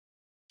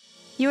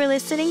You are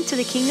listening to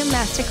the Kingdom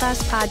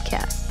Masterclass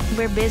podcast,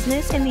 where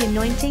business and the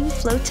anointing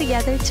flow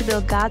together to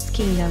build God's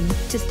kingdom.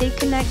 To stay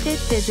connected,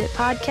 visit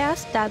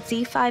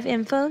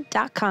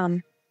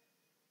podcast.z5info.com.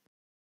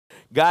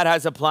 God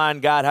has a plan.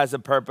 God has a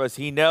purpose.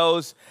 He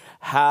knows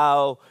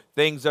how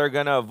things are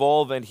going to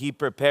evolve, and he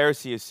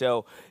prepares you.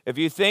 So if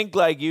you think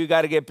like you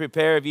got to get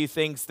prepared, if you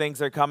think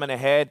things are coming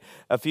ahead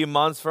a few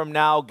months from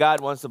now,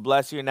 God wants to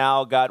bless you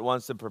now. God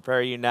wants to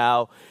prepare you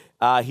now.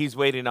 He's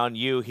waiting on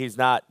you. He's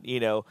not,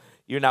 you're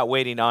not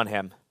waiting on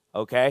him.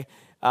 Okay.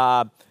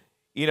 I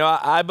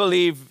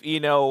believe,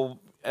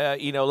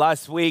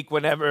 last week,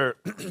 whenever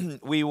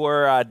we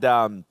were at,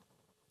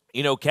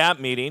 camp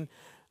meeting,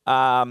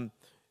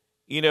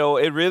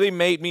 it really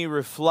made me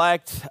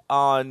reflect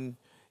on,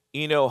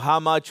 how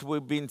much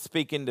we've been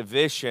speaking to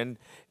vision,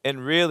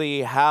 and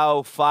really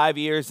how 5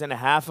 years and a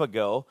half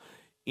ago,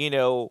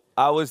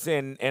 I was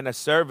in a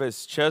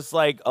service just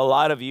like a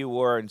lot of you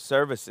were in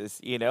services,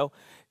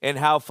 and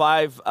how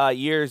 5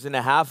 years and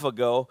a half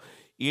ago,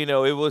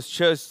 it was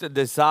just a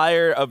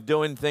desire of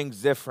doing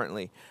things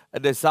differently, a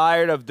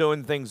desire of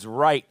doing things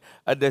right,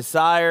 a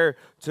desire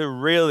to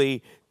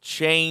really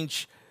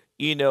change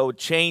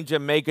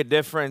and make a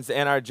difference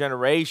in our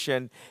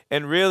generation.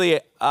 And really,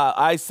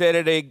 I said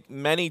it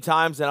many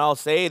times, and I'll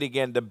say it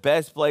again, the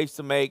best place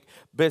to make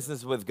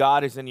business with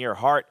God is in your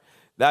heart.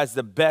 That's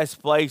the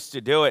best place to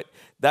do it.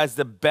 That's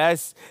the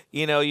best,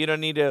 you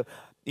don't need to,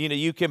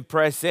 you can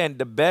press in.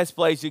 The best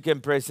place you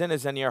can press in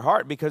is in your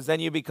heart, because then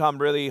you become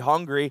really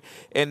hungry,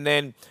 and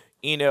then,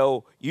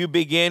 you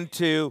begin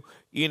to,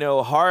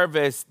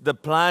 harvest the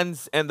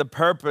plans and the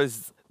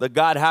purpose that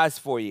God has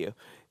for you.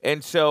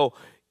 And so,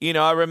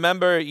 I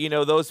remember,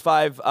 those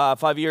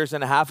 5 years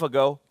and a half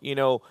ago,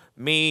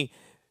 me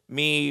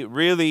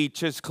really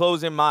just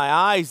closing my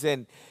eyes,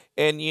 and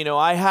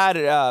I had,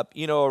 a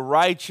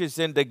righteous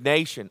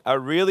indignation, a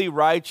really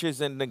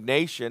righteous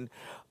indignation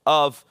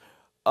of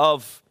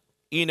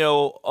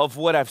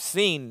what I've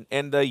seen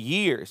in the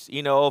years,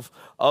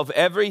 of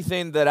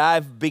everything that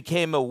I've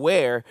became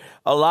aware.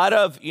 A lot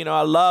of,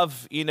 I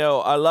love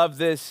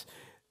this,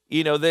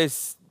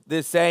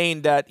 this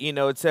saying that,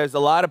 it says a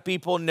lot of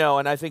people know,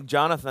 and I think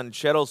Jonathan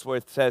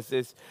Shuttlesworth says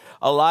this,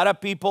 a lot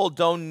of people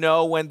don't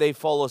know when they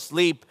fall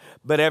asleep,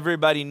 but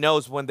everybody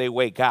knows when they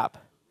wake up.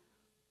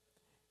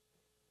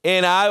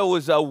 And I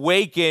was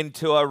awakened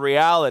to a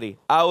reality.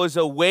 I was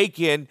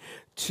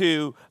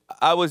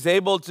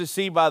able to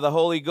see by the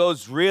Holy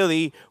Ghost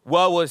really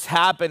what was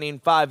happening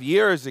 5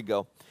 years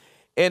ago.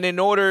 And in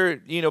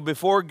order,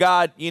 before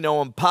God,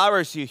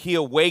 empowers you, he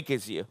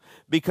awakens you.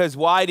 Because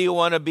why do you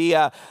want to be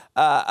a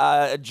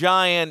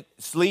giant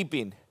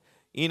sleeping?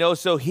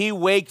 So he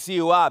wakes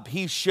you up.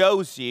 He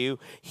shows you.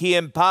 He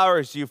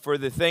empowers you for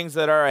the things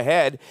that are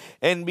ahead.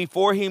 And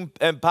before he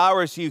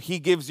empowers you, he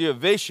gives you a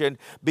vision,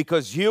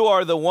 because you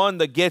are the one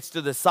that gets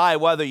to decide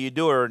whether you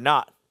do it or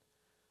not.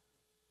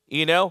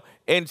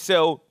 And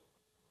so,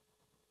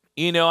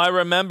 I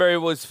remember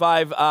it was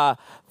 5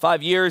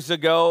 years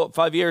ago,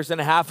 5 years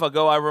and a half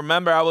ago. I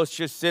remember I was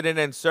just sitting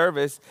in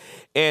service,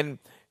 and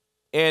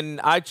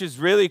I just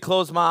really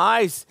closed my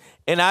eyes,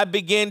 and I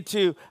begin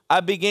to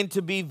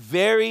be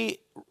very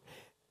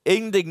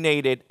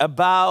indignated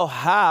about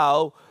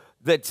how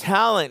the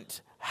talent,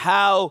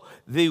 how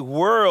the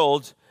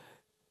world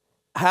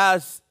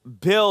has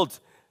built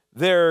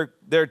their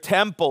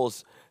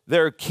temples,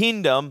 their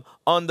kingdom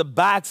on the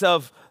backs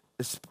of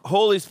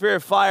Holy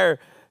Spirit fire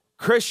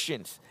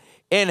Christians,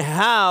 and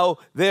how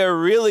they're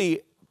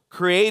really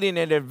creating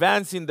and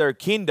advancing their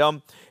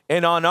kingdom.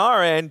 And on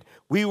our end,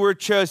 we were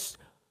just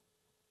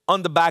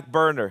on the back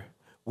burner.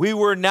 We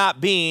were not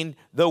being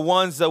the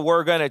ones that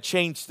were going to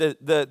change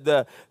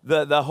the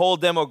whole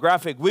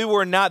demographic. We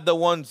were not the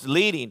ones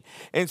leading.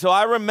 And so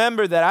I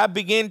remember that I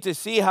began to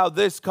see how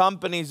these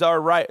companies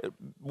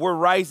were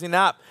rising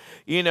up.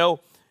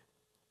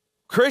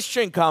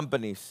 Christian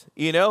companies,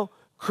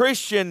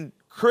 Christian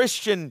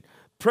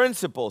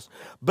principles.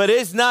 But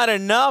it's not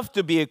enough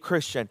to be a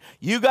Christian.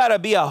 You got to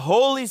be a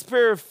Holy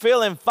Spirit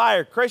filled and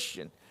fire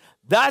Christian.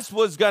 That's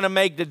what's going to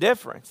make the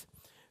difference.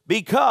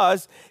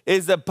 Because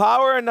it's the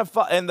power and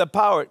the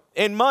power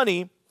in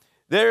money.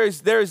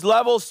 There's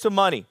levels to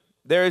money.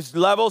 There's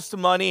levels to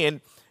money,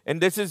 and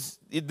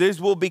this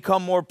will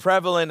become more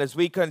prevalent as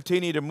we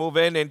continue to move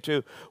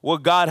into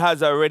what God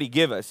has already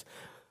given us,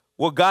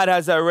 what God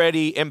has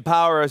already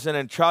empowered us and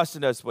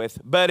entrusted us with.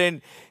 But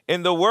in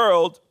the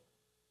world,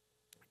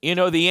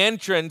 the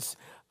entrance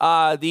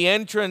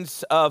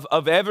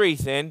of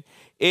everything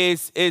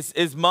is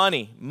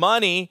money.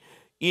 Money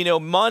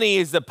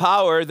is the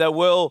power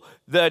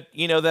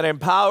that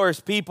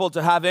empowers people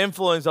to have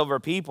influence over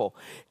people.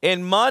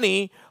 And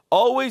money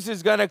always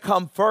is going to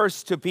come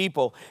first to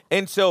people.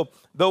 And so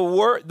the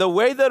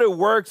way that it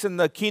works in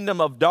the kingdom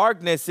of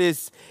darkness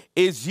is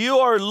you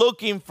are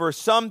looking for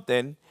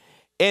something,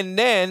 and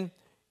then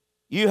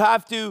you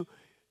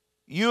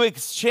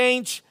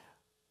exchange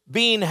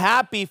being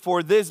happy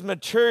for these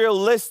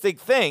materialistic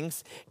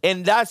things,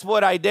 and that's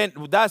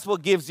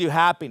what gives you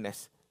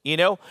happiness.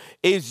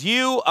 Is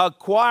you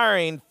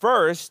acquiring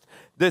first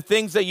the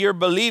things that you're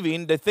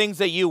believing, the things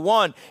that you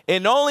want.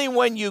 And only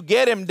when you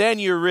get them, then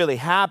you're really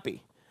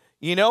happy,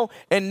 you know?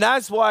 And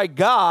that's why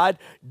God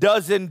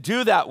doesn't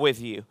do that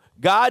with you.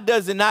 God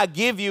does not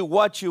give you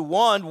what you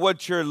want,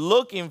 what you're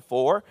looking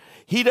for.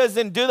 He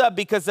doesn't do that,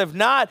 because if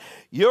not,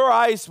 your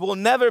eyes will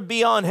never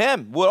be on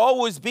him. Will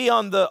always be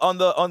on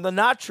the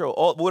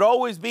natural. Would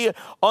always be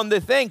on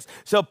the things.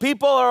 So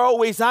people are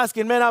always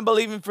asking, man, I'm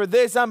believing for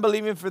this, I'm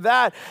believing for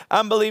that,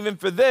 I'm believing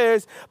for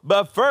this.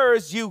 But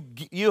first,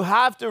 you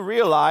have to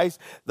realize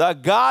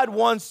that God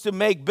wants to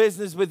make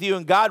business with you,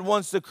 and God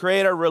wants to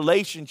create a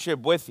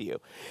relationship with you.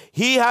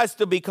 He has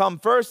to become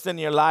first in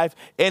your life,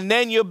 and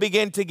then you'll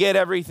begin to get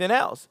everything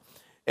else.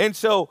 And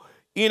so,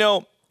 you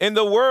know, in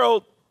the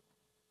world,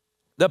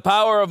 the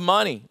power of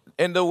money.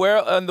 In the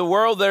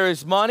world, there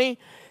is money,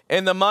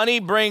 and the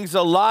money brings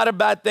a lot of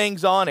bad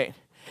things on it.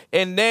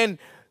 And then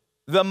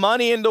the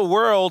money in the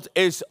world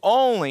is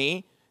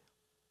only,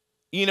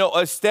 you know,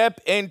 a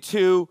step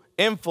into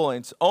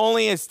influence,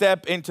 only a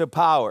step into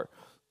power.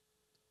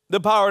 The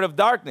power of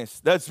darkness.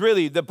 That's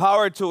really the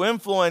power to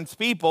influence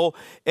people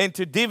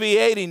into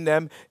deviating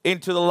them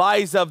into the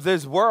lies of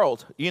this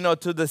world, you know,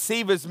 to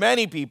deceive as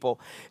many people.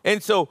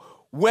 And so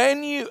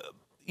when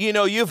you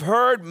know, you've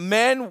heard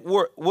men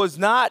was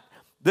not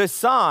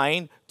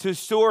designed to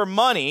store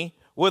money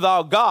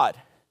without God.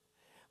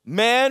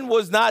 Man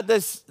was not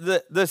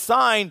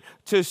designed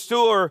to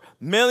store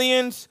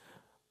millions,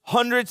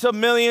 hundreds of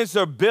millions,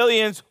 or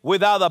billions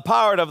without the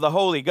power of the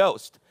Holy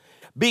Ghost.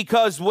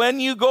 Because when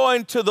you go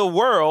into the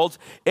world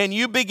and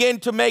you begin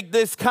to make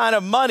this kind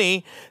of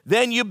money,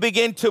 then you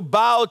begin to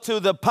bow to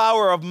the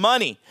power of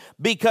money.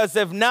 Because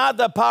if not,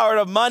 the power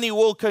of money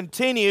will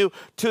continue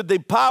to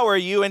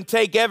depower you and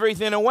take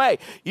everything away.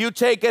 You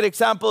take an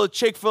example of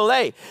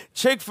Chick-fil-A.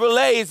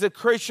 Chick-fil-A is a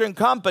Christian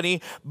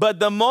company, but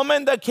the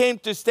moment that came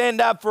to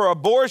stand up for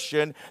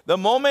abortion, the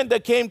moment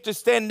that came to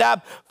stand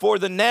up for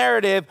the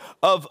narrative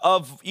of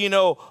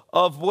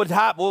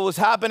what was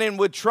happening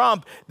with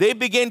Trump, they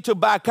begin to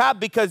back up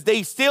because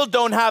they still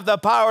don't have the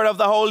power of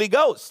the Holy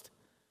Ghost.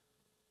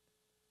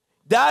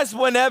 That's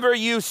whenever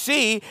you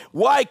see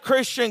why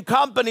Christian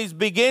companies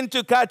begin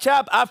to catch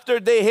up after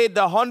they hit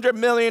the $100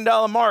 million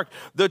mark,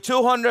 the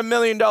 $200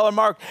 million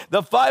mark,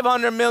 the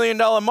 $500 million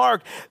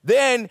mark.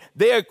 Then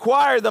they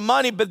acquire the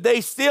money, but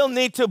they still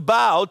need to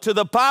bow to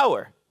the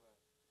power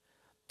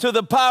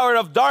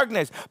of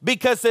darkness,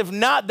 because if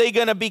not, they're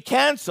going to be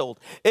canceled.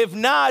 If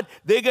not,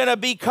 they're going to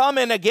be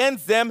coming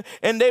against them,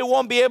 and they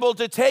won't be able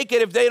to take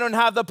it if they don't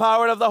have the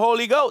power of the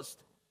Holy Ghost.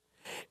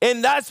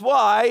 And that's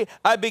why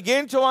I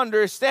begin to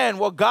understand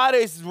what God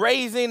is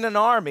raising an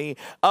army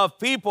of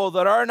people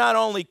that are not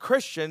only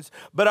Christians,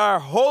 but are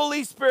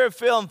Holy Spirit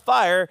filled and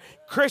fire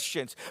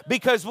Christians,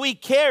 because we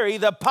carry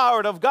the power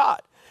of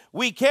God.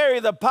 We carry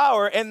the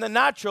power in the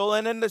natural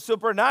and in the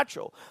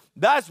supernatural.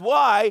 That's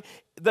why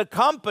the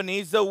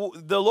companies, the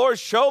Lord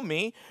showed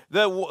me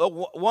that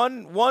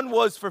one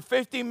was for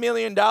 $50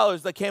 million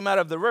that came out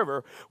of the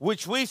river,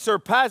 which we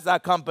surpassed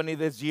that company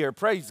this year.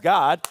 Praise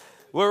God.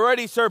 We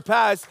already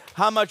surpassed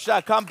how much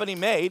that company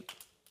made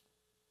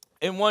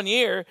in 1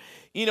 year.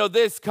 You know,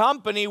 this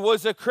company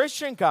was a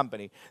Christian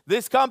company.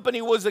 This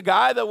company was a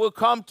guy that would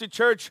come to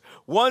church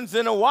once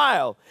in a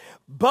while.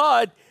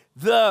 But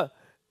the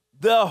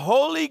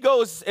Holy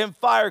Ghost and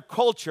fire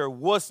culture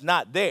was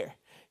not there.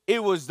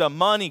 It was the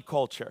money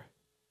culture.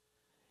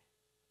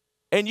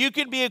 And you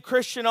could be a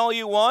Christian all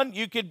you want.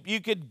 You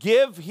could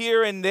give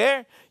here and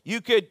there.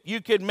 You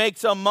could make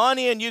some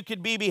money, and you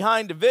could be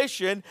behind the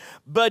vision.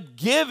 But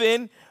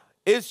giving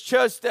is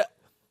just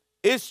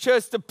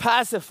a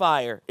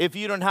pacifier if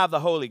you don't have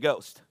the Holy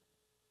Ghost.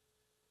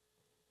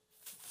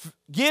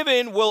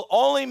 Giving will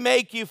only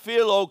make you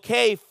feel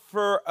okay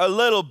for a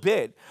little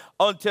bit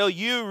until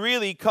you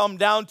really come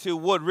down to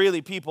what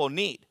really people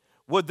need,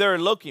 what they're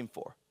looking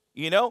for,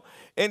 you know?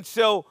 And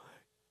so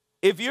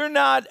if you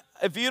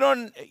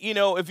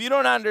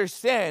don't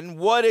understand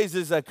what is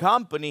as a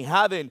company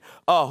having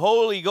a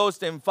Holy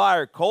Ghost and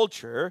fire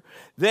culture,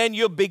 then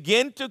you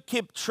begin to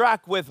keep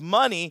track with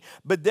money.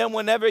 But then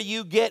whenever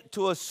you get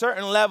to a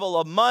certain level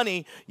of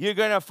money, you're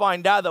going to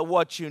find out that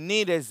what you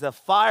need is the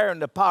fire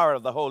and the power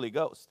of the Holy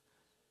Ghost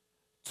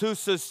to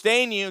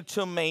sustain you,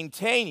 to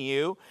maintain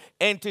you,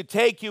 and to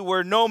take you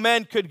where no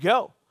man could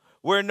go.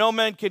 Where no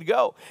man could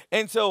go.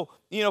 And so,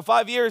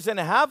 5.5 years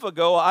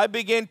ago, I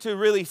began to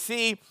really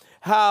see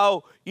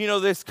how,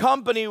 this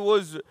company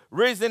was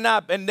risen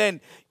up. And then,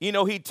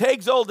 he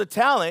takes all the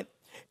talent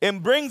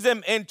and brings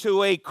them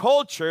into a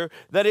culture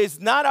that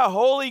is not a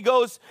Holy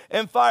Ghost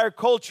and fire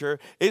culture,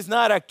 is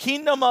not a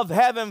kingdom of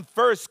heaven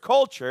first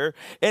culture.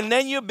 And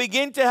then you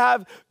begin to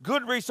have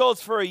good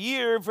results for a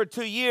year, for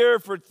 2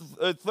 years, for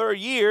a third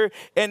year.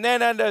 And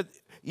then on the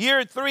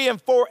year 3 and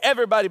 4,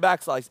 everybody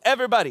backslides.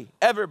 Everybody.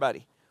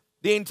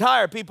 The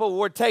entire people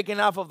were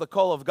taken off of the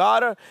call of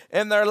God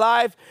in their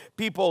life.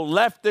 People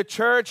left the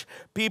church.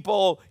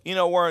 People,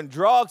 were in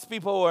drugs.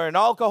 People were in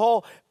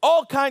alcohol.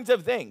 All kinds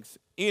of things,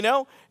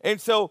 And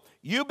so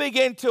you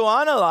begin to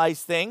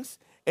analyze things,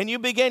 and you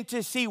begin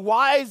to see,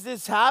 why is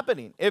this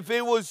happening? If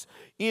it was,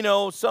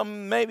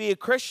 maybe a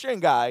Christian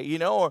guy,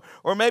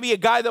 or maybe a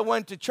guy that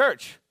went to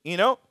church,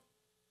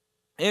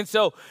 And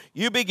so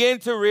you begin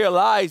to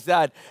realize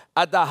that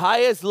at the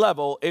highest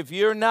level, if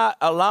you're not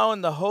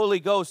allowing the Holy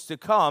Ghost to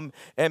come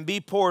and be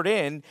poured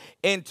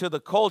into the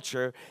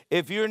culture,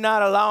 if you're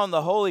not allowing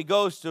the Holy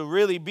Ghost to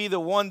really be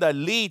the one that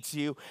leads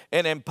you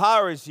and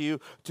empowers you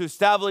to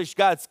establish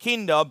God's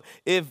kingdom,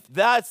 if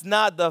that's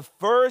not the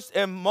first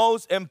and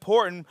most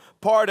important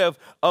part of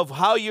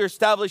how you're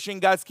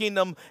establishing God's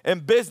kingdom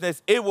and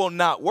business, it will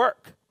not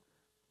work.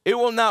 It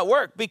will not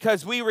work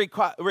because we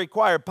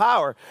require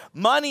power.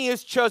 Money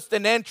is just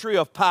an entry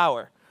of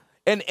power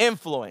and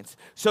influence.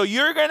 So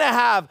you're going to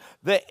have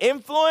the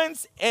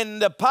influence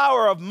and the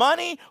power of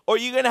money, or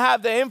you're going to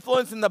have the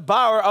influence and the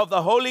power of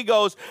the Holy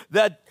Ghost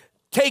that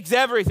takes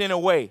everything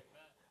away.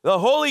 The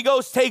Holy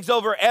Ghost takes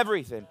over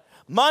everything.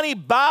 Money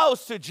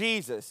bows to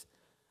Jesus.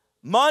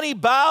 Money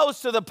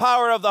bows to the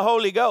power of the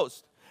Holy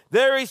Ghost.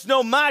 There is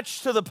no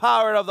match to the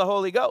power of the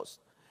Holy Ghost.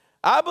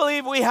 I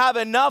believe we have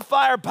enough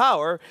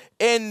firepower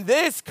in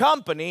this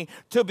company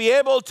to be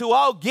able to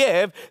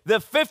outgive the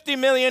 $50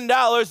 million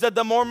that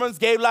the Mormons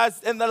gave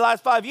in the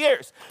last 5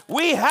 years.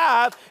 We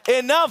have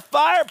enough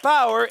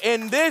firepower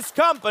in this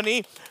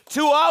company to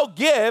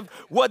outgive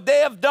what they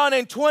have done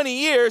in 20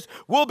 years.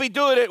 We'll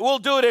do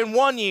it in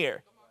 1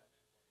 year.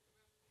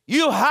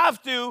 You have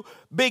to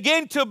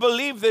begin to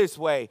believe this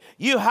way.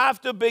 You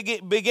have to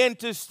begin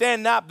to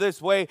stand up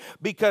this way,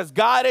 because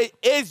God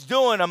is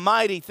doing a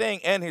mighty thing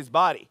in his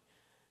body.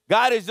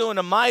 God is doing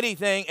a mighty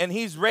thing, and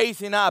he's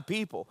raising up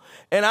people.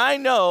 And I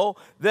know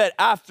that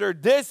after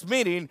this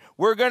meeting,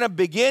 we're going to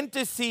begin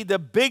to see the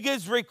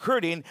biggest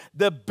recruiting,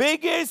 the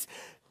biggest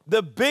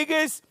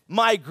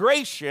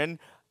migration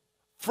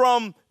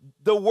from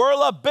the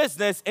world of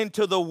business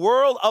into the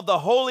world of the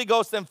Holy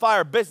Ghost and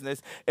fire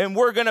business, and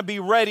we're going to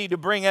be ready to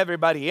bring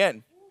everybody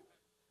in.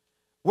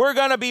 We're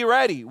going to be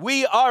ready.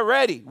 We are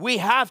ready. We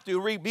have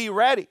to be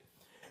ready.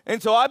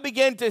 And so I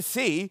began to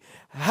see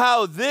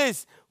how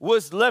this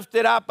was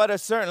lifted up at a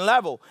certain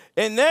level.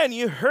 And then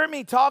you heard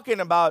me talking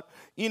about,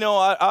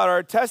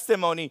 our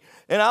testimony,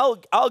 and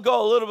I'll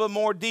go a little bit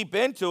more deep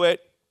into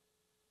it.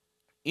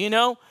 It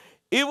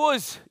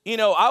was,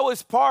 I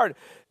was part,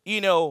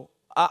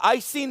 I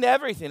seen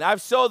everything. I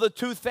saw the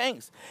two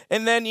things.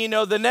 And then,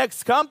 the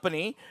next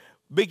company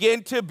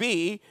began to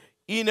be,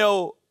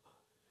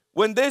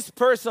 when this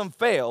person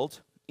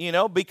failed,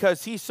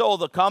 because he sold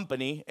the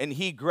company and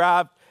he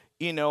grabbed,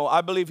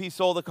 I believe he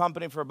sold the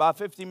company for about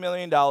 $50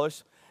 million.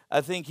 I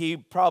think he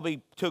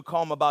probably took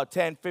home about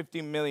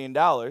 $10-15 million.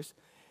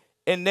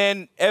 And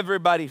then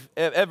everybody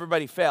failed.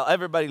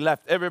 Everybody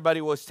left.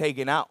 Everybody was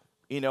taken out,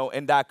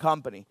 in that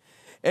company.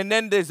 And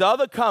then this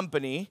other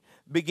company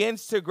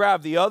begins to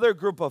grab the other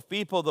group of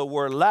people that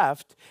were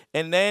left,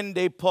 and then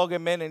they plug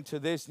them into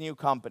this new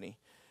company.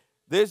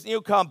 This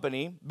new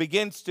company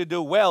begins to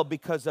do well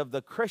because of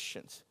the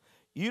Christians.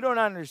 You don't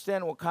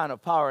understand what kind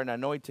of power and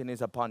anointing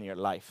is upon your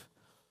life.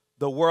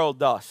 The world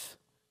does.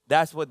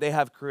 That's what they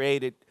have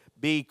created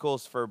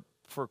vehicles for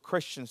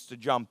Christians to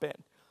jump in.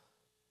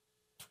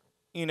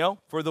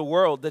 For the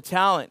world, the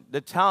talent.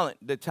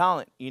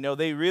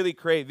 They really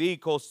create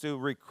vehicles to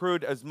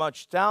recruit as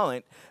much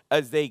talent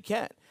as they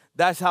can.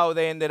 That's how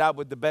they ended up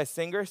with the best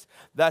singers.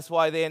 That's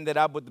why they ended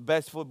up with the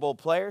best football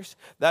players.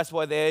 That's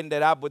why they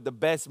ended up with the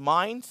best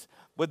minds,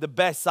 with the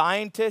best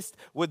scientists,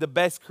 with the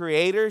best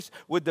creators,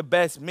 with the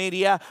best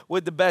media,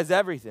 with the best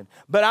everything.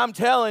 But I'm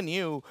telling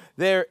you,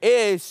 there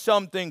is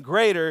something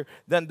greater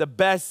than the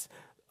best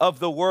of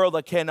the world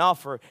that can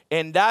offer,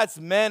 and that's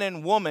men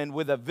and women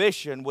with a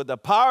vision, with the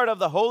power of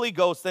the Holy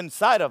Ghost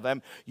inside of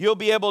them. You'll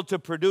be able to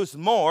produce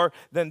more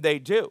than they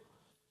do.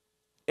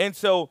 And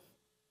so,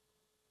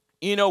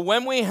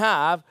 when we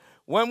have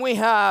a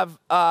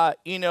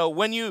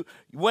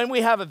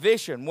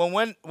vision,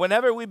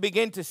 whenever we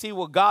begin to see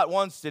what God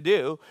wants to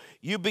do,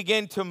 you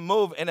begin to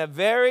move in a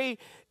very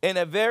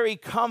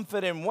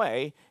confident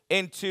way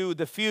into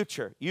the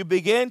future. You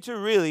begin to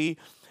really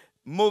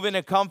move in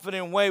a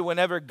confident way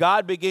whenever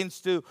God begins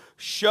to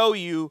show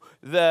you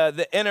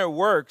the inner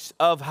works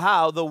of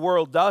how the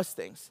world does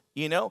things,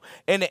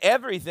 and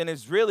everything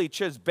is really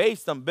just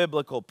based on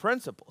biblical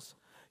principles.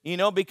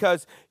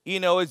 Because,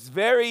 it's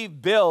very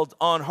built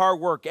on hard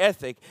work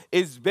ethic.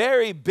 It's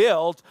very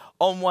built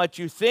on what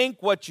you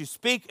think, what you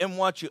speak, and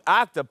what you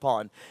act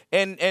upon.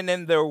 And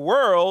in the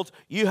world,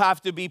 you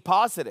have to be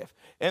positive.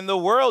 In the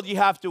world, you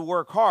have to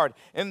work hard.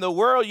 In the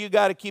world, you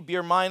got to keep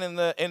your mind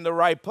in the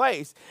right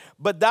place.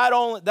 But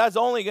that's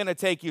only going to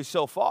take you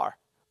so far.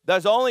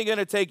 That's only going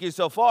to take you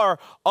so far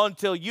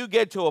until you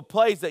get to a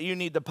place that you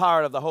need the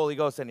power of the Holy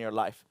Ghost in your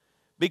life.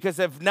 Because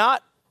if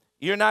not,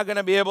 you're not going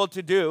to be able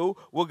to do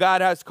what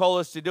God has called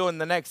us to do in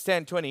the next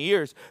 10, 20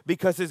 years,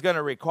 because it's going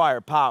to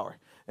require power.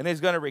 And it's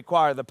going to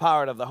require the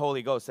power of the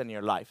Holy Ghost in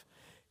your life.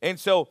 And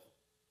so,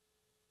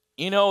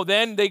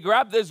 then they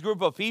grab this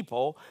group of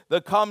people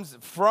that comes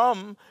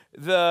from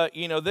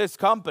this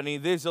company,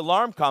 this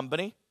alarm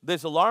company.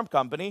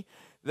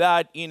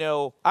 that,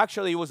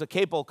 actually it was a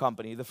cable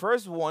company. The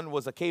first one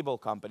was a cable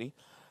company.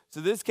 So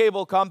this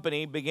cable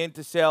company began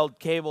to sell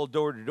cable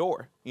door to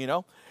door,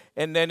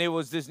 and then it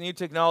was this new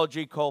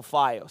technology called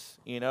Fios.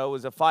 It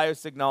was a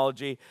Fios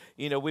technology.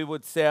 We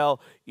would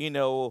sell,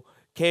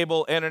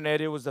 cable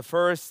internet. It was the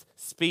first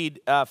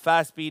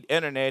fast speed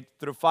internet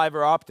through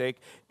fiber optic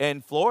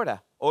in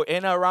Florida or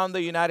in around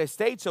the United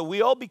States. So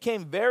we all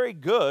became very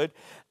good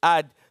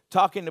at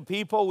talking to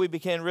people. We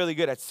became really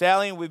good at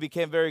selling. We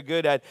became very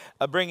good at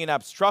bringing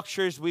up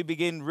structures. We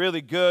became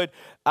really good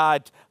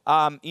at,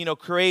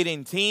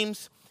 creating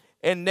teams.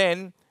 And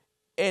then,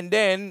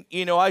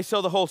 I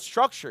saw the whole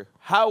structure,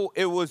 how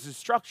it was a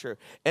structure.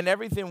 And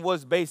everything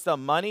was based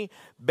on money,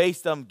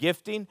 based on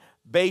gifting,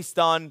 based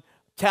on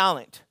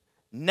talent.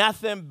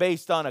 Nothing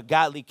based on a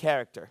godly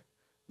character.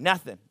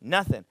 Nothing.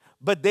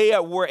 But they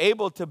were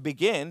able to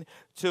begin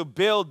to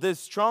build these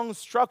strong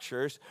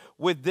structures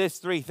with these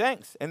three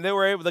things. And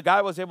the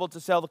guy was able to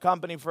sell the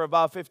company for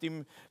about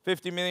 $50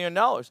 million.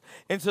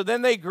 And so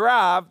then they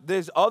grabbed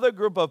this other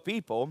group of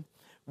people,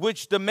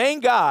 which the main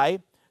guy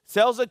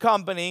sells a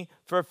company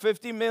for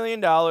 $50 million.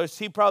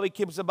 He probably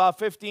keeps about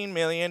 $15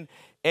 million,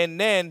 and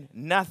then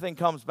nothing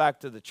comes back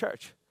to the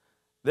church.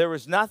 There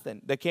was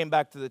nothing that came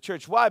back to the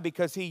church. Why?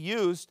 Because he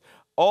used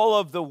all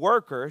of the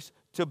workers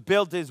to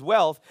build his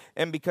wealth,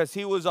 and because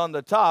he was on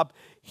the top,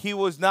 he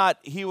was not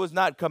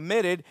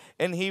committed,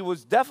 and he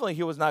was not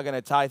going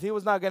to tithe. He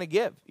was not going to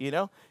give.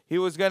 He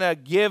was going to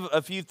give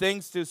a few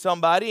things to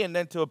somebody, and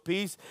then to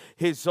appease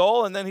his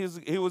soul, and then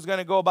he was going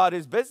to go about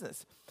his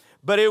business.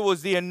 But it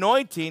was the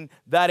anointing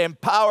that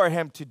empowered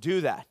him to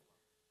do that.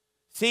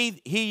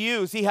 See,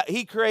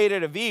 he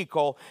created a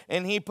vehicle,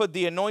 and he put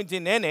the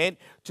anointing in it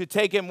to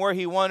take him where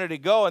he wanted to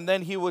go, and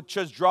then he would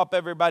just drop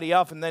everybody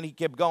off, and then he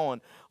kept going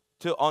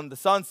on the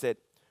sunset.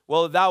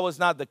 Well, that was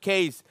not the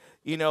case.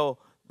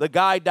 The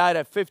guy died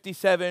at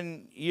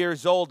 57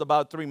 years old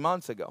about 3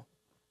 months ago.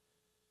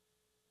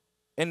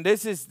 And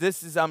this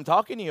is I'm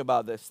talking to you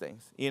about these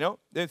things,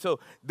 And so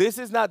this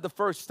is not the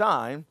first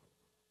time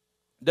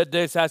that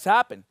this has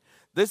happened.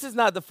 This is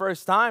not the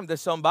first time that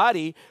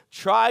somebody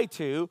tried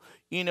to,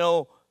 in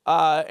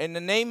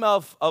the name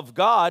of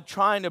God,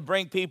 trying to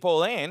bring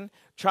people in,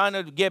 trying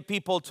to get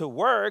people to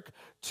work,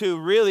 to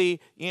really,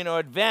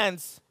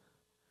 advance,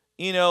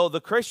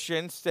 the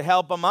Christians, to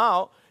help them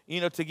out,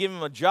 to give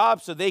them a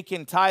job so they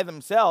can tie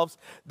themselves.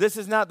 This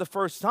is not the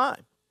first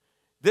time.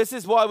 This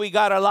is why we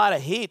got a lot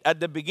of heat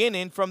at the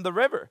beginning from the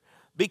river.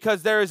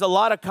 Because there is a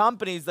lot of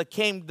companies that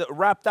came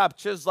wrapped up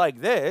just like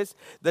this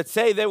that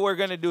say they were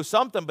going to do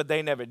something, but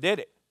they never did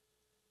it.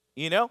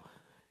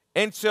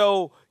 And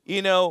so,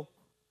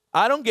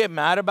 I don't get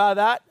mad about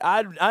that.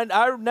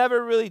 I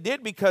never really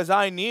did, because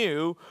I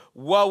knew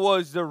what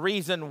was the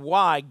reason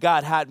why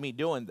God had me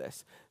doing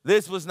this.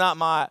 This was not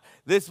my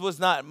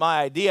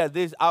idea.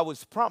 I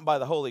was prompted by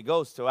the Holy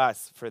Ghost to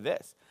ask for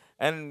this.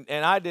 And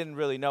I didn't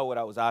really know what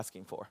I was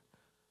asking for.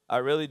 I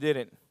really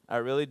didn't.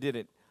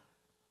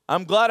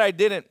 I'm glad I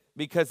didn't,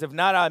 because if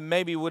not, I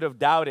maybe would have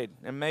doubted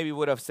and maybe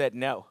would have said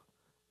no.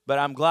 But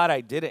I'm glad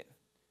I didn't.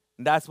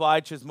 And that's why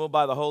I just moved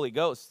by the Holy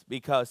Ghost,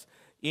 because,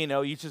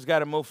 you just got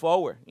to move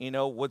forward.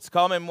 What's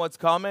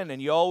coming,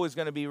 and you're always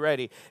going to be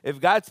ready. If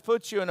God's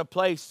put you in a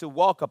place to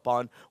walk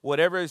upon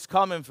whatever is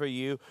coming for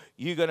you,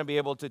 you're going to be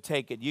able to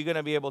take it. You're going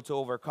to be able to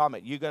overcome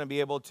it. You're going to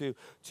be able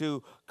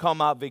to come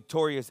out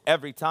victorious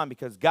every time,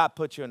 because God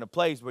put you in a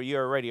place where you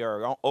already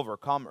are an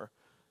overcomer.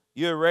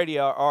 You already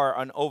are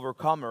an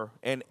overcomer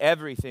in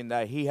everything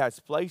that he has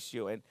placed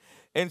you in.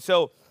 And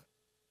so,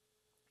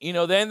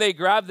 then they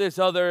grab this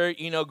other,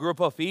 group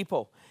of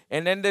people.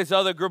 And then this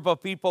other group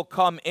of people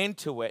come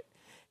into it.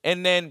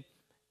 And then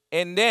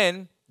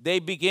they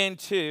begin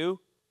to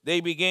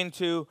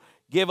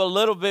give a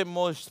little bit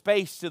more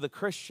space to the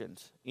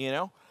Christians,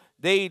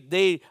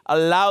 They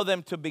allow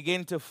them to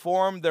begin to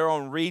form their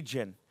own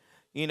region.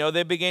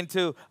 They begin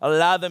to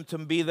allow them to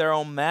be their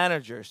own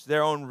managers,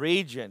 their own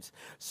regions.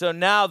 So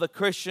now the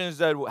Christians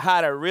that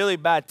had a really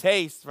bad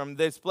taste from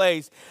this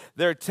place,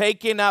 they're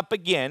taken up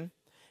again,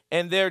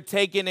 and they're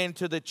taken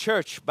into the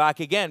church back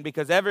again,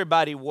 because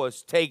everybody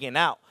was taken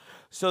out.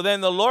 So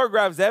then the Lord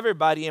grabs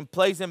everybody and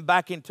places them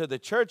back into the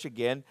church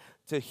again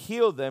to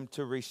heal them,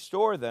 to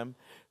restore them,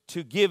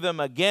 to give them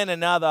again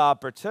another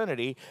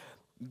opportunity.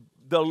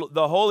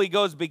 The Holy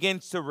Ghost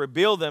begins to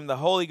rebuild them. The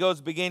Holy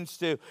Ghost begins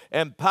to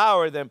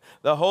empower them.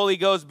 The Holy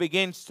Ghost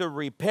begins to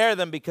repair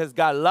them, because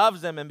God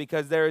loves them and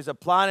because there is a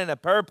plan and a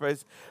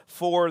purpose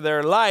for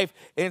their life.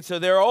 And so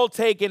they're all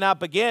taken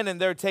up again, and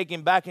they're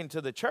taken back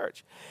into the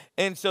church.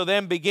 And so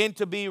then begin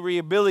to be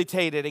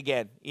rehabilitated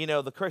again,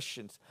 the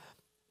Christians.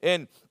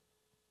 And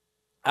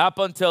up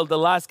until the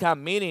last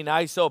camp meeting,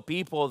 I saw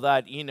people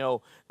that,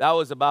 that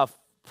was about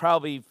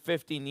probably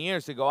 15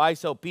 years ago. I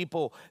saw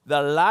people,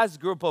 the last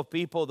group of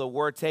people that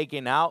were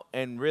taken out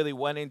and really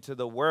went into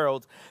the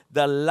world,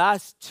 the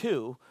last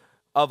two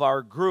of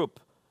our group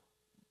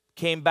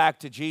came back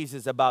to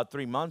Jesus about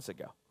 3 months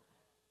ago.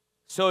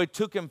 So it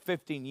took him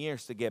 15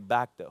 years to get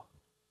back, though.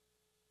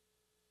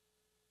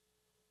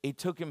 It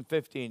took him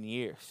 15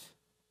 years.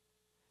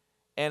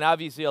 and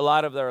obviously a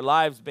lot of their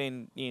lives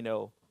been,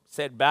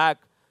 set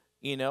back,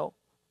 you know,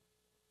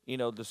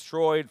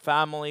 destroyed,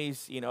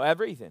 families,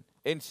 everything.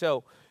 And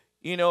so,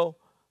 you know,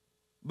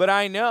 but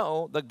I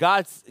know that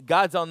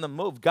God's on the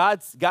move.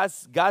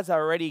 God's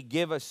already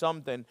give us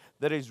something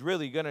that is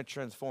really going to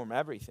transform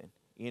everything.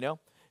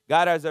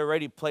 God has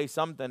already placed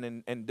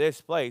something in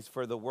this place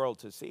for the world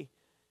to see.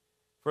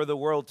 For the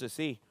world to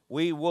see.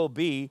 We will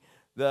be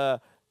the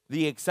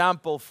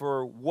example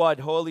for what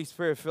Holy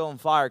Spirit Fuel and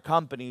Fire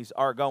companies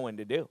are going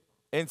to do.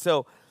 And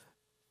so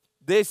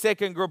this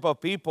second group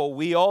of people,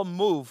 we all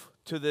move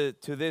to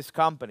this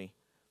company.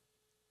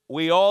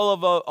 We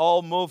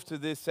all moved to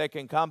this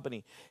second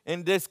company.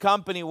 And this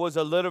company was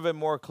a little bit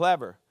more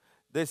clever.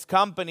 This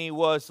company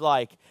was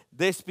like,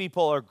 these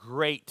people are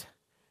great.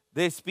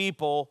 These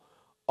people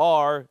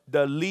are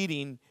the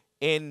leading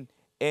in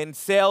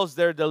sales.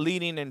 They're the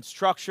leading in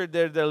structure.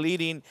 They're the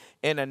leading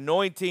in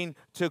anointing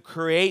to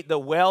create the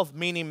wealth,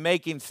 meaning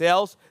making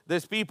sales.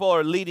 These people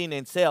are leading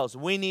in sales.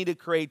 We need to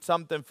create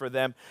something for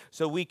them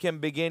so we can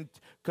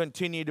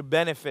continue to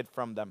benefit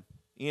from them.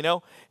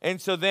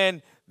 And so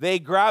then they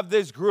grabbed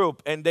this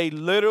group and they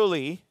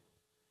literally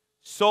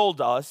sold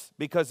us,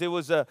 because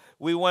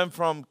we went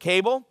from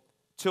cable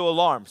to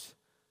alarms,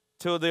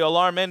 to the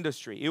alarm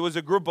industry. It was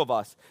a group of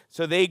us.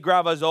 So they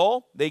grabbed us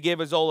all. They gave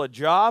us all a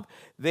job.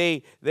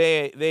 They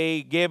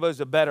gave us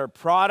a better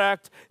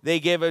product.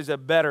 They gave us a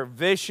better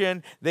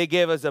vision. They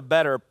gave us a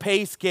better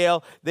pay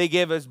scale. They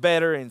gave us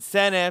better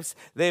incentives.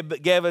 They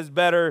gave us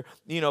better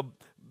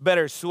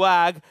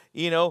swag,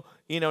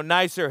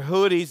 nicer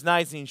hoodies,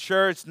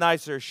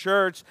 nicer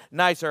shirts,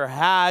 nicer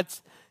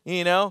hats,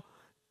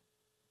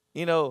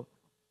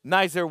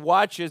 nicer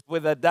watches.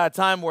 With at that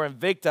time we're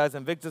Invictas,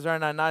 and Invictas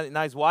aren't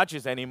nice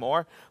watches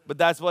anymore, but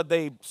that's what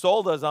they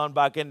sold us on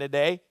back in the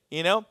day,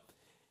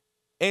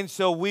 And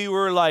so we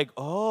were like,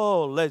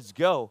 oh, let's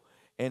go.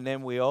 And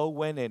then we all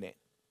went in it.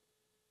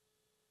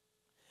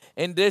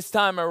 And this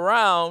time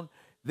around,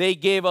 they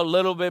gave a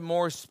little bit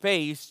more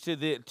space to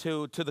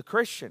the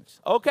Christians.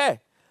 Okay,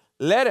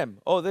 let him.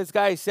 Oh, this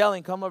guy is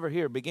selling. Come over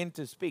here. Begin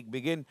to speak.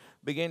 Begin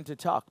to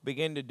talk.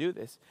 Begin to do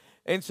this.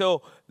 And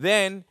so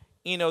then,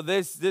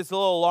 this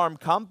little alarm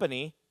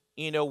company,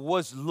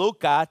 was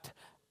looked at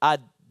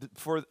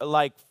for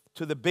like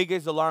to the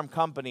biggest alarm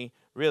company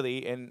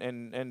really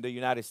in the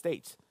United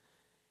States.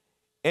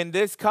 And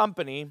this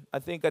company, I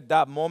think at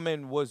that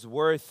moment was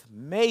worth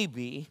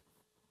maybe,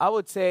 I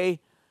would say,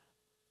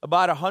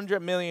 about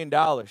 $100 million.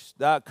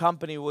 That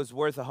company was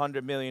worth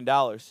 $100 million.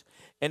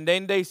 And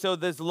then they saw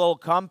this little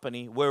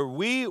company where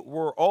we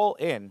were all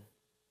in,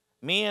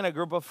 me and a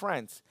group of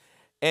friends.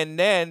 And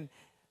then,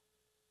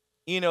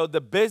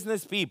 the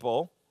business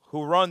people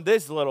who run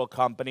this little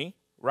company,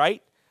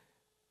 right?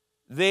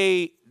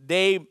 They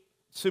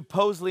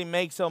supposedly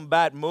make some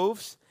bad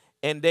moves,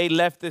 and they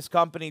left this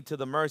company to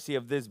the mercy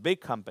of this big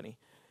company.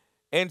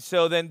 And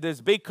so then this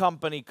big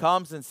company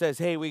comes and says,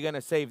 hey, we're going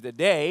to save the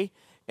day,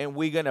 and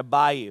we're going to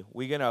buy you.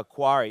 We're going to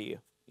acquire you,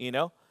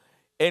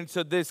 And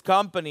so this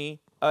company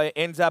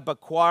ends up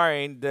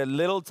acquiring the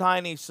little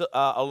tiny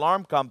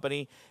alarm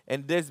company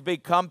and this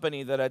big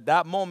company that at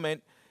that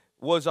moment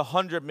was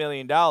 $100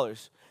 million.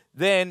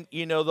 Then,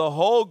 the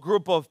whole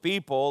group of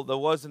people that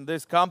was in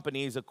this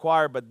company is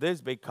acquired by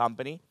this big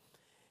company.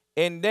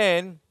 And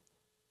then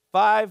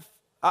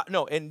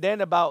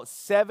about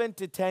 7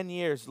 to 10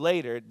 years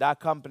later, that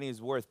company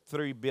is worth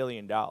 $3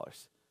 billion.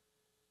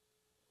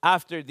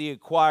 After they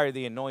acquire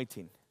the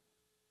anointing.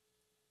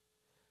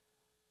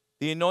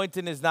 The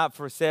anointing is not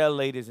for sale,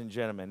 ladies and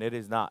gentlemen. It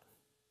is not.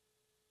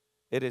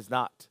 It is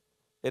not.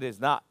 It is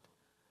not.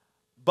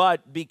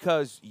 But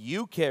because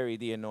you carry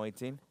the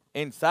anointing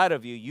inside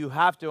of you, you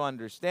have to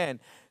understand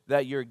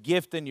that your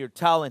gift and your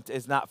talent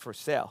is not for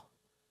sale.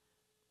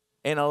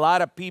 And a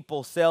lot of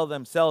people sell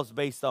themselves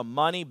based on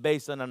money,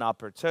 based on an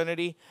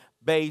opportunity,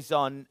 based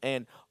on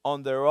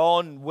their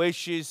own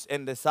wishes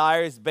and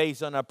desires,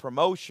 based on a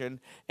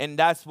promotion, and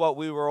that's what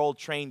we were all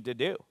trained to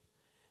do.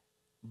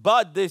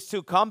 But these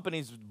two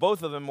companies,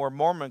 both of them were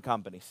Mormon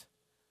companies.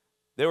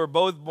 They were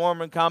both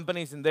Mormon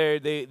companies, and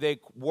they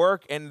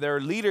work, and their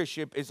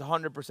leadership is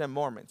 100%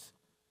 Mormons.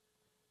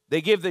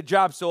 They give the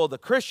jobs to all the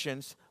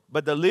Christians,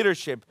 but the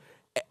leadership,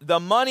 the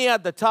money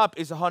at the top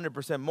is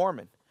 100%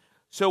 Mormon.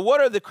 So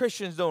what are the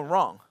Christians doing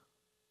wrong?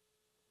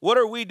 What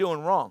are we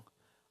doing wrong?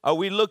 Are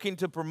we looking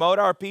to promote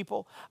our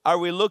people? Are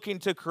we looking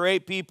to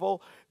create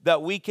people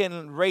that we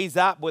can raise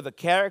up with a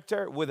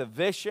character, with a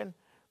vision,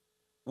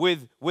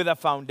 with a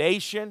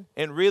foundation,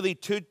 and really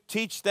to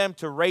teach them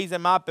to raise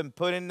them up and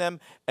putting them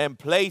in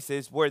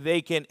places where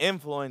they can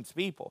influence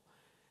people,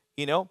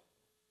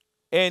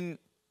 And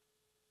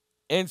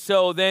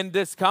so then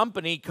this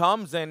company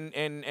comes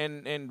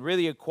and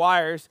really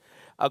acquires,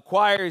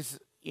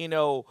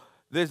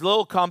 this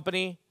little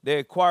company. They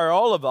acquire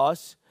all of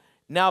us.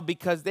 Now,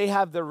 because they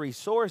have the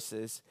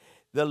resources,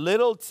 the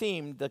little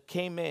team that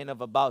came in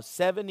of about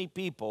 70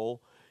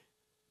 people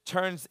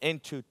turns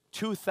into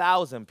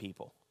 2,000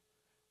 people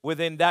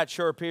within that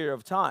short period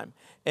of time.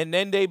 And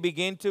then they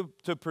begin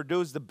to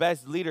produce the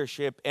best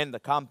leadership in the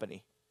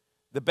company.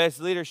 the best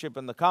leadership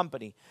in the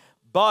company.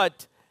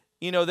 But,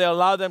 they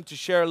allow them to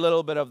share a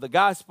little bit of the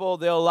gospel.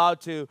 They allow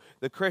the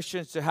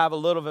Christians to have a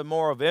little bit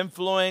more of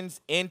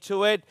influence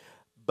into it,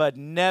 but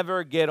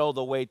never get all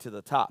the way to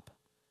the top.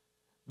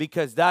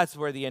 Because that's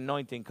where the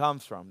anointing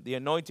comes from. The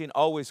anointing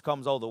always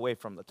comes all the way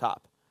from the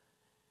top.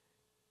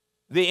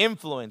 The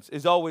influence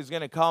is always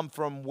going to come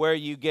from where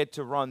you get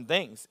to run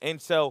things.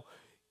 And so,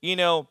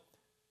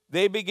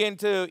 they begin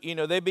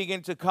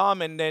to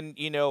come, and then,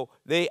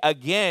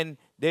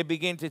 they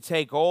begin to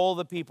take all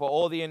the people,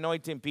 all the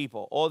anointed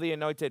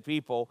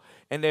people,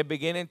 and they're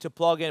beginning to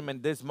plug them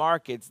in these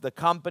markets. The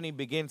company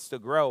begins to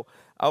grow.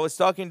 I was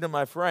talking to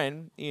my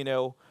friend,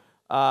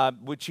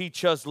 which he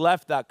just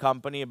left that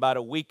company about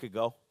a week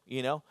ago,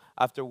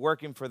 after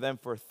working for them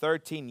for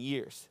 13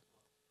 years.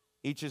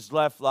 He just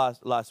left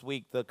last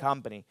week, the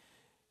company.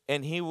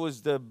 And he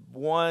was the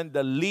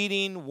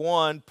leading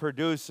one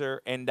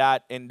producer in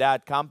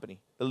that company.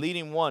 The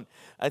leading one.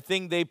 I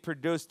think they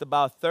produced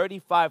about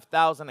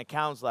 35,000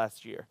 accounts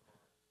last year.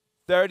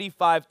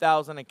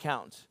 35,000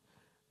 accounts.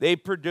 They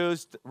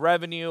produced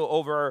revenue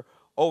over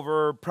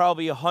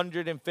probably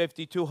 $150,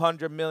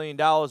 $200 million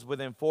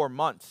within 4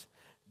 months.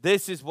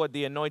 This is what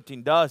the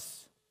anointing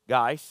does,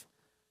 guys.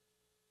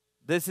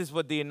 This is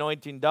what the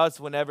anointing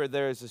does whenever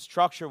there is a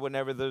structure,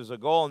 whenever there's a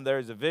goal and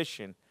there's a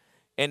vision.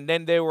 And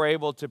then they were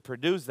able to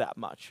produce that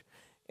much.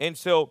 And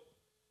so,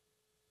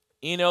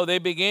 they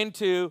begin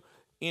to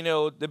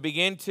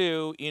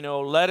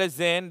let us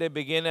in. They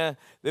begin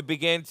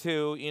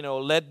to,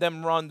 let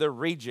them run the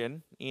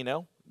region,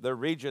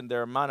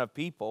 their amount of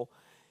people.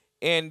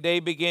 And they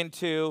begin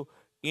to,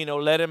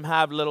 let them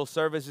have little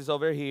services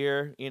over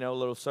here,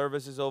 little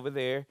services over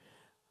there.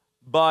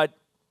 But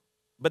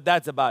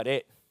that's about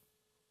it.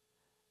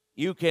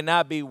 You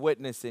cannot be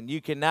witnessing.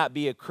 You cannot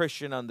be a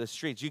Christian on the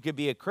streets. You could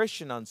be a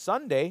Christian on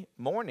Sunday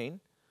morning,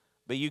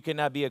 but you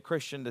cannot be a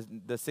Christian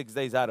the 6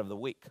 days out of the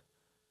week.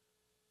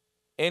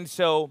 And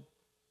so,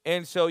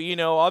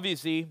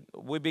 obviously,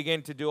 we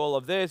begin to do all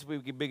of this. We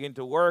begin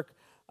to work.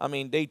 I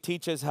mean, they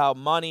teach us how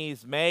money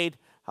is made,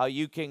 how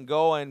you can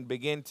go and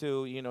begin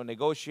to,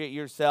 negotiate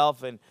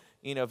yourself. And,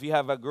 if you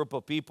have a group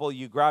of people,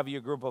 you grab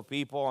your group of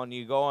people and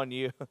you go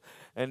and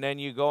then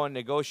you go and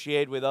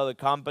negotiate with other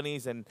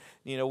companies. And,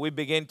 we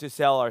begin to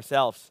sell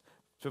ourselves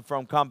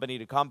from company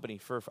to company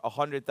for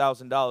 $100,000,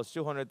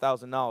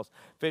 $200,000,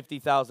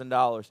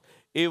 $50,000.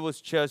 It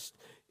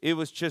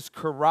was just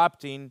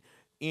corrupting,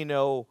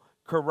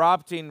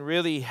 corrupting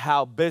really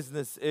how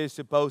business is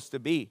supposed to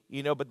be,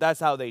 but that's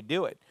how they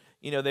do it.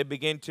 They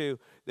begin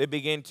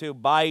to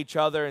buy each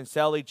other and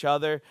sell each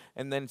other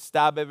and then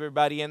stab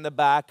everybody in the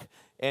back.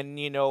 And,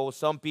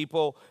 some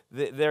people,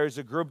 there's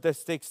a group that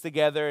sticks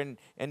together. And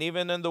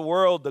even in the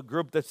world, the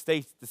group that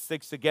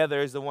sticks together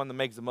is the one that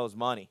makes the most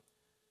money.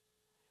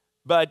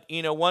 But,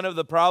 one of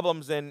the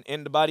problems in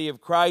the body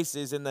of Christ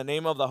is in the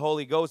name of the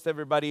Holy Ghost,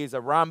 everybody is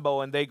a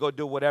Rambo and they go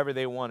do whatever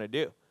they want to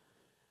do.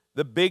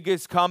 The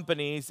biggest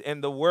companies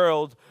in the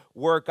world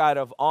work out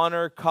of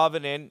honor,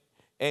 covenant,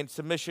 and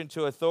submission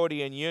to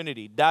authority and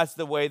unity. That's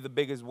the way the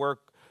biggest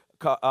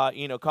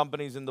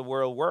companies in the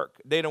world work.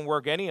 They don't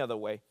work any other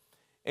way.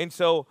 And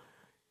so,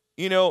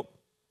 then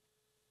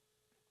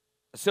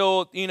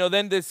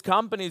these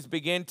companies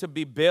begin to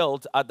be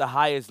built at the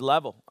highest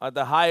level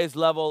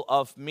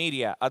of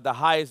media, at the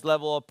highest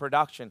level of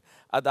production,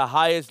 at the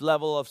highest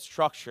level of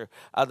structure,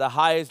 at the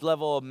highest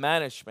level of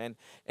management.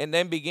 And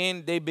then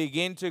they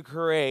begin to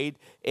create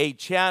a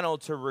channel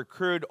to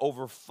recruit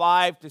over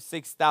 5,000 to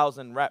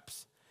 6,000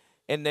 reps.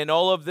 And then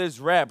all of these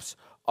reps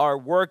are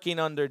working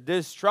under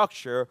this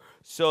structure,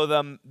 so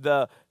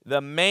the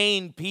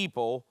main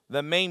people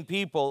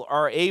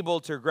are able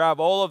to grab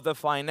all of the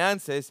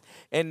finances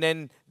and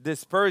then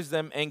disperse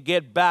them and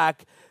get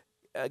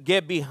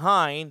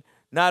behind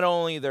not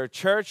only their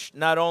church,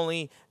 not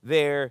only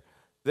their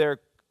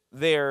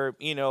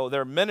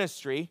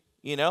ministry,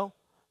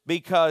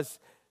 because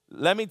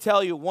let me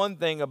tell you one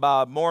thing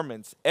about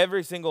Mormons.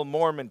 Every single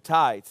Mormon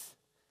tithes.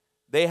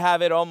 They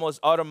have it almost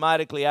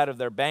automatically out of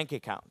their bank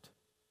account.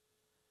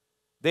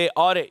 They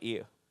audit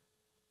you.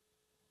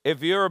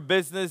 If you're a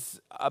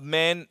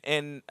businessman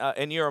and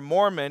you're a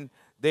Mormon,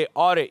 they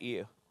audit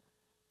you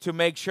to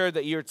make sure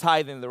that you're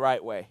tithing the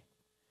right way.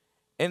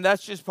 And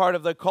that's just part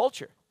of the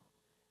culture.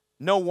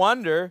 No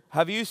wonder,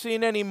 have you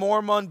seen any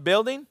Mormon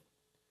buildings?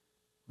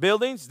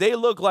 They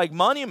look like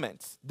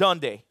monuments,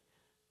 don't they?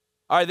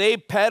 Are they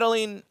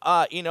peddling,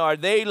 are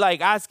they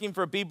like asking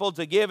for people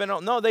to give?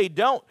 No, they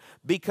don't,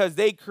 because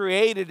they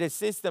created a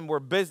system where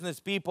business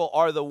people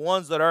are the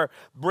ones that are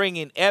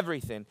bringing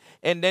everything.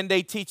 And then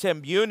they teach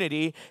them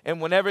unity.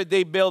 And whenever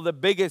they build the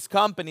biggest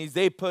companies,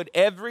 they put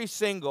every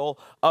single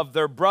of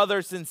their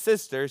brothers and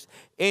sisters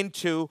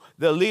into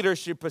the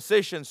leadership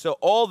position. So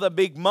all the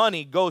big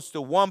money goes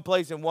to one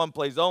place and one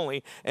place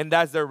only, and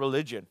that's their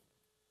religion.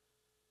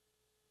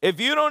 If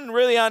you don't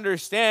really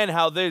understand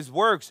how this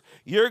works,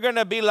 you're going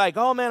to be like,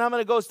 oh, man, I'm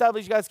going to go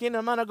establish God's kingdom.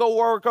 I'm going to go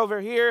work over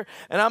here,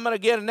 and I'm going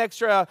to get an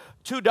extra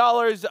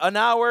 $2 an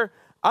hour.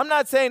 I'm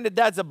not saying that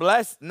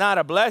that's not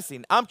a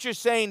blessing. I'm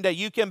just saying that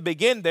you can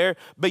begin there,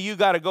 but you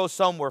got to go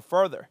somewhere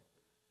further.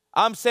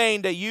 I'm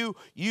saying that you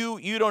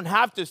don't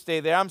have to stay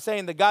there. I'm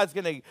saying that God's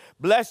going to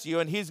bless you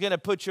and he's going to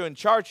put you in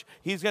charge.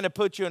 He's going to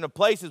put you in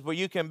places where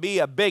you can be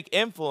a big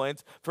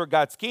influence for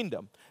God's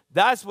kingdom.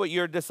 That's what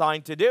you're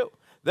designed to do.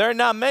 There are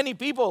not many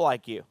people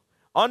like you.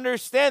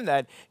 Understand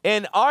that.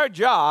 And our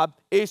job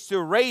is to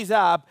raise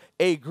up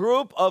a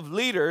group of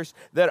leaders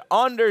that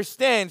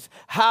understands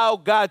how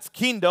God's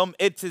kingdom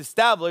is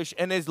established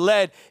and is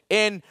led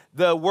in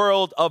the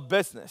world of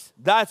business.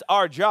 That's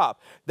our job.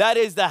 That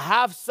is the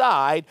half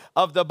side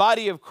of the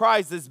body of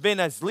Christ that's been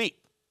asleep.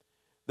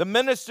 The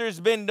minister's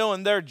been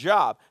doing their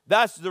job.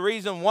 That's the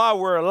reason why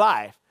we're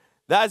alive.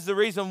 That's the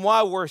reason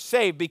why we're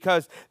saved,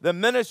 because the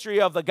ministry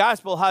of the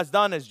gospel has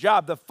done its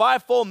job. The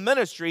fivefold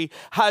ministry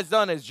has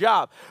done its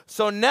job.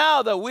 So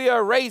now that we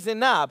are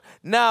raising up,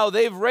 now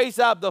they've raised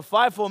up the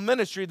fivefold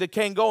ministry that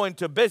can go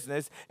into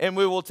business and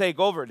we will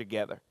take over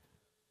together.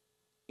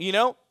 You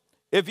know,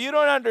 if you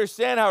don't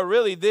understand how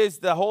really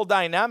the whole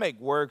dynamic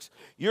works,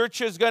 you're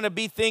just going to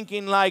be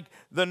thinking like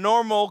the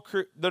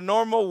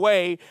normal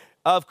way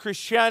of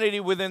Christianity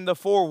within the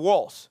four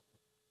walls.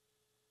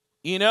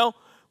 You know,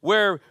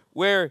 where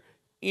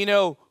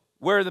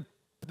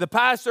the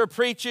pastor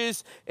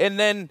preaches and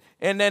then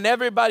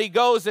everybody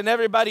goes and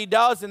everybody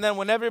does, and then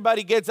when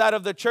everybody gets out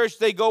of the church,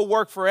 they go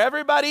work for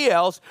everybody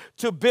else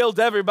to build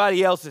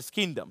everybody else's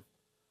kingdom.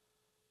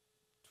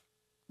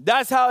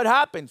 That's how it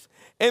happens.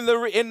 In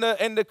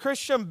the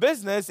Christian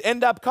business,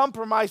 end up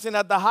compromising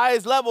at the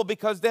highest level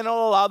because they don't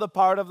allow the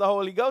power of the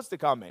Holy Ghost to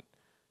come in.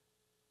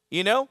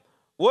 You know?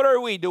 What are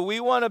we? Do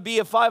we want to be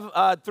a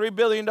 $3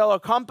 billion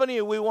company,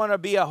 or we want to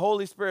be a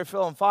Holy Spirit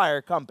filled and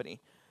fire company?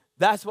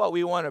 That's what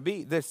we want to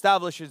be. That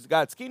establishes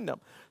God's kingdom.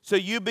 So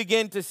you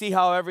begin to see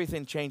how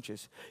everything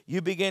changes.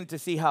 You begin to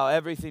see how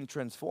everything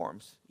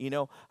transforms. You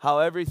know, how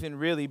everything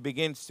really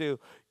begins to,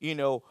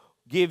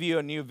 give you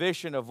a new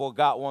vision of what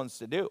God wants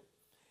to do.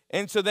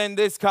 And so then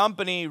this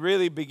company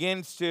really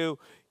begins to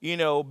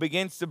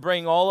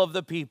bring all of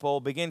the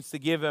people, begins to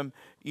give them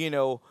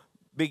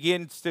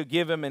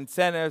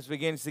incentives,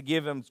 begins to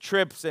give them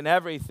trips and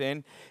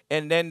everything.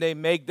 And then they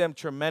make them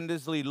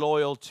tremendously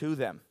loyal to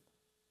them.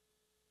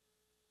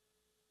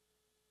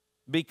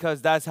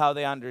 Because that's how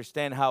they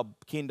understand how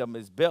kingdom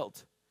is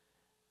built.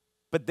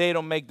 But they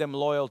don't make them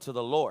loyal to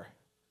the Lord.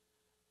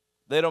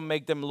 They don't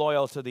make them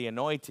loyal to the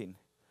anointing.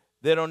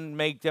 They don't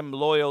make them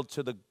loyal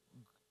to the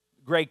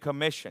Great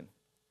Commission.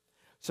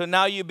 So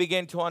now you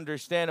begin to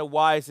understand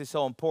why is it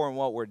so important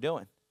what we're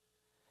doing.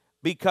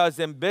 Because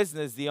in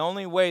business, the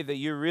only way that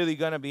you're really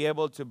going to be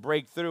able to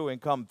break through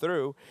and come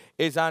through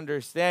is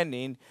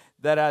understanding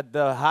that at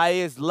the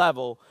highest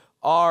level,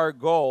 our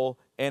goal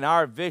and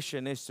our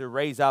vision is to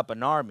raise up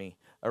an army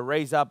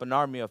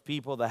of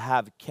people that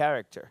have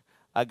character,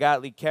 a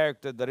godly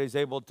character that is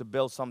able to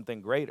build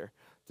something greater,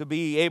 to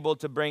be able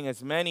to bring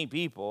as many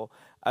people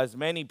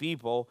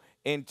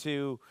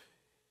into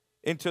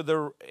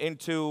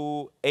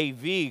a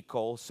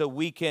vehicle so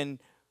we can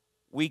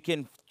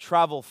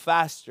travel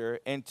faster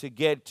and to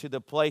get to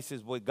the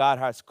places where God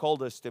has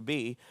called us to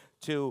be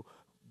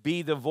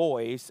the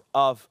voice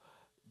of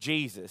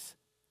Jesus.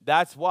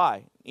 That's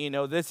why,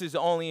 this is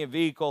only a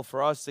vehicle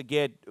for us to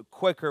get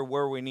quicker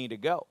where we need to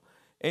go.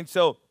 And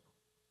so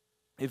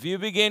if you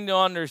begin to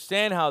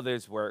understand how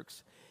this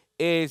works,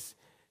 is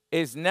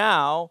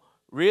now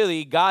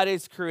really God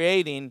is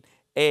creating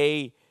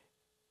a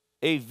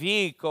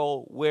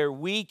vehicle where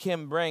we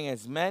can bring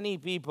as many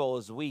people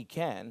as we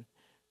can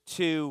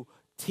to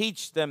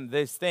teach them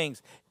these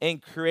things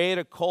and create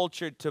a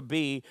culture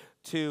to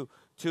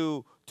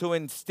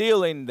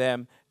instill in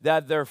them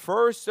that their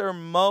first or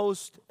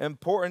most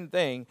important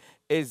thing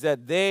is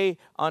that they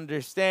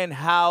understand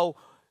how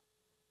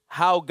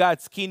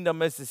God's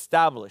kingdom is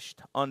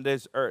established on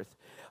this earth.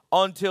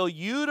 Until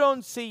you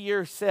don't see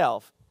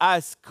yourself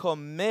as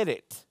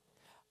committed,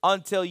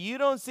 until you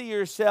don't see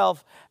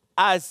yourself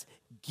as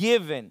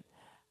given,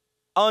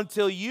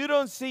 until you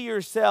don't see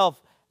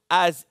yourself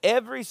as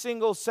every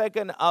single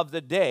second of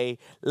the day,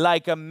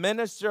 like a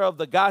minister of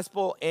the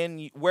gospel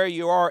in where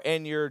you are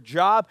in your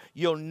job,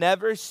 you'll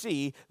never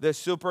see the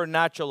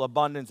supernatural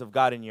abundance of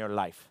God in your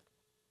life.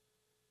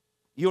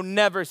 You'll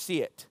never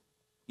see it.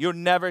 You'll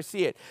never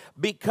see it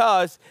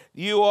because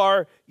you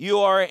are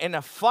in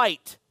a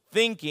fight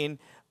thinking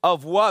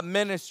of what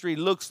ministry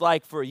looks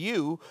like for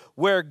you,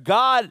 where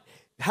God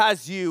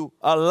has you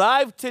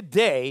alive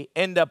today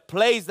in the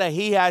place that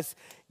He has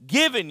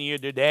given you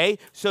today,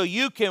 so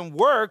you can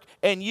work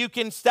and you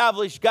can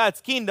establish God's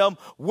kingdom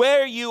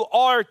where you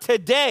are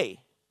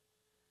today.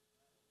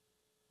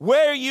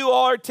 Where you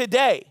are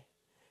today.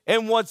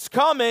 And what's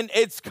coming,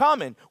 it's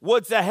coming.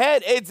 What's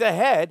ahead, it's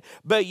ahead.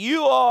 But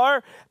you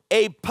are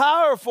a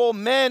powerful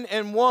man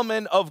and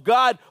woman of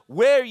God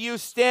where you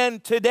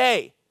stand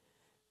today.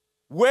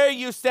 Where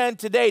you stand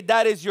today,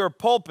 that is your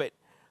pulpit.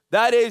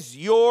 That is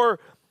your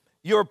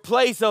your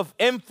place of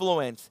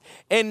influence.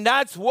 And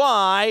that's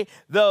why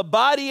the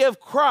body of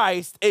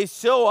Christ is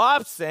so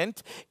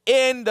absent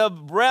in the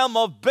realm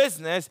of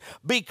business,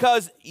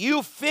 because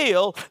you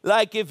feel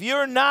like if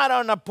you're not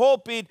on a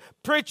pulpit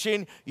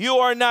preaching, you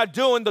are not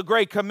doing the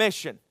Great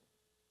Commission.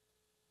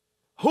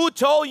 Who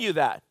told you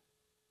that?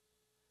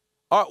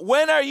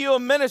 When are you a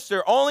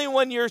minister? Only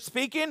when you're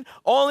speaking?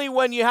 Only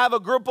when you have a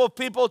group of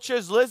people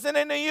just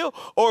listening to you?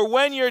 Or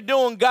when you're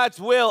doing God's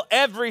will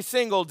every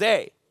single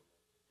day?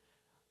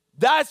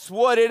 That's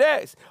what it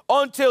is.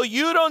 Until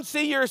you don't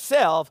see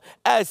yourself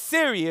as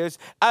serious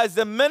as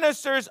the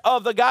ministers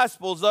of the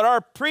Gospels that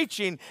are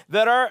preaching,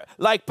 that are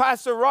like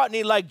Pastor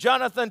Rodney, like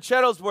Jonathan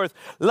Shuttlesworth,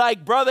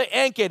 like Brother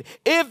Ankit,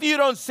 if you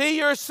don't see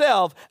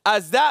yourself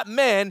as that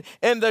man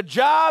in the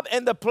job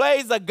and the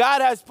place that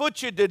God has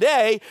put you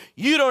today,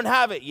 you don't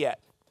have it yet.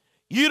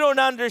 You don't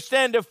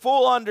understand the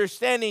full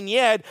understanding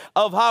yet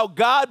of how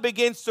God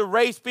begins to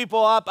raise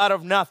people up out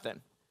of nothing.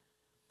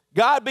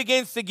 God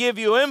begins to give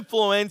you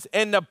influence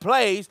in the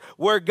place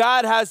where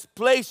God has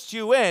placed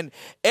you in.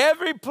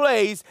 Every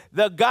place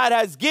that God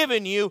has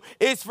given you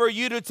is for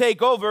you to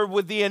take over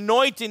with the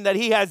anointing that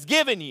He has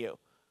given you.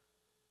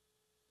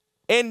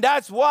 And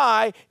that's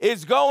why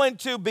it's going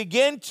to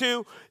begin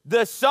to,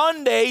 the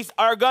Sundays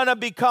are going to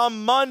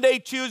become Monday,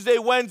 Tuesday,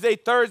 Wednesday,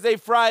 Thursday,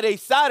 Friday,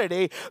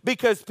 Saturday,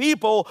 because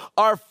people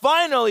are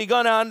finally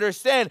going to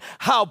understand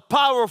how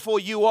powerful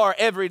you are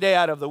every day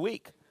out of the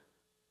week.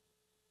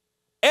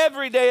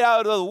 Every day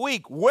out of the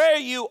week, where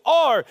you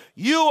are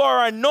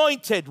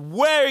anointed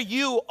where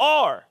you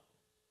are.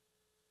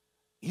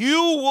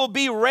 You will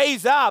be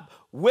raised up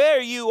where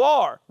you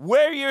are.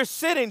 Where you're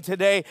sitting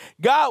today,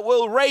 God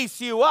will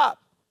raise you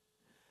up.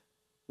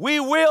 We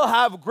will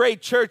have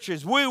great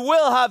churches. We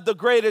will have the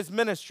greatest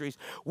ministries.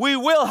 We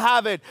will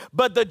have it.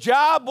 But the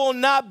job will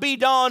not be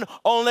done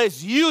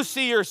unless you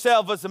see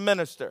yourself as a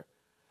minister.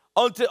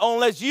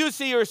 Unless you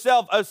see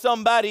yourself as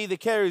somebody that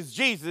carries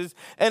Jesus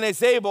and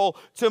is able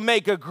to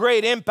make a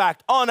great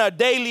impact on a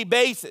daily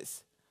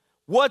basis.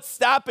 What's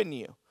stopping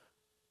you?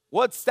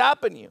 What's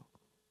stopping you?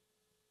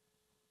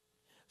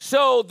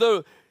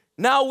 So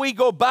now we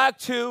go back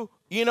to,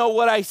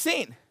 what I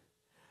seen.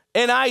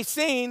 And I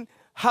seen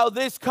how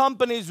these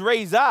companies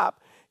raise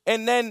up,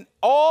 and then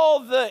all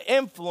the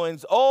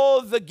influence,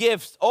 all the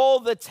gifts, all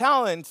the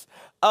talents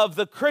of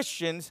the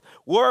Christians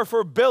were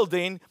for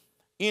building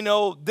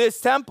these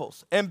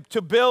temples and to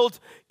build,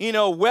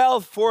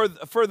 wealth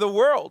for the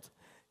world.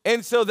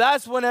 And so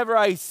that's whenever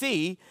I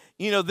see,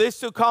 these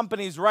two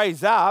companies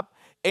rise up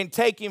and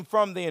taking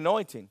from the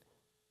anointing.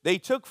 They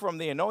took from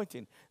the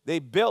anointing. They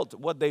built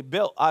what they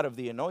built out of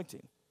the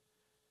anointing.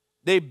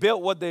 They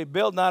built what they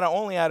built not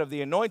only out of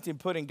the anointing,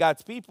 putting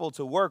God's people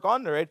to work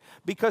under it,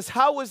 because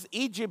how was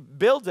Egypt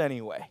built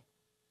anyway?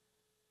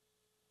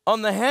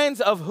 On the hands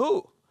of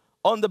who?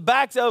 On the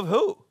backs of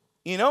who?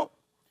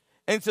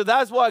 And so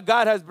that's why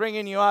God has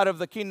bringing you out of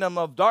the kingdom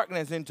of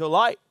darkness into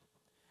light.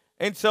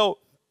 And so,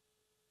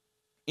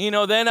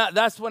 then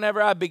that's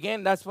whenever I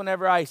began. That's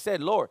whenever I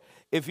said, Lord,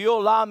 if you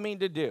allow me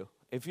to do,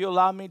 if you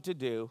allow me to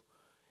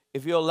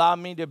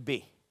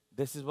be,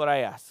 this is what I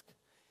ask.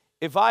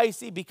 If I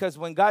see, because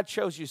when God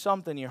shows you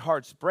something, your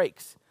heart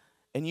breaks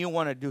and you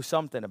want to do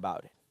something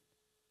about it.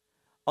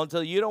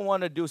 Until you don't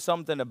want to do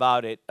something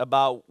about it,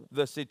 about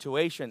the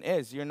situation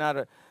you're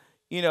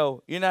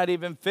not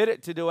even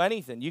fitted to do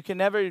anything. You can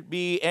never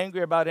be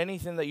angry about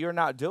anything that you're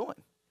not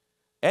doing.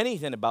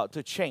 Anything about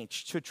to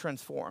change, to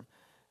transform.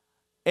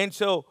 And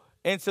so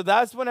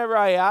that's whenever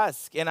I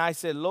ask, and I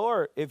said,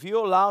 Lord, if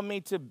you allow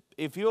me,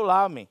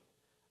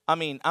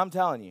 I'm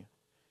telling you,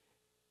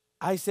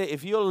 I say,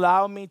 if you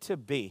allow me to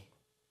be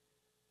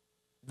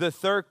the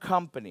third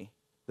company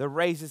that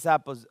raises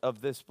up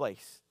of this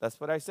place. That's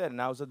what I said,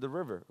 and I was at the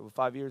river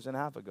 5.5 years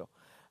ago.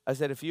 I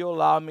said, if you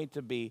allow me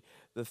to be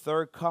the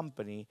third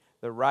company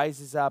that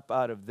rises up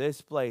out of this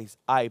place,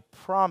 I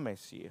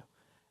promise you,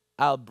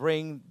 I'll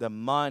bring the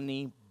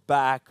money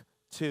back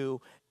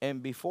to,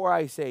 and before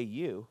I say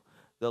you,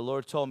 the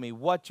Lord told me,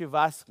 what you've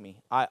asked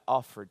me, I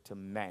offered to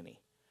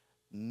many.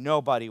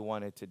 Nobody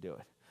wanted to do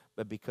it.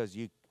 But because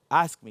you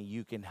asked me,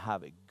 you can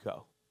have it.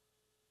 Go.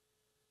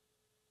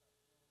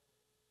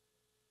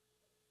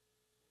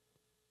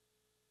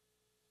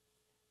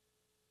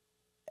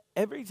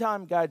 Every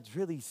time God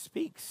really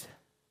speaks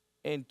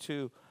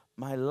into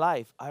my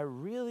life,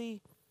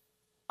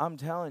 I'm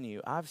telling you,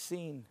 I've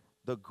seen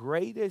the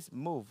greatest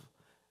move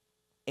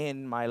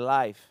in my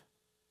life,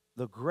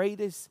 the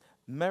greatest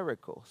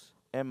miracles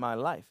in my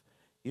life.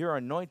 You're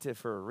anointed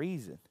for a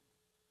reason.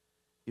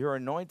 You're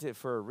anointed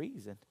for a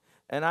reason.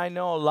 And I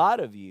know a lot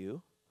of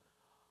you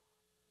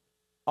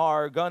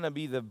are going to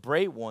be the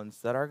brave ones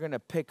that are going to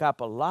pick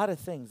up a lot of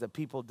things that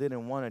people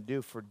didn't want to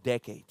do for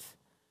decades.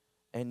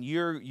 And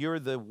you're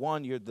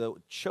the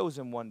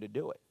chosen one to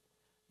do it.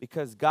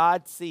 Because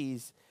God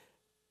sees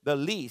the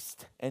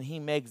least and He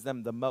makes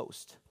them the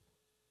most.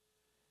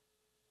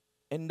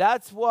 And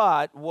that's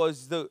what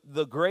was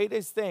the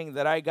greatest thing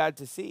that I got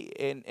to see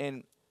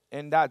in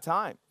that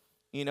time.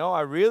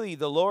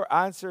 The Lord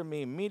answered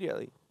me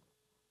immediately.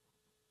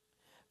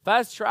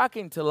 Fast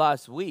tracking to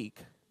last week,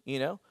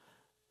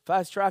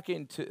 fast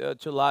tracking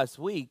to last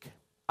week.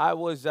 I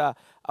was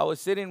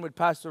sitting with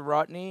Pastor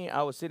Rodney.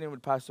 And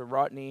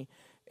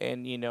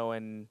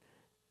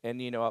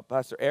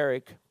Pastor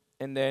Eric,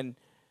 and then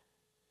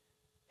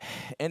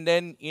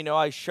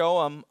I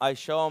show him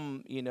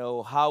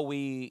how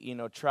we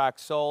track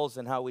souls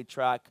and how we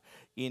track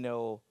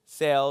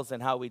sales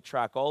and how we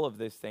track all of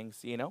these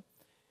things,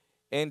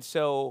 and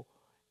so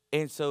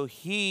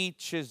he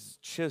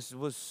just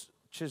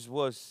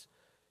was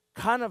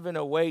kind of in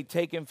a way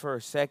taken for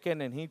a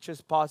second, and he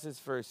just pauses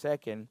for a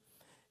second,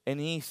 and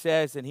he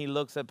says, and he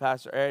looks at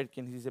Pastor Eric,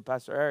 and he said,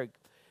 Pastor Eric,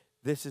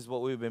 this is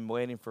what we've been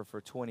waiting for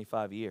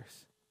 25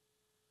 years.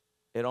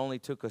 It only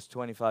took us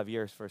 25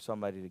 years for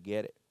somebody to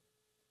get it.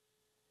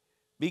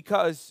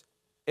 Because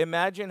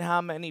imagine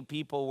how many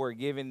people were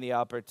given the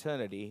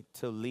opportunity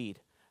to lead.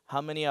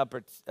 How many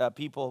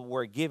people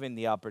were given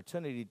the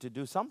opportunity to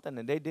do something,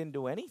 and they didn't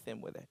do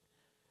anything with it.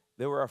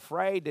 They were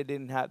afraid.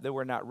 They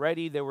were not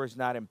ready. There was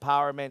not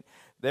empowerment.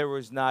 There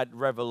was not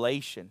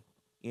revelation,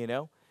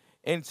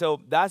 And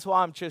so that's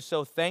why I'm just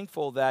so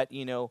thankful that,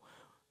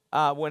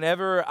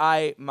 whenever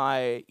I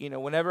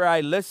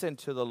listen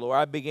to the Lord,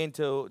 I begin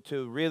to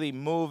really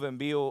move and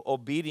be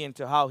obedient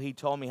to how He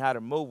told me how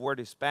to move, where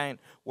to spend,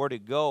 where to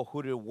go,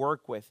 who to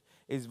work with.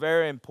 Is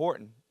very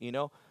important,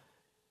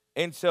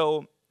 And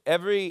so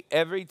every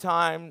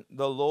time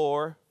the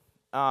Lord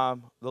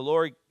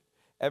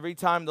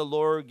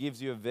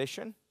gives you a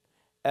vision,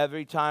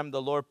 every time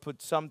the Lord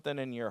puts something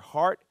in your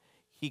heart,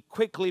 He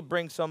quickly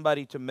brings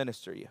somebody to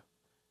minister you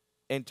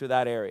into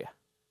that area.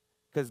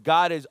 Because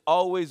God is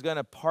always going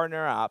to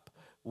partner up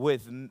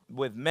with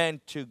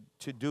men to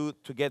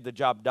get the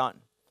job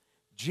done.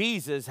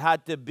 Jesus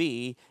had to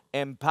be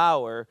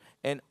empowered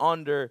and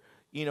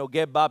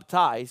get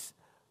baptized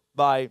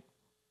by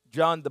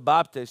John the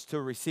Baptist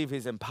to receive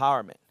his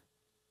empowerment.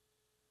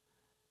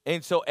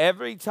 And so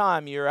every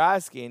time you're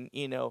asking,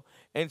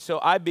 and so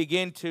I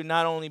begin to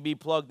not only be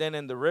plugged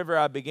in the river,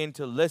 I begin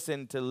to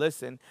listen, to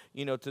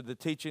the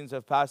teachings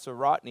of Pastor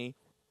Rodney,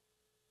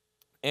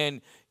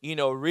 and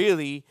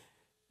really.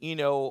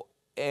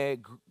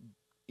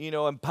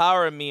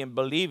 Empowering me in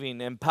believing,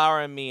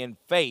 empowering me in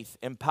faith,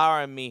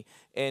 empowering me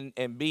in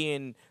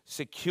being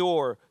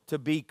secure, to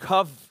be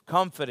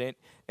confident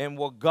in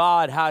what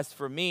God has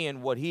for me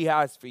and what He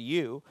has for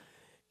you.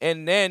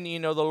 And then,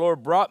 the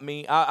Lord brought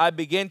me, I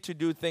began to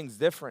do things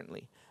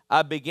differently.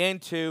 I began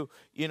to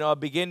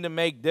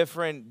make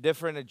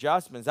different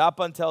adjustments. Up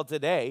until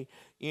today,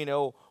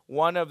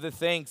 one of the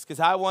things, because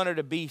I wanted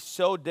to be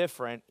so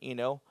different,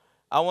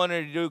 I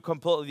wanted to do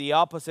completely the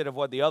opposite of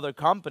what the other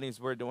companies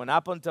were doing.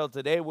 Up until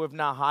today, we've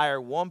not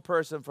hired one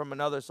person from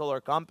another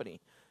solar company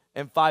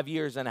in 5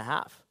 years and a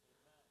half.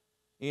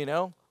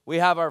 We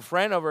have our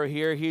friend over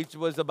here. He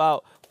was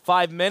about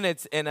 5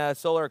 minutes in a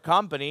solar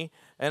company,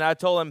 and I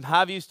told him,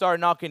 have you start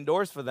knocking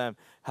doors for them?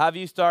 Have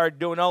you start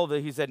doing all of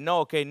it? He said,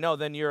 no, okay, no,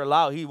 then you're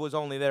allowed. He was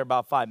only there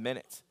about 5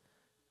 minutes.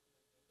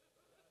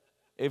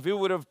 If he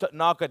would have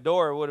knocked a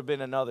door, it would have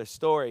been another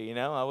story,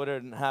 I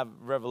wouldn't have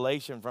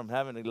revelation from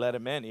heaven to let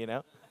him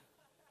in,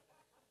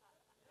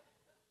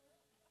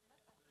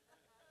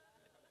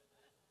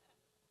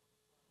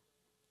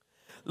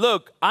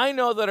 Look, I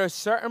know that at a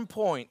certain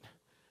point,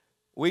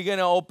 we're going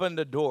to open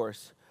the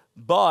doors,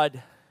 but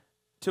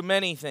to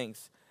many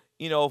things,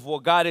 of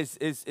what God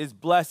is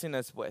blessing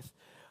us with.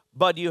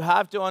 But you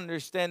have to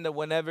understand that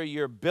whenever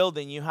you're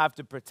building, you have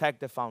to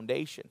protect the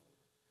foundation.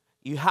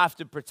 You have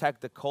to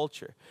protect the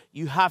culture.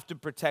 You have to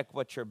protect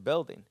what you're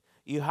building.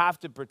 You have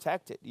to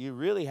protect it. You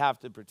really have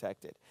to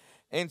protect it.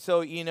 And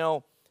so,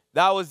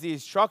 that was the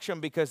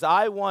instruction, because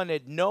I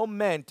wanted no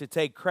men to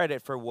take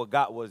credit for what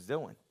God was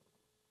doing.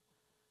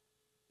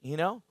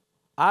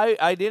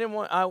 I didn't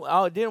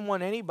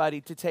want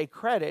anybody to take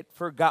credit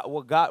for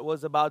what God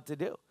was about to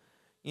do.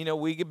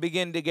 We could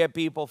begin to get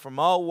people from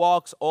all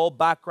walks, all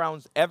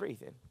backgrounds,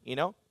 everything,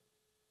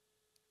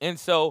 And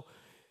so,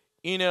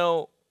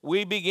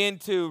 we begin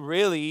to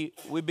really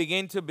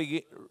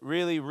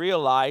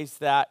realize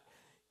that,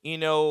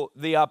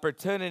 the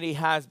opportunity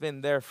has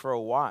been there for a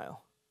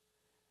while.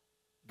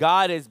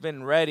 God has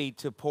been ready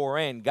to pour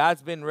in.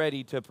 God's been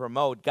ready to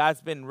promote.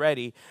 God's been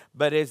ready,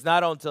 but it's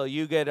not until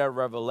you get a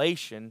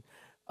revelation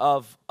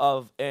of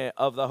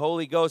the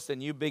Holy Ghost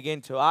and you begin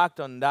to act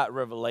on that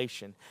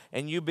revelation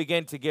and you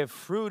begin to give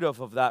fruit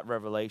of that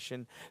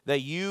revelation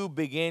that you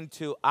begin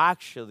to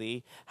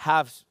actually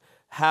have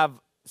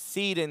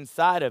seed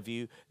inside of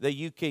you that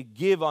you could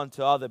give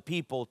unto other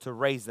people to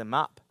raise them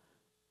up.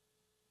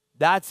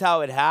 That's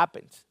how it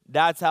happens.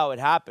 That's how it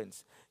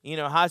happens. It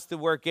has to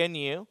work in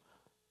you,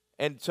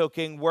 and so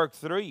can work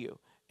through you.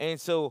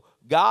 And so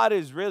God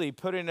is really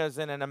putting us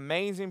in an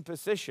amazing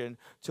position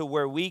to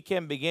where we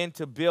can begin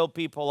to build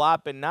people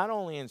up, and not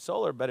only in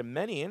solar, but in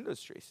many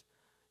industries.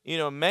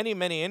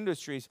 Many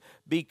industries,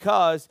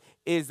 because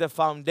is the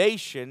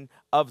foundation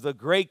of the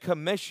Great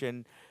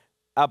Commission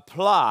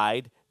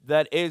applied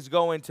that is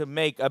going to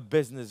make a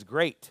business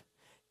great.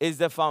 Is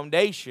the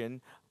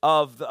foundation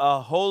of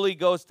the Holy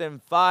Ghost and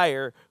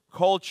fire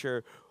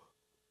culture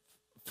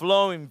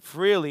flowing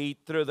freely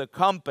through the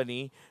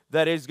company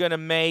that is going to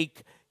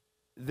make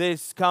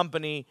this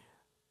company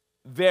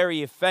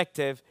very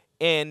effective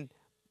and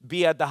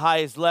be at the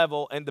highest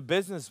level in the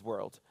business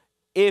world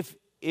if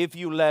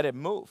you let it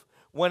move.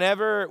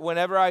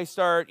 Whenever I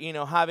start,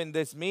 having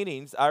these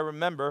meetings, I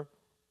remember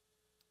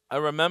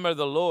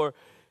the Lord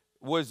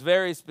was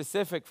very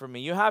specific for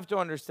me. You have to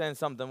understand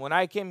something. When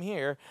I came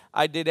here,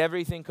 I did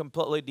everything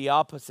completely the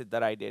opposite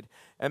that I did.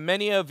 And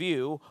many of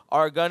you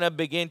are going to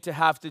begin to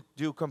have to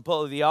do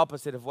completely the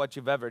opposite of what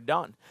you've ever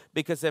done.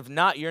 Because if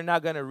not, you're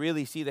not going to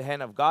really see the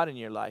hand of God in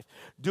your life.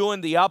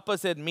 Doing the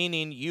opposite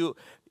meaning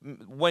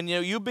when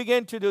you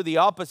begin to do the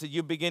opposite,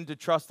 you begin to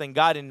trust in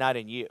God and not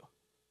in you.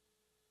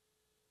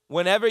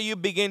 Whenever you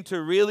begin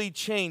to really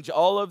change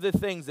all of the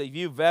things that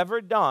you've ever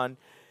done,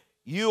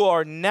 you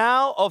are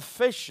now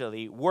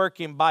officially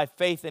working by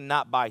faith and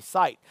not by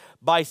sight.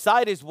 By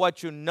sight is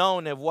what you've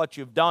known and what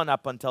you've done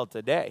up until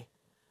today.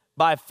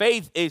 By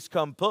faith is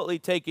completely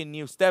taking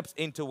new steps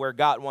into where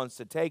God wants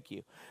to take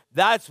you.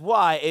 That's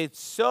why it's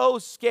so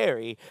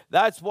scary.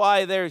 That's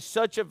why there's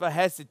such of a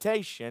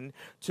hesitation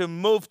to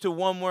move to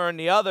one way or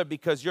the other,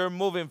 because you're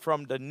moving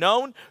from the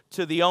known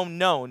to the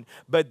unknown.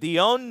 But the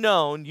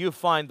unknown, you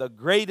find the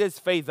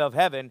greatest faith of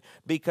heaven,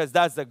 because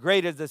that's the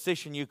greatest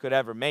decision you could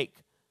ever make.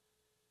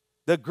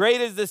 The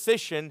greatest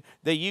decision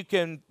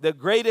the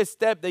greatest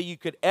step that you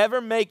could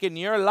ever make in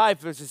your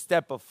life is a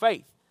step of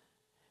faith.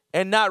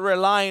 And not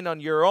relying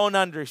on your own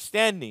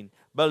understanding,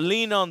 but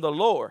lean on the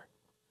Lord.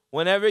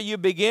 Whenever you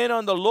begin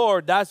on the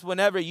Lord, that's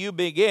whenever you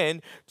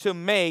begin to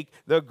make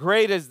the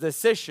greatest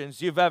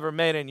decisions you've ever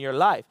made in your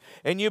life.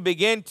 And you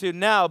begin to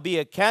now be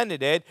a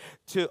candidate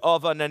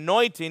of an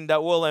anointing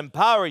that will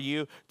empower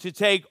you to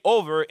take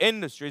over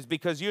industries,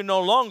 because you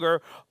no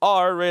longer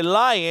are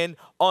relying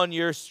on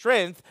your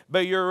strength,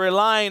 but you're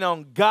relying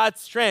on God's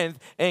strength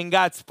and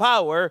God's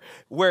power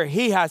where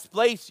He has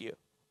placed you.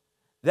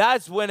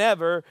 That's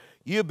whenever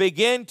you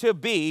begin to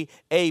be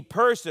a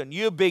person.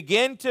 You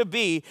begin to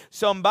be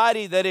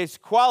somebody that is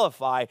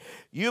qualified.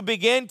 You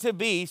begin to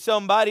be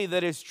somebody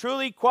that is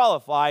truly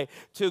qualified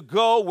to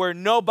go where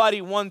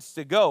nobody wants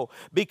to go.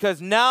 Because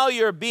now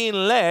you're being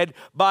led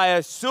by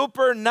a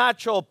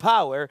supernatural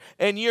power,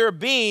 and you're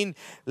being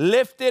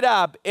lifted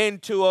up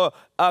into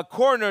a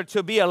corner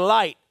to be a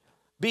light.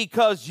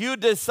 Because you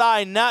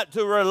decide not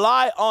to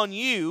rely on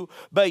you,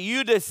 but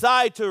you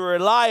decide to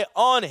rely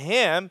on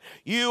Him,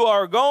 you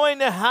are going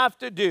to have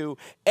to do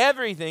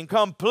everything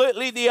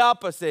completely the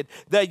opposite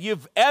that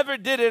you've ever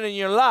did it in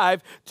your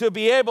life to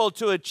be able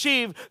to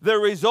achieve the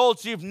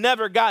results you've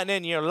never gotten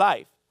in your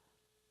life.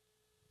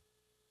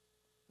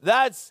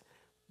 That's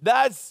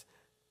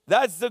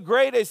the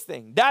greatest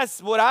thing.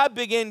 That's what I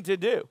begin to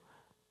do.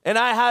 And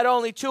I had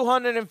only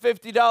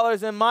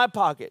 $250 in my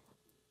pocket.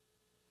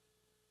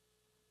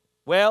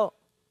 Well,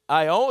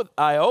 I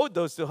owed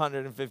those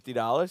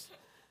 $250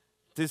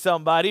 to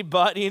somebody,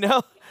 but,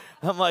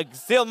 I'm like,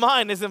 still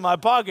mine is in my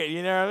pocket,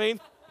 you know what I mean?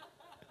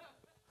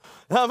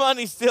 That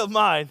money's still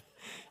mine,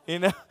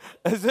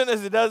 As soon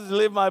as it doesn't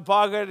leave my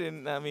pocket,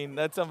 and,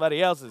 that's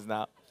somebody else's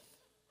now.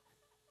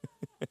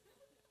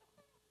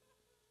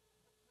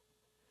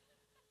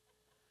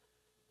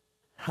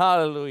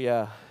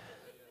 Hallelujah.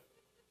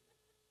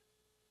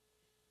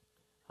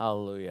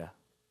 Hallelujah.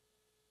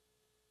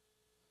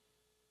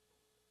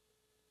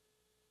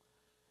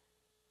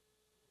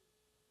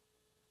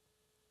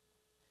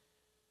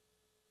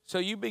 So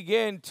you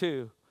begin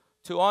to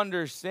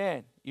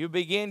understand, you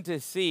begin to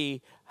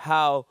see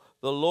how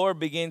the Lord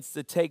begins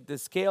to take the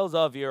scales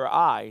off your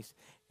eyes,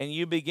 and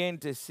you begin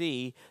to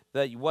see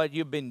that what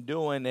you've been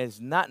doing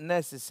has not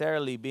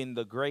necessarily been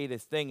the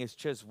greatest thing. It's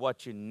just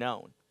what you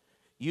known.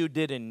 You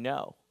didn't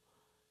know,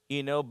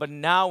 but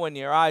now when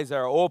your eyes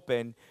are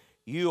open,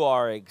 you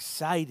are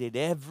excited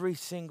every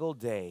single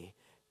day,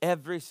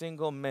 every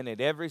single minute,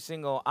 every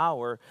single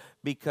hour,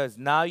 because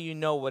now you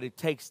know what it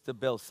takes to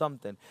build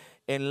something.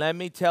 And let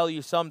me tell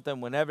you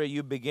something, whenever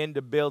you begin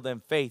to build in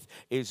faith,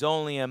 it's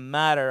only a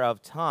matter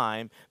of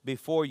time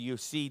before you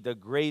see the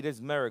greatest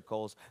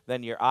miracles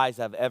than your eyes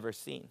have ever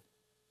seen.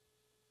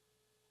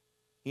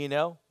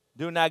 Do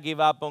not give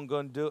up on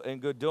good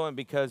doing,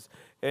 because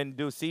in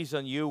due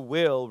season you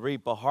will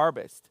reap a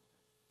harvest.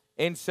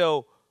 And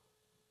so,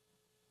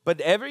 but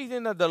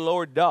everything that the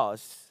Lord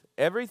does,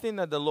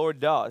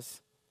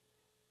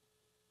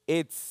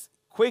 it's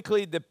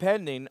quickly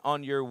depending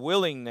on your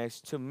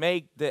willingness to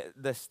make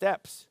the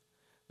steps.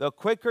 The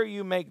quicker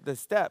you make the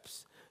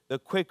steps, the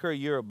quicker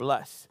you're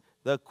blessed.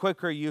 The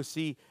quicker you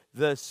see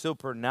the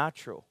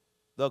supernatural.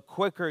 The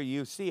quicker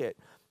you see it.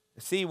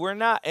 See, we're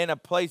not in a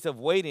place of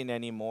waiting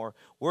anymore.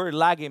 We're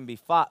lagging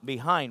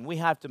behind. We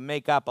have to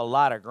make up a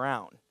lot of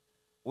ground.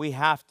 We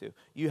have to.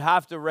 You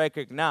have to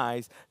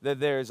recognize that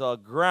there's a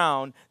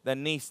ground that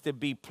needs to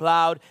be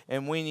plowed,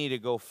 and we need to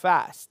go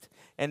fast.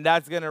 And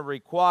that's going to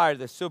require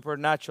the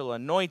supernatural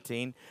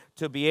anointing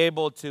to be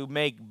able to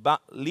make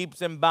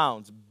leaps and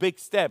bounds, big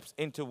steps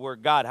into where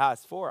God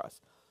has for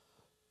us.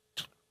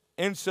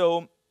 And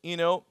so,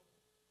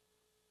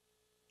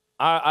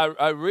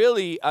 I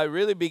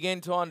really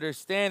begin to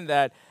understand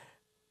that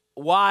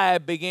why I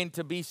begin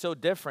to be so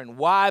different,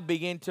 why I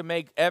begin to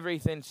make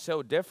everything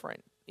so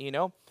different,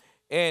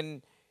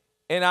 and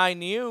I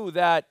knew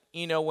that,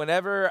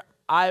 whenever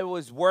I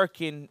was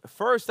working,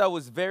 first I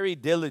was very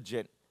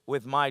diligent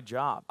with my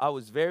job. I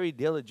was very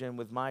diligent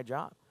with my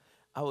job.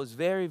 I was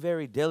very,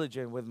 very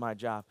diligent with my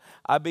job.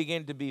 I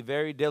began to be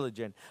very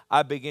diligent.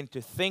 I began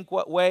to think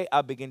what way,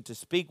 I began to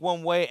speak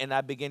one way, and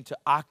I began to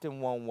act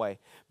in one way.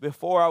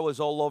 Before I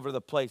was all over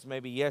the place,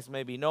 maybe yes,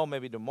 maybe no,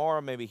 maybe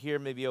tomorrow, maybe here,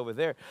 maybe over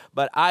there.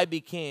 But I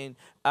became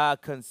a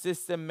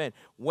consistent man.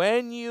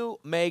 When you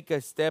make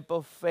a step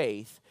of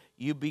faith,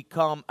 you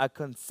become a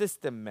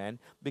consistent man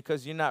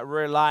because you're not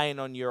relying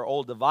on your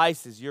old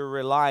devices. You're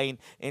relying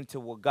into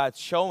what God's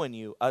showing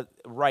you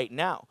right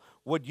now.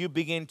 Would you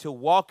begin to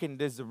walk in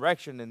this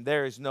direction, and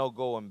there is no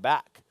going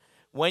back.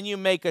 When you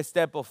make a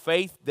step of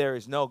faith, there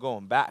is no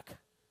going back.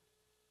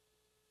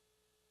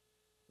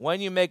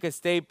 When you make a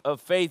step of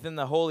faith in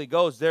the Holy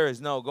Ghost, there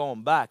is no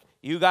going back.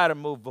 You got to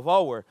move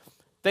forward.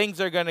 Things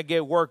are going to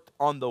get worked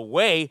on the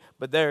way,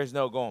 but there is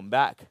no going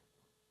back.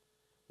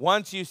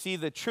 Once you see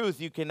the truth,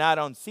 you cannot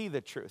unsee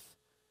the truth.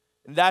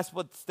 And that's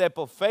what step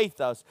of faith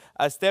does.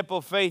 A step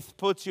of faith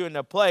puts you in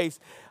a place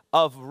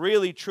of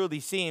really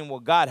truly seeing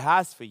what God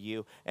has for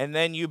you, and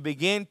then you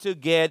begin to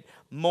get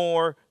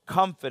more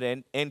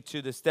confident into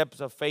the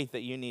steps of faith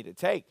that you need to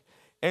take.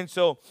 And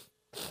so,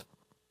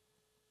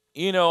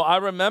 I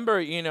remember,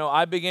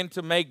 I began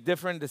to make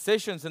different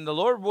decisions, and the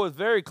Lord was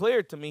very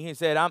clear to me. He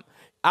said,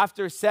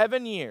 after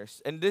 7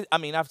 years,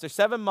 after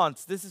 7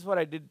 months, this is what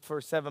I did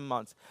for 7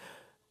 months.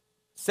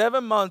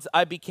 7 months,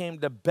 I became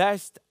the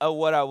best at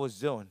what I was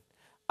doing.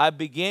 I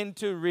began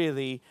to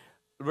really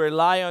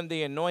rely on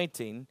the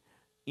anointing,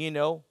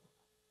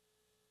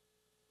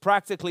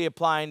 practically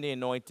applying the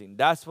anointing.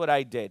 That's what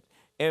I did.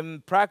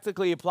 And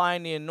practically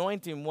applying the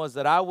anointing was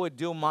that I would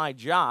do my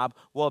job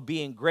while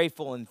being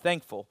grateful and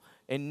thankful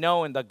and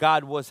knowing that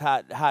God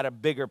had a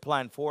bigger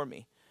plan for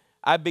me.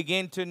 I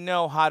began to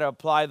know how to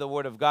apply the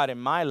Word of God in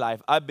my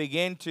life. I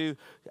began to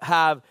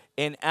have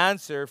an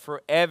answer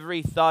for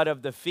every thought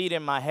of defeat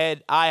in my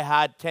head. I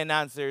had 10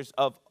 answers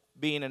of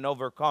being an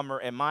overcomer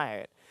in my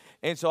head.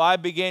 And so I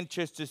began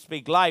just to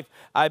speak life.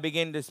 I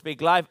began to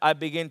speak life. I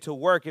began to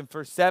work. And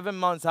for 7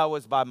 months, I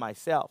was by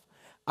myself.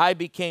 I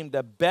became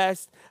the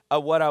best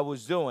at what I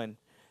was doing.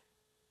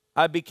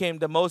 I became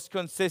the most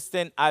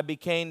consistent. I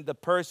became the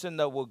person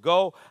that would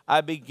go. I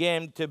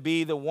began to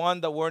be the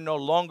one that were no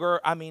longer.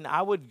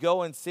 I would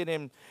go and sit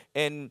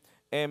in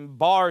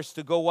bars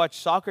to go watch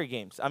soccer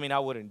games. I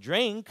wouldn't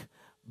drink.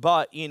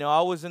 But,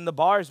 I was in the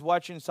bars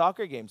watching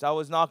soccer games. I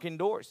was knocking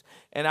doors.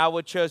 And I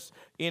would just,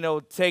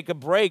 take a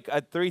break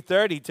at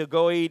 3:30 to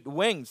go eat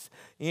wings,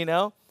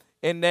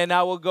 And then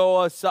I would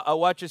go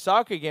watch a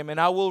soccer game, and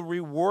I will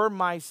reward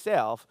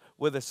myself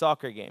with a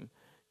soccer game.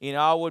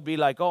 I would be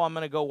like, I'm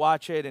going to go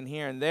watch it and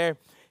here and there.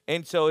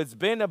 And so it's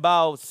been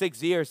about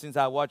 6 years since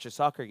I watched a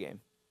soccer game.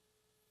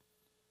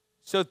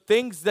 So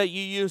things that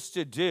you used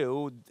to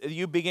do,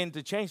 you begin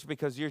to change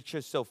because you're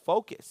just so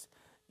focused.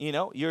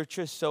 You're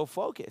just so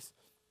focused.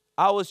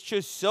 I was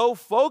just so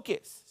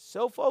focused.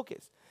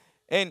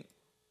 And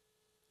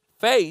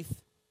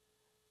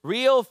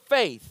real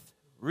faith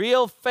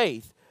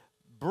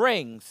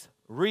brings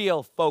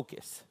real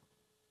focus.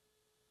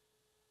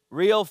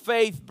 Real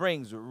faith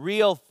brings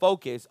real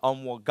focus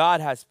on what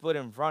God has put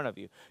in front of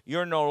you.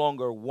 You're no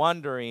longer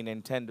wandering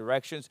in 10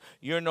 directions.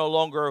 You're no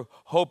longer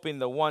hoping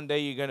that one day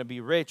you're going to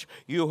be rich.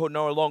 You're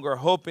no longer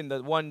hoping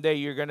that one day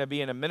you're going to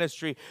be in a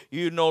ministry.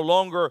 You no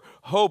longer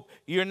hope.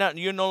 You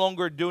no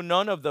longer do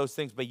none of those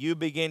things, but you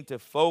begin to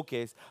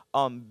focus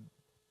on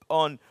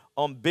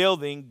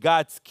building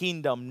God's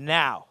kingdom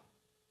now.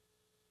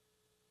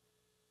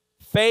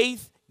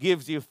 Faith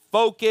gives you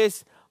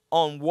focus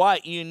on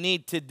what you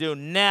need to do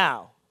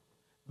now.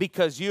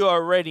 Because you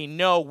already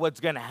know what's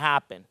going to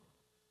happen.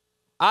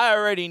 I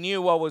already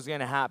knew what was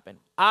going to happen.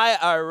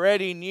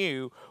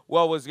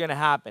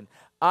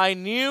 I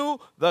knew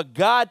that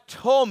God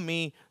told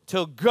me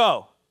to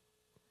go.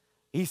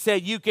 He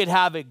said, you could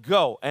have it,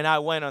 go. And I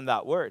went on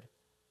that word.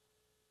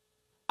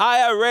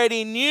 I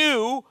already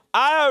knew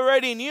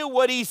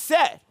what he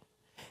said.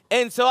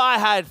 And so I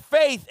had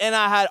faith and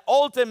I had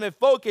ultimate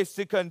focus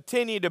to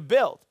continue to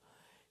build.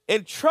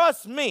 And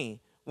trust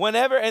me,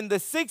 whenever in the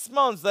 6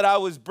 months that I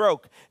was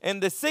broke, in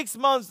the 6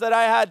 months that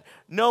I had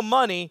no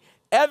money,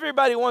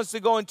 everybody wants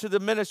to go into the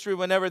ministry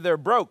whenever they're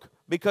broke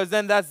because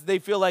then they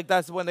feel like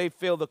that's when they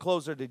feel the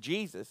closer to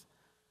Jesus.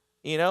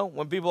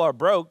 When people are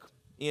broke,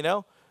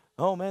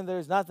 oh man,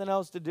 there's nothing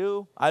else to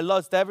do. I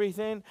lost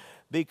everything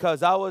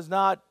because I was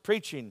not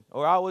preaching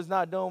or I was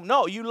not doing.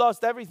 No, you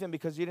lost everything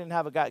because you didn't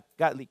have a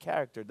godly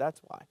character. That's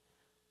why.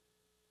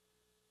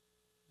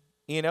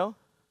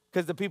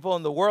 Because the people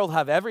in the world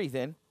have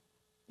everything.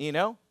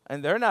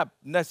 And they're not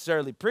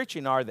necessarily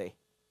preaching, are they?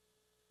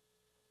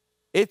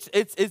 It's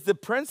the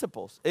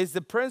principles. It's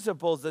the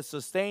principles that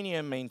sustain you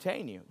and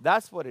maintain you.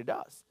 That's what it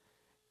does.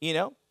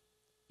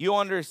 You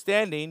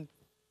understanding,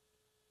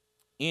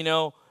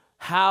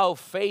 how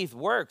faith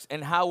works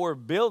and how we're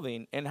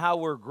building and how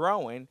we're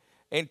growing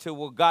into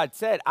what God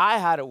said, I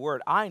had a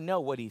word. I know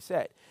what he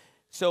said.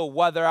 So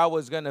whether I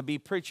was going to be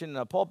preaching in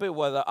the pulpit,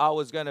 whether I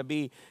was going to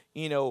be,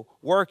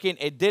 working,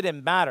 it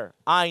didn't matter.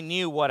 I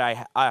knew what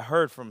I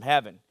heard from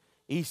heaven.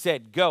 He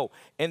said, go.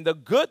 And the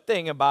good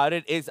thing about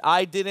it is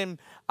I didn't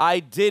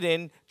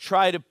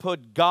try to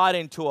put God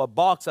into a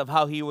box of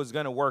how he was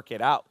going to work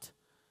it out.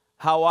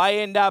 How I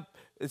end up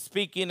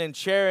speaking and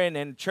sharing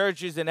in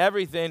churches and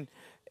everything,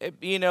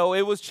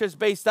 it was just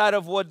based out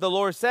of what the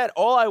Lord said.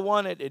 All I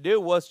wanted to do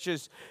was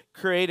just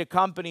create a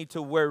company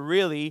to where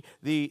really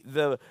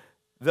the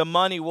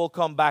money will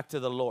come back to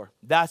the Lord.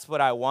 That's what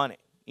I wanted,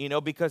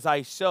 because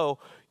I saw,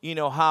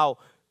 how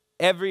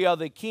every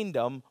other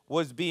kingdom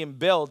was being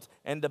built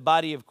and the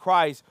body of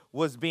Christ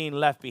was being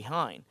left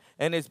behind.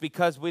 And it's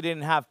because we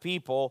didn't have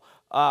people,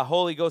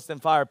 Holy Ghost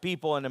and fire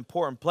people in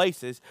important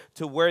places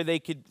to where they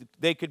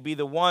could be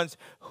the ones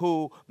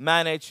who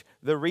manage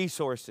the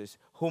resources,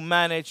 who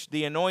manage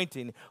the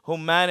anointing,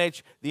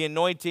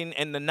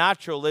 and the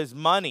natural is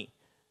money.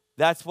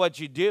 That's what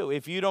you do.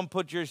 If you don't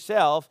put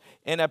yourself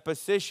in a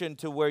position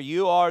to where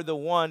you are the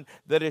one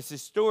that is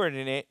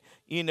stewarding it,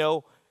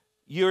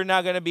 you're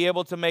not going to be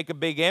able to make a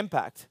big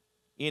impact,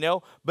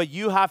 But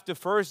you have to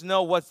first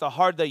know what's the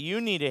heart that you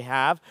need to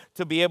have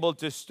to be able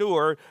to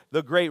steward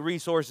the great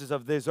resources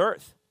of this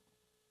earth.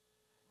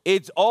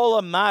 It's all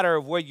a matter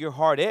of where your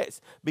heart is,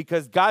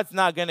 because God's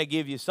not going to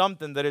give you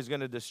something that is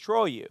going to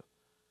destroy you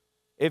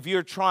if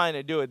you're trying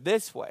to do it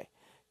this way.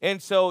 And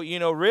so,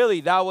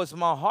 really, that was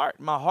my heart.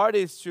 My heart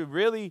is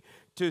to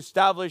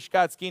establish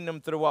God's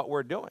kingdom through what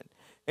we're doing.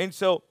 And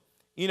so,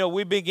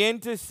 we begin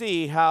to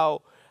see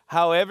how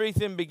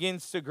everything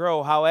begins to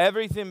grow, how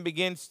everything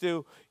begins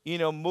to,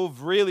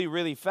 move really,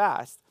 really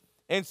fast.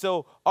 And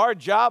so our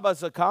job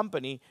as a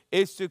company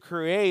is to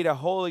create a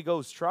Holy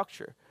Ghost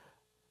structure.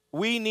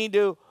 We need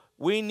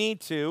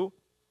to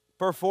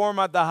perform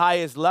at the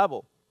highest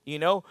level,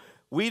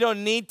 We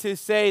don't need to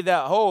say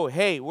that, oh,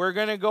 hey, we're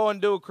going to go and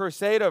do a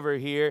crusade over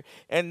here,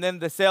 and then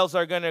the sales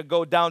are going to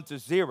go down to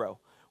zero.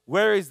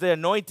 Where is the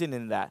anointing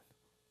in that?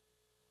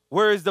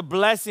 Where is the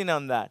blessing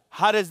on that?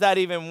 How does that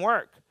even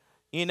work?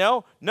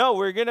 No,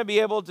 we're going to be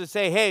able to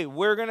say, hey,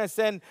 we're going to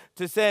send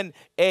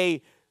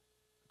a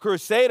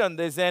crusade on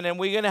this end, and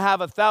we're going to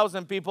have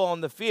 1,000 people on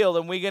the field,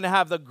 and we're going to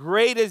have the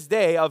greatest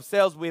day of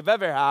sales we've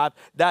ever had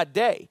that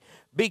day.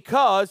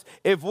 Because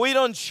if we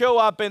don't show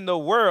up in the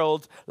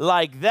world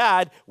like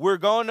that, we're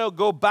going to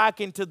go back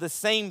into the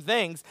same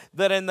things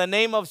that in the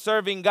name of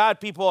serving God,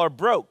 people are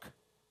broke.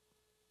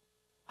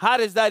 How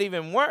does that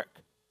even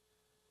work?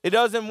 It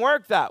doesn't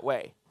work that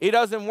way. It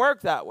doesn't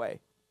work that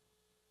way.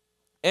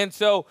 And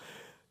so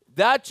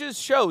that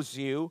just shows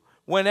you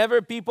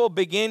whenever people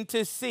begin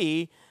to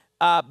see,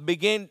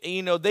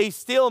 they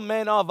still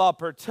men of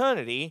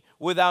opportunity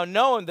without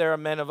knowing they're a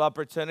men of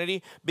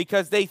opportunity,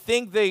 because they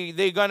think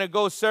they're going to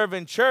go serve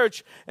in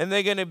church and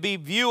they're going to be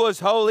viewed as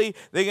holy.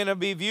 They're going to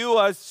be viewed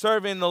as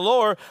serving the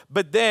Lord,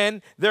 but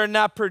then they're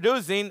not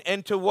producing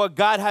into what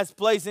God has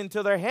placed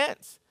into their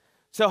hands.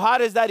 So how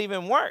does that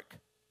even work?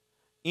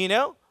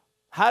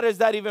 How does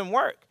that even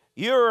work?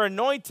 You're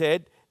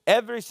anointed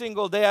every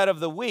single day out of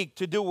the week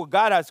to do what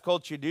God has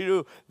called you to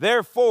do.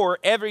 Therefore,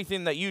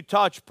 everything that you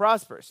touch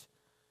prospers.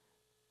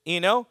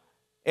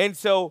 And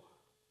so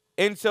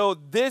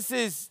this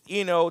is,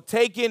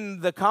 taking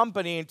the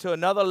company into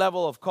another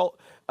level of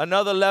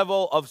another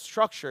level of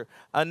structure,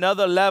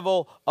 another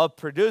level of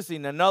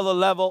producing, another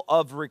level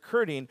of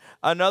recruiting,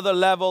 another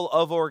level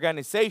of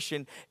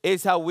organization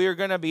is how we're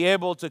going to be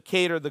able to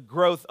cater the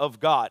growth of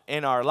God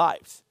in our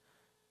lives.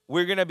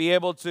 We're going to be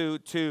able to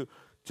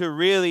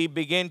really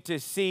begin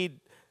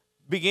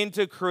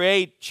to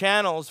create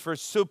channels for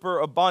super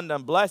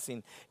abundant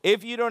blessing.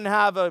 If you don't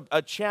have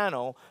a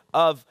channel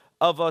of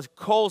a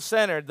call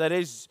center that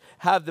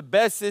have the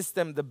best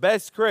system, the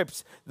best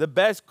scripts, the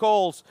best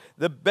calls,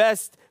 the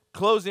best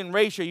closing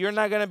ratio, you're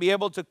not going to be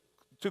able to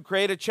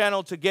create a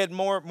channel to get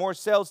more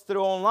sales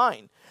through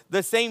online.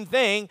 The same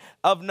thing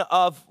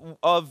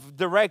of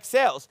direct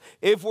sales.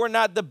 If we're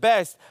not the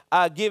best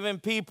giving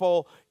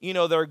people,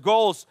 their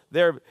goals,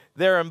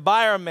 their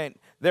environment,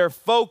 their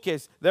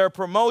focus, their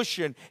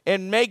promotion,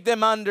 and make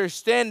them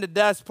understand that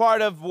that's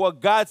part of what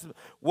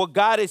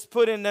God is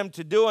putting them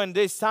to do in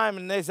this time,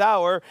 in this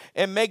hour,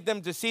 and make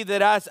them to see that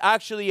that's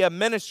actually a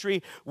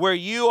ministry where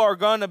you are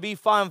going to be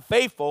found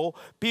faithful.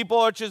 People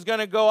are just going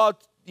to go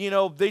out,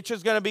 they're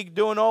just going to be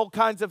doing all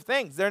kinds of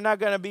things. They're not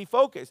going to be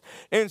focused.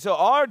 And so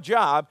our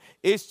job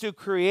is to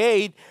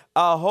create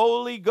a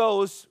Holy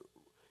Ghost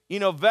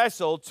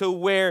vessel to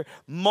where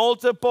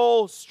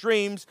multiple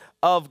streams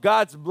of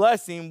God's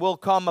blessing will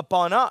come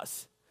upon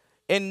us.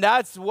 And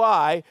that's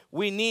why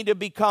we need to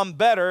become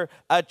better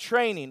at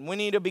training. We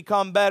need to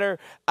become better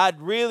at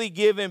really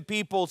giving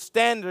people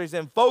standards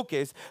and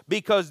focus,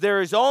 because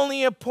there is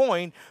only a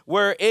point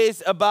where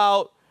it's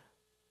about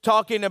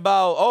talking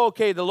about,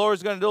 okay, the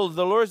Lord's going to do.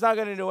 The Lord's not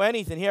going to do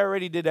anything. He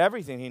already did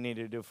everything he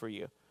needed to do for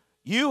you.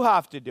 You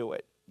have to do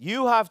it.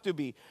 You have to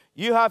be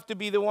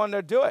the one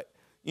to do it,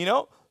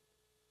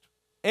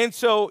 And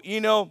so,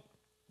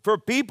 for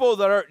people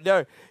that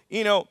are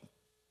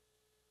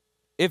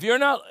If you're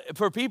not,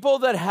 for people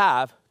that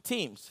have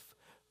teams,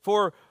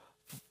 for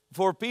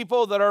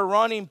people that are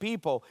running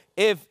people,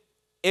 if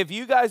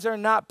you guys are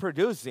not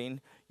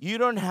producing, you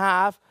don't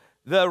have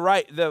the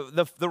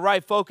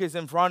right focus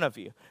in front of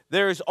you.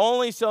 There's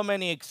only so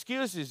many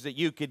excuses that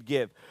you could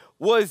give.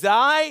 Was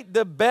I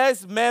the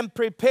best man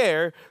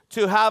prepared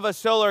to have a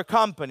solar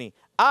company?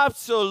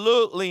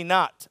 Absolutely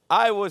not.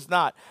 I was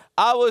not.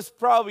 I was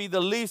probably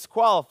the least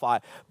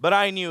qualified, but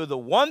I knew the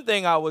one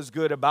thing I was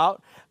good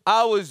about.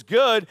 I was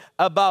good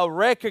about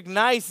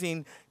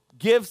recognizing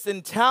gifts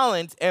and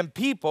talents and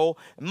people.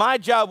 My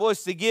job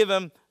was to give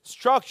them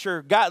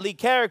structure, godly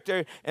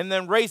character, and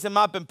then raise them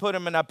up and put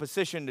them in a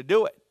position to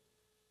do it.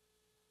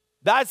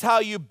 That's how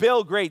you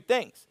build great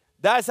things.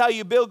 That's how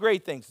you build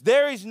great things.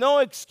 There is no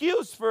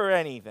excuse for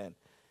anything.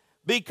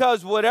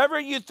 Because whatever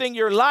you think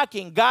you're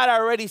lacking, God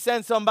already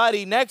sent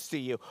somebody next to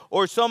you,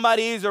 or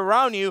somebody is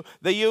around you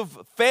that you've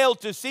failed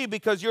to see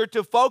because you're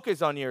too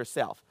focused on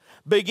yourself.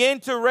 Begin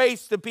to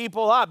raise the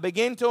people up.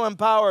 Begin to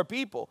empower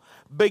people.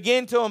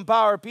 Begin to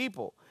empower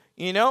people.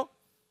 You know?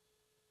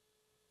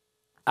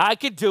 I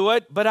could do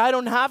it, but I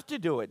don't have to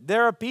do it.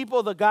 There are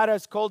people that God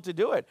has called to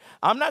do it.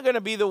 I'm not going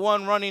to be the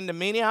one running the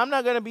meeting. I'm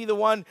not going to be the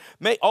one,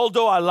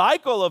 although I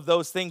like all of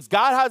those things,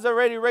 God has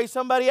already raised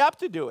somebody up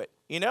to do it,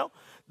 you know?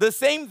 The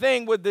same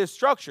thing with the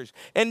structures.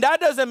 And that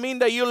doesn't mean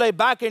that you lay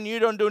back and you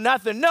don't do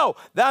nothing. No,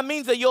 that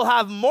means that you'll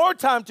have more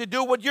time to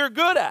do what you're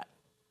good at.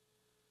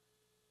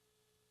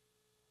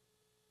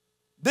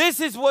 This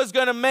is what's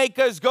going to make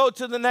us go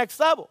to the next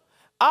level.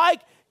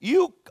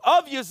 You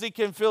obviously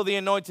can feel the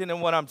anointing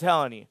in what I'm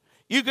telling you.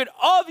 You could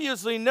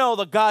obviously know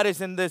that God is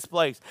in this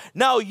place.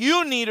 Now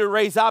you need to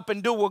raise up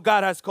and do what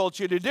God has called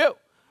you to do.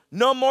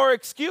 No more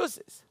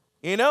excuses,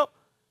 you know?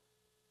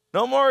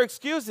 No more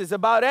excuses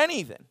about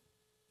anything.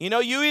 You know,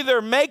 you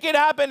either make it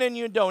happen and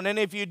you don't. And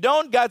if you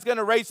don't, God's going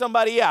to raise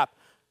somebody up.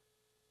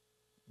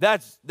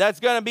 That's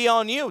going to be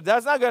on you.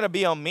 That's not going to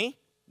be on me.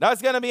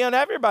 That's going to be on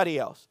everybody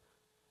else.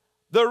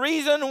 The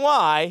reason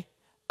why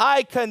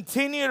I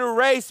continue to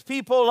raise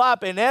people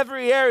up in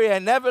every area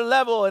and every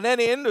level in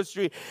any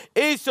industry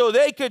is so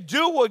they could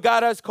do what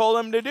God has called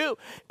them to do.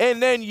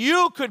 And then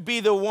you could be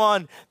the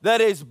one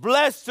that is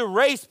blessed to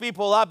raise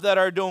people up that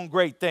are doing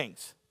great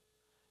things.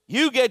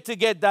 You get to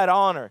get that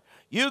honor.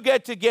 You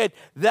get to get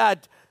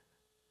that,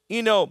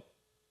 you know,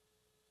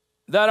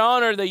 that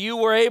honor that you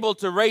were able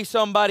to raise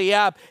somebody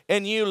up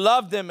and you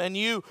loved him and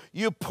you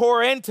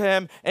pour into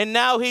him, and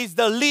now he's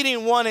the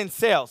leading one in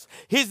sales.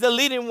 He's the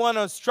leading one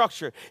on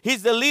structure.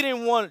 He's the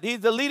leading one. He's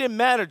the leading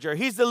manager.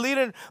 He's the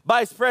leading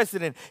vice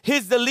president.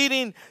 He's the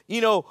leading, you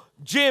know,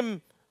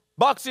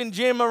 boxing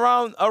gym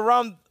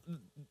around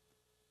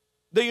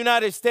the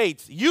United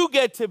States. You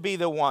get to be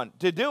the one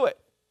to do it.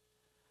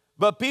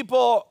 But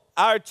people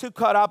are too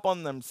caught up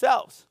on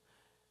themselves.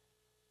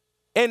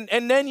 And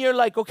then you're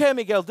like, okay,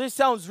 Miguel, this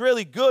sounds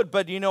really good,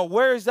 but, you know,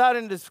 where is that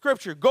in the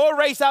scripture? Go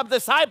raise up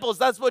disciples.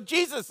 That's what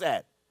Jesus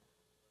said.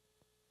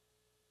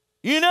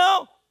 You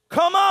know,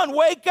 come on,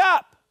 wake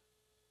up.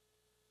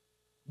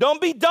 Don't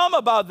be dumb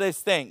about these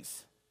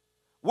things.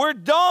 We're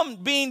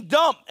dumb being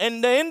dumb in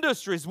the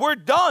industries. We're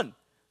done.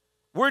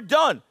 We're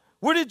done.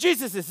 What did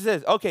Jesus say? He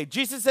says, okay,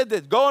 Jesus said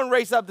this, go and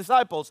raise up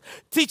disciples,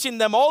 teaching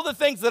them all the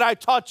things that I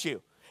taught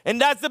you. And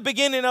that's the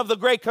beginning of the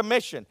Great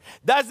Commission.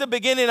 That's the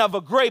beginning of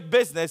a great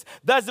business.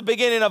 That's the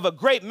beginning of a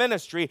great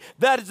ministry.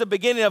 That is the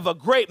beginning of a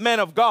great man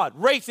of God,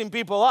 raising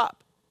people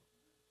up.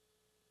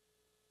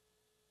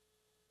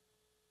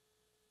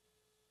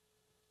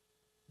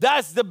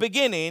 That's the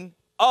beginning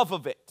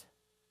of it.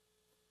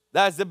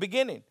 That's the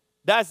beginning.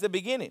 That's the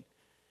beginning.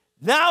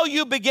 Now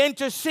you begin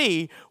to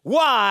see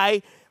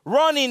why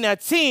running a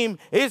team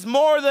is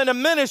more than a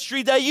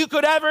ministry that you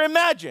could ever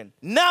imagine.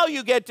 Now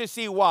you get to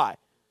see why.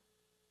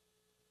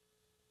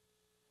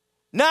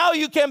 Now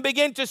you can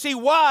begin to see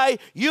why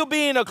you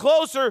being a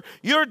closer,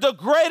 you're the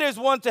greatest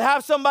one to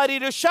have somebody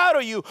to shadow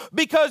you,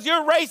 because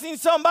you're raising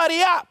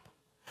somebody up.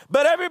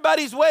 But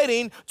everybody's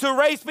waiting to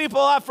raise people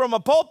up from a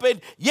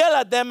pulpit, yell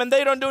at them, and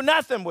they don't do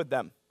nothing with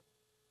them.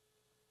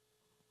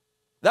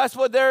 That's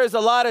what there is, a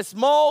lot of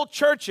small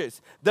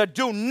churches that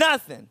do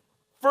nothing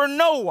for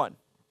no one.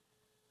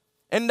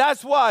 And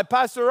that's why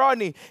Pastor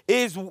Rodney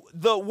is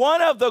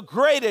one of the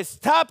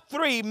greatest top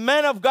 3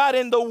 men of God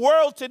in the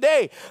world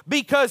today,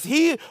 because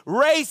he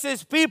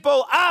raises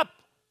people up.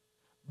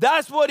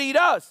 That's what he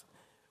does.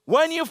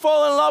 When you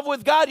fall in love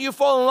with God, you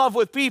fall in love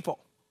with people.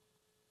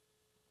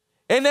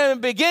 And then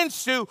it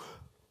begins to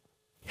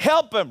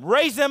help him,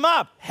 raise him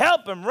up,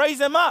 help him,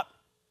 raise him up.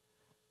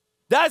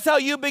 That's how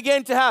you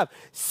begin to have.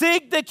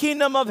 Seek the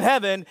kingdom of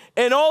heaven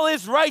and all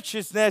his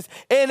righteousness,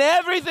 and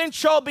everything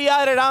shall be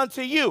added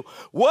unto you.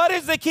 What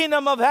is the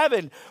kingdom of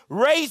heaven?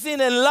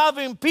 Raising and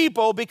loving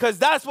people, because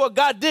that's what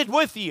God did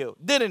with you,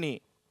 didn't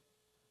he?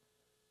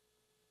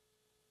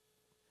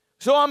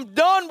 So I'm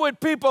done with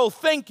people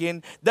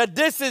thinking that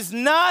this is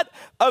not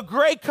a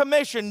great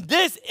commission.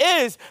 This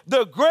is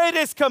the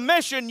greatest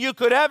commission you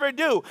could ever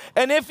do.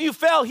 And if you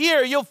fail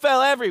here, you'll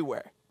fail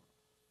everywhere.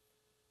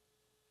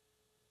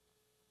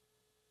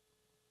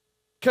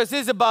 Because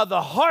it's about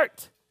the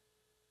heart.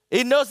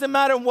 It doesn't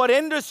matter what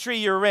industry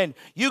you're in.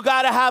 You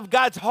got to have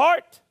God's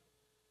heart.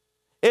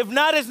 If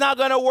not, it's not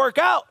going to work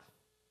out.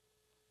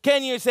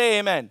 Can you say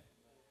amen?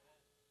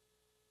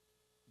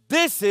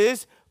 This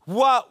is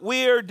what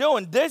we are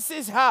doing. This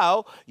is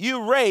how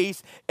you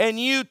raise and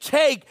you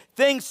take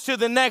things to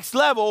the next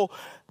level,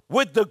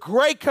 with the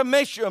Great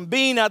Commission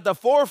being at the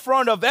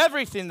forefront of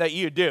everything that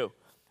you do,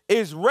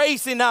 is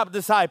raising up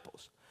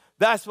disciples.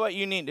 That's what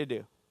you need to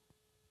do.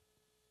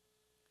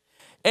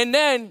 And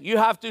then you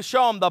have to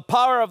show them the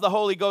power of the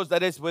Holy Ghost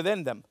that is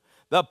within them.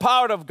 The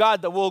power of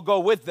God that will go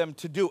with them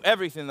to do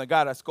everything that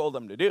God has called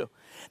them to do.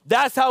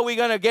 That's how we're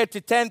going to get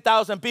to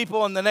 10,000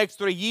 people in the next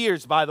 3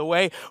 years, by the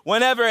way,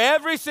 whenever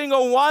every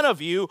single one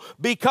of you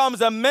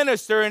becomes a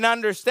minister and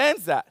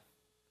understands that.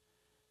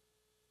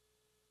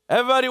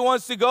 Everybody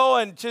wants to go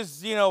and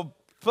just,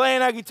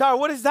 playing a guitar.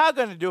 What is that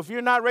going to do if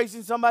you're not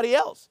raising somebody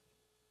else?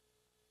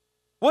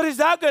 What is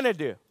that going to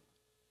do?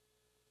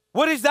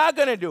 What is that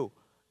going to do?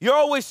 You're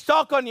always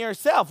stuck on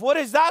yourself. What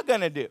is that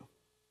going to do?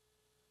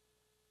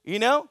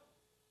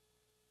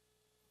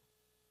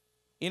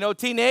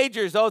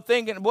 Teenagers all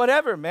thinking,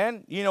 whatever,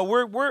 man.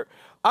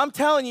 I'm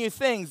telling you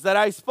things that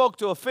I spoke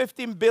to a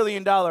 $15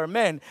 billion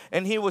man,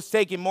 and he was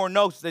taking more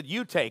notes than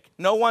you take.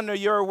 No wonder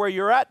you're where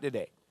you're at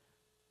today.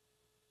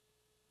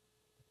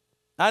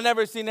 I've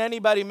never seen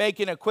anybody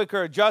making a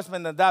quicker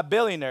adjustment than that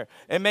billionaire.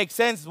 It makes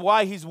sense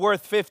why he's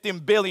worth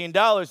 $15 billion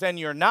and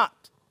you're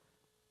not.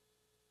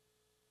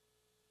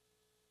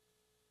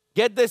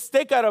 Get this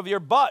stick out of your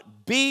butt.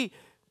 Be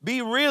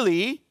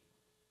really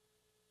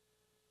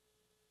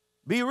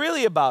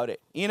about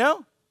it,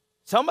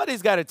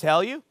 Somebody's got to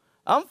tell you.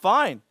 I'm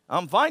fine.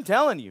 I'm fine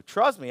telling you.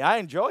 Trust me, I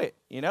enjoy it,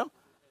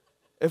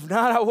 If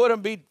not, I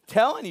wouldn't be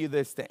telling you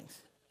these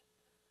things.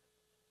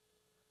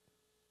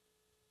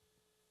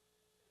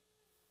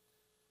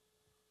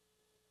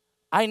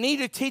 I need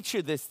to teach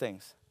you these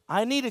things.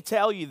 I need to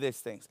tell you these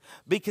things.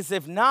 Because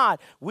if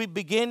not, we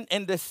begin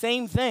in the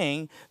same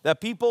thing that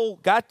people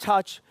got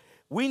touched.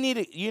 We need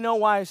to, you know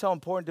why it's so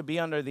important to be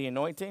under the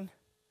anointing?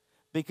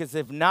 Because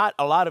if not,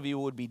 a lot of you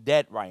would be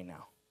dead right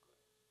now.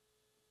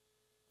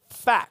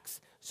 Facts.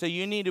 So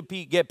you need to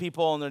get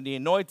people under the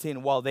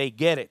anointing while they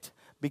get it,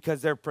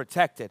 because they're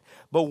protected.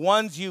 But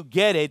once you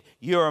get it,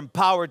 you're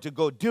empowered to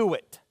go do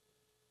it.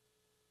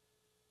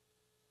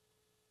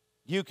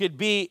 You could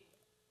be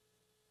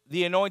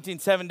the anointing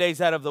 7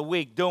 days out of the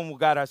week, doing what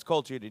God has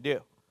called you to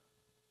do.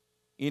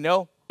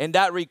 And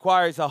that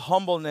requires a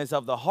humbleness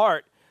of the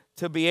heart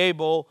to be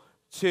able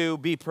to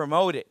be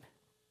promoted.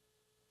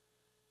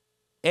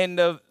 And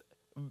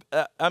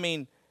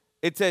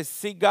it says,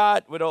 seek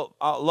God with all,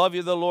 love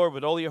you the Lord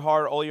with all your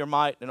heart, all your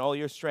might, and all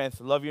your strength.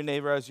 Love your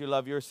neighbor as you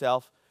love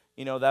yourself.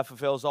 That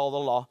fulfills all the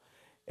law.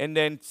 And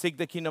then seek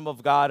the kingdom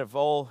of God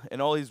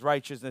and all his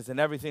righteousness, and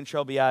everything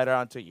shall be added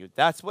unto you.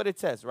 That's what it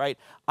says, right?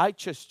 I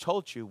just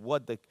told you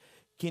what the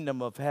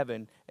kingdom of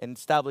heaven and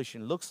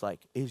establishing looks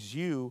like, is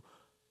you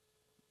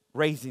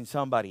raising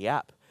somebody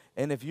up.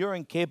 And if you're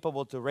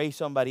incapable to raise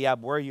somebody up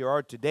where you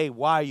are today,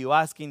 why are you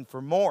asking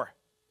for more?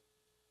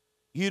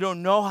 You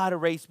don't know how to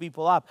raise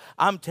people up.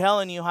 I'm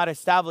telling you how to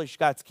establish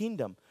God's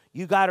kingdom.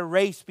 You got to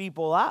raise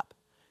people up.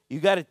 You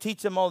got to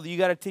teach them all. You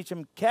got to teach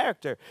them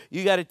character.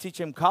 You got to teach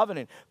them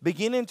covenant.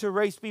 Beginning to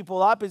raise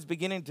people up is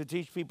beginning to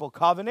teach people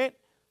covenant,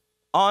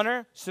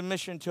 honor,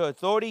 submission to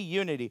authority,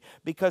 unity.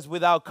 Because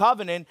without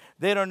covenant,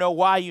 they don't know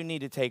why you need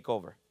to take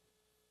over.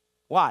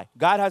 Why?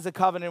 God has a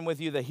covenant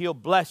with you that he'll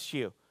bless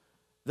you.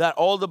 That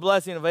all the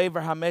blessing of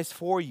Abraham is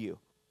for you.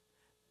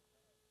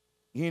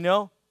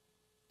 To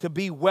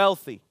be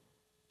wealthy,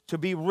 to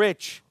be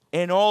rich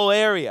in all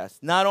areas,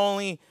 not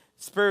only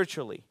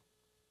spiritually.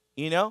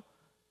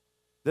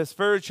 The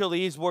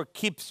spiritually is what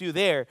keeps you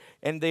there,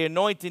 and the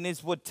anointing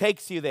is what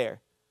takes you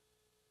there.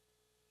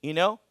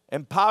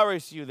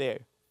 Empowers you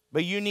there.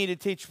 But you need to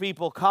teach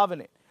people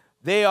covenant.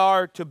 They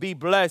are to be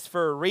blessed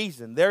for a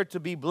reason. They're to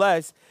be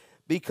blessed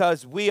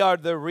because we are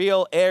the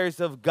real heirs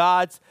of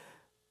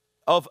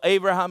of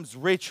Abraham's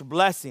rich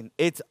blessing.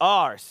 It's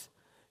ours.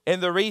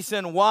 And the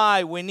reason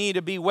why we need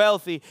to be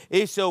wealthy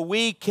is so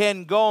we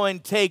can go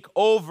and take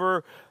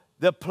over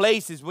the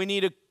places. We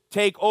need to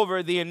take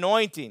over the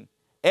anointing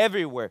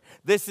everywhere.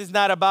 This is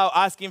not about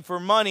asking for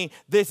money.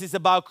 This is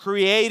about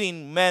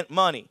creating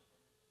money.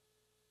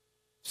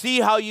 See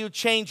how you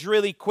change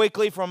really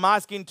quickly from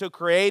asking to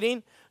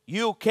creating?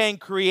 You can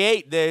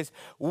create this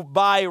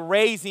by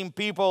raising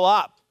people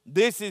up.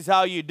 This is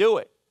how you do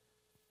it.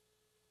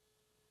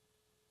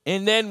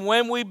 And then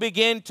when we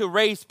begin to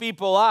raise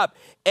people up,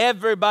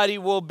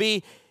 everybody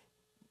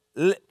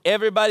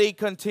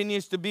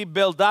continues to be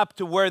built up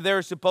to where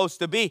they're supposed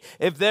to be.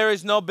 If there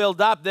is no build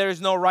up, there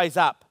is no rise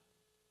up.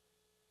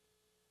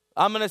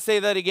 I'm going to say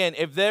that again.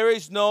 If there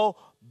is no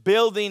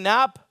building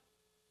up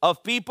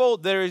of people,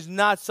 there is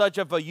not such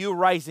of a you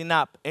rising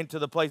up into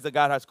the place that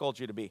God has called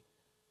you to be.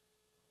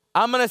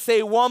 I'm going to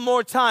say one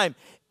more time.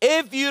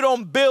 If you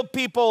don't build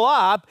people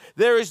up,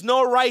 there is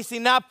no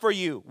rising up for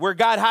you where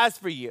God has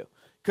for you.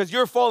 Because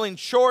you're falling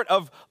short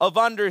of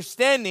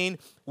understanding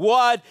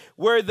where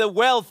the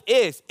wealth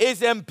is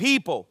in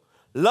people.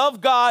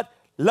 Love God,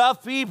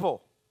 love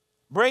people.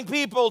 Bring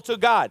people to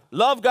God.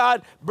 Love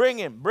God, bring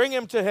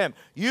him to him.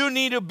 You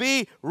need to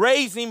be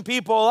raising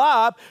people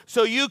up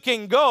so you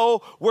can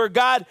go where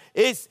God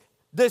is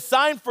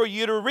designed for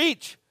you to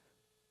reach.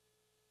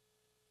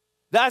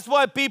 That's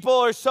why people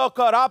are so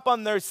caught up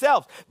on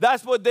themselves.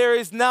 That's what there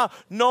is now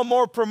no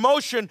more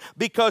promotion,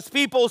 because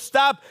people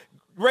stop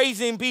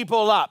raising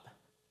people up.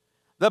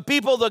 The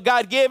people that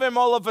God gave him,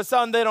 all of a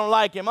sudden they don't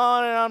like him. Oh,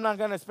 I'm not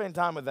going to spend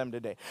time with them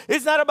today.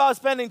 It's not about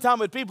spending time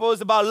with people.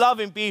 It's about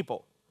loving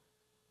people.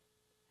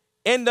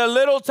 In the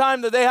little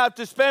time that they have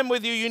to spend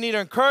with you, you need to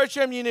encourage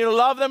them, you need to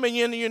love them, and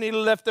you need to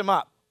lift them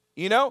up.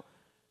 You know?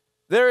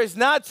 There is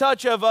not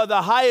such of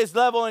the highest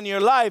level in your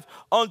life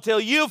until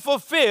you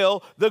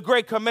fulfill the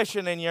Great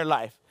Commission in your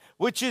life,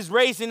 which is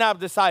raising up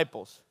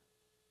disciples.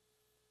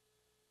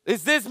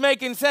 Is this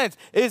making sense?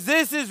 Is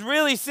this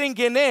really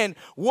sinking in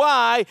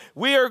why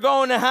we are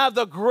going to have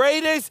the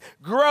greatest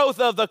growth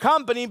of the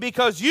company?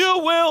 Because you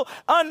will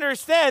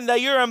understand that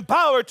you're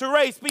empowered to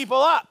raise people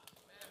up.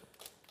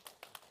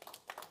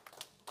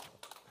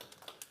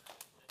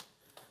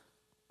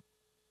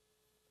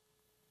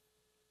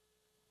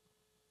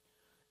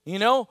 You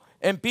know,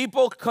 and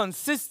people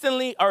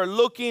consistently are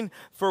looking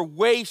for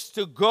ways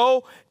to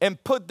go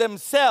and put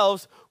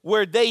themselves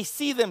where they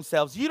see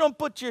themselves. You don't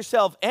put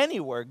yourself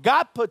anywhere.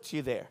 God puts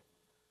you there.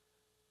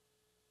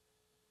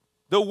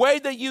 The way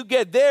that you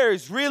get there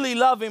is really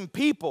loving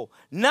people.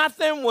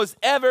 Nothing was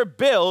ever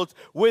built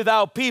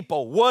without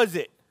people, was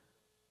it?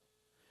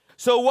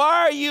 So why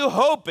are you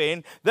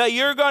hoping that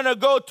you're going to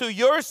go to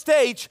your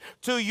stage,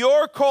 to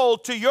your call,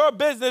 to your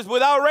business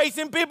without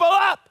raising people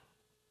up?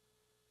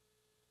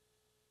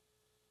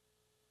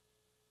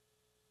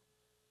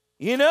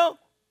 You know,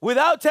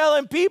 without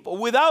telling people,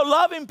 without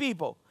loving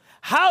people.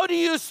 How do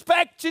you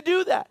expect to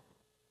do that?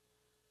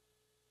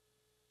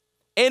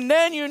 And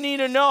then you need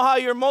to know how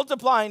you're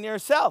multiplying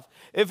yourself.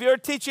 If you're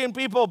teaching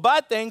people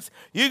bad things,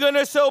 you're going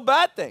to sow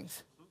bad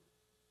things.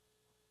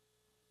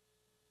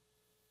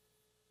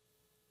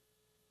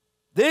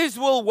 This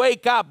will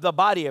wake up the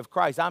body of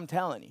Christ, I'm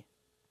telling you.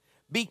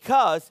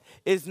 Because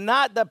it's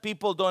not that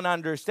people don't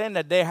understand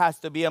that there has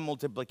to be a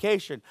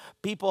multiplication.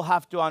 People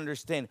have to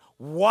understand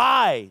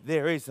why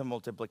there is a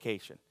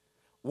multiplication.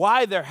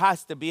 Why there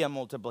has to be a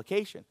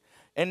multiplication.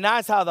 And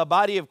that's how the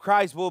body of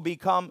Christ will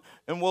become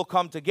and will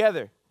come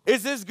together.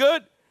 Is this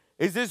good?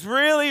 Is this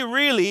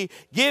really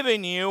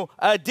giving you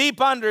a deep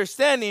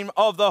understanding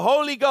of the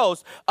Holy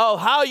Ghost,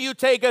 of how you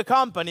take a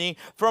company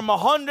from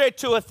 100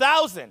 to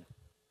 1,000?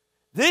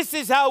 This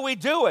is how we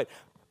do it.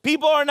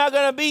 People are not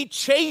going to be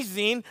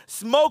chasing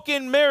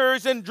smoking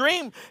mirrors and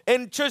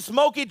just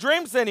smoky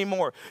dreams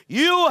anymore.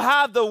 You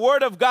have the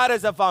Word of God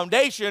as a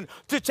foundation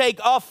to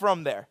take off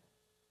from there.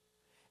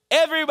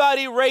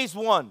 Everybody raise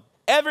one.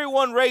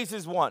 Everyone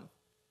raises one.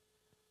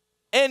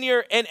 And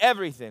you're in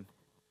everything.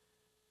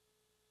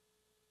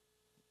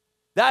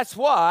 That's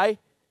why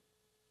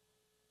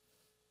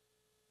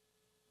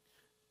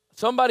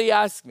somebody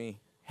asked me,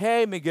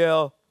 hey,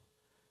 Miguel,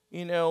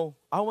 you know,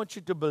 I want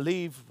you to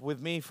believe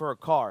with me for a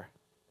car.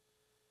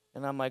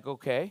 And I'm like,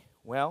 okay,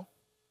 well,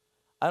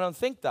 I don't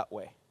think that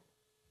way.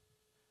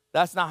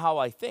 That's not how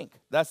I think.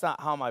 That's not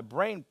how my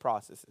brain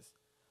processes.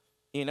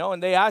 You know,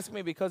 and they ask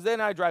me, because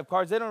then I drive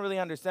cars. They don't really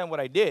understand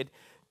what I did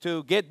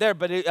to get there.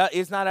 But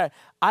it's not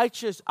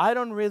I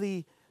don't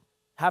really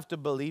have to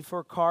believe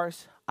for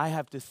cars. I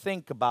have to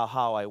think about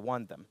how I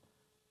want them.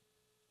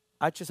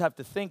 I just have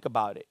to think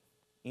about it.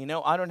 You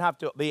know, I don't have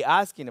to be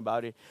asking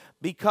about it,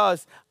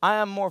 because I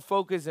am more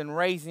focused in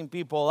raising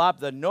people up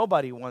that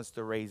nobody wants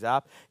to raise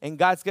up, and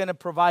God's going to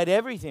provide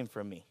everything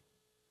for me.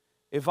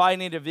 If I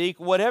need a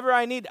vehicle, whatever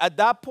I need, at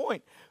that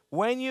point,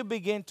 when you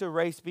begin to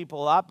raise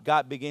people up,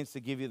 God begins to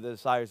give you the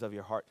desires of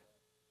your heart.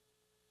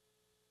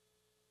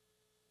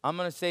 I'm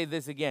going to say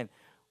this again.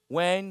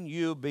 When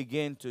you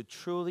begin to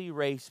truly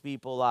raise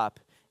people up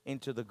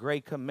into the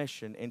Great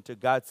Commission, into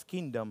God's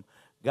kingdom,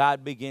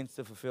 God begins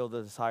to fulfill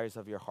the desires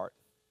of your heart.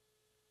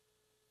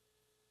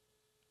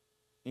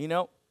 You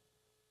know?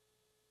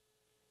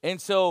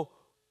 And so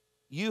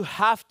you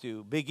have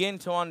to begin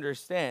to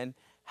understand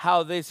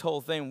how this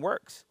whole thing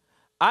works.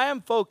 I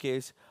am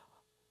focused.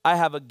 I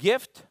have a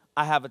gift.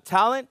 I have a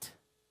talent.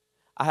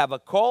 I have a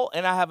call.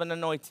 And I have an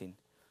anointing.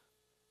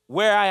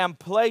 Where I am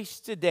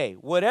placed today,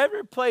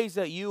 whatever place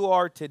that you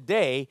are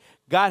today,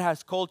 God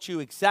has called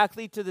you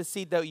exactly to the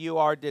seat that you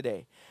are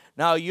today.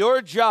 Now,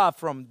 your job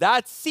from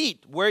that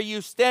seat where you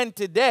stand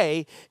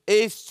today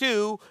is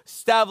to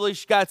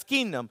establish God's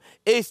kingdom,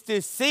 is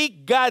to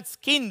seek God's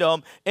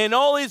kingdom and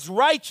all His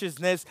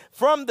righteousness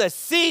from the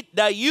seat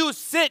that you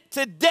sit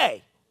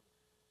today.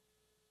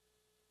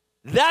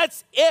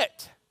 That's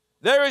it.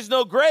 There is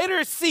no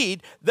greater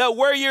seat than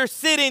where you're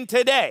sitting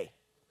today.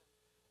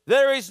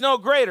 There is no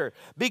greater,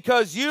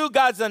 because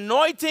God's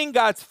anointing,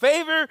 God's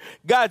favor,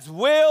 God's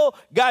will,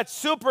 God's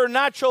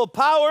supernatural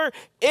power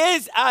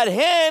is at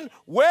hand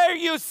where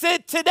you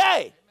sit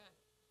today.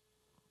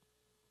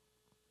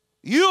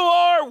 You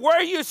are matter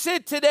where you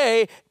sit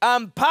today,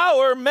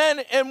 empower men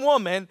and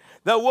women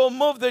that will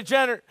move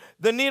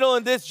the needle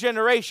in this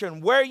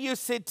generation. Where you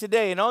sit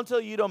today, and until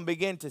you don't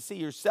begin to see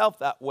yourself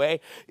that way,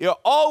 you're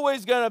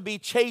always going to be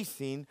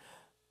chasing,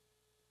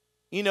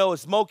 a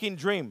smoking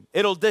dream.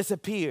 It'll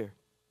disappear.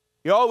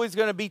 You're always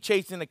going to be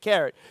chasing a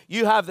carrot.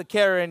 You have the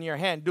carrot in your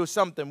hand. Do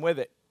something with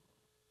it.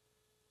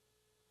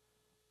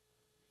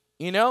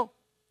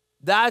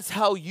 That's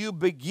how you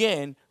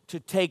begin to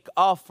take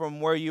off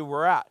from where you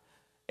were at.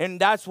 And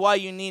that's why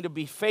you need to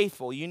be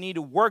faithful. You need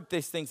to work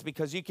these things,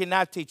 because you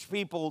cannot teach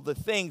people the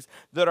things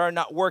that are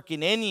not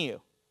working in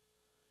you.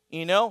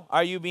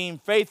 Are you being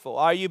faithful?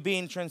 Are you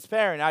being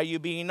transparent? Are you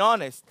being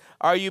honest?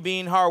 Are you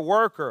being hard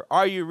worker?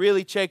 Are you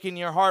really checking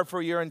your heart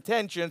for your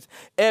intentions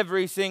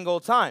every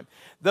single time?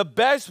 The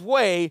best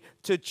way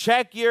to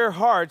check your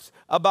hearts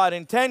about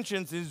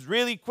intentions is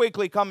really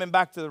quickly coming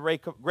back to the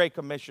Great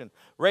Commission,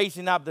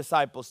 raising up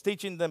disciples,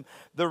 teaching them.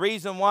 The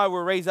reason why we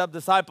raise up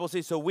disciples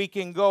is so we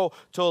can go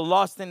to a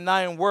lost and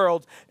dying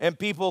world and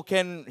people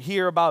can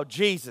hear about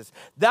Jesus.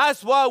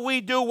 That's why we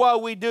do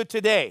what we do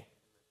today.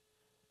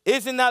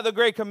 Isn't that the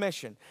Great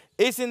Commission?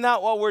 Isn't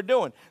that what we're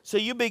doing? So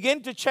you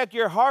begin to check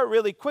your heart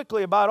really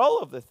quickly about all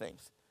of the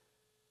things.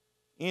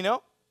 And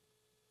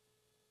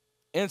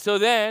so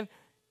then,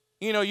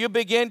 we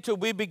begin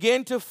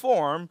to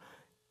form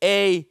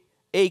a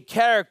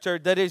character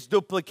that is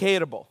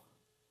duplicatable.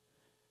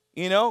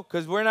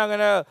 Because we're not going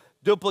to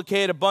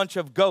duplicate a bunch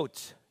of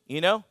goats,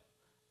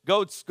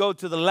 Goats go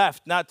to the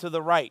left, not to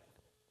the right.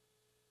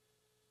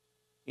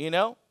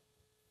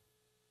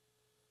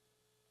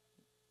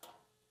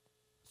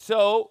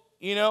 So,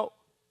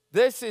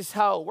 this is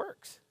how it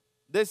works.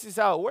 This is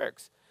how it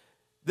works.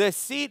 The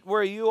seat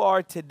where you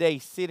are today,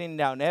 sitting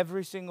down,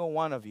 every single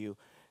one of you,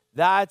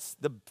 that's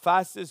the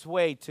fastest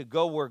way to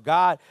go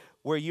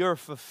where you're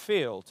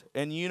fulfilled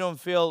and you don't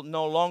feel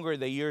no longer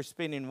that you're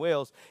spinning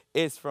wheels,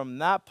 is from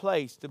that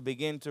place to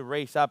begin to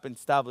raise up and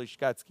establish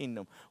God's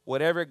kingdom.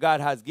 Whatever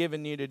God has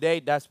given you today,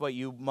 that's what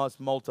you must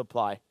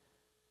multiply.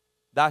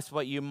 That's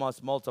what you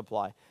must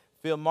multiply.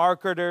 Field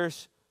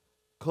marketers,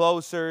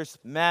 closers,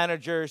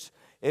 managers.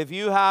 If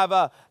you have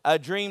a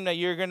dream that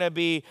you're going to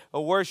be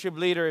a worship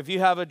leader, if you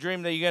have a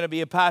dream that you're going to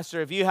be a pastor,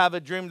 if you have a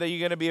dream that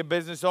you're going to be a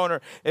business owner,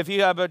 if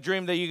you have a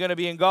dream that you're going to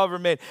be in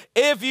government,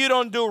 if you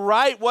don't do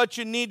right what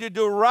you need to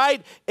do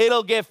right,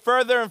 it'll get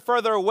further and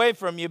further away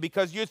from you,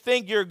 because you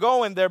think you're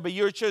going there, but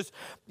you're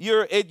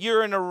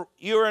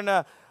in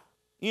a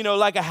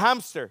like a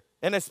hamster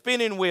in a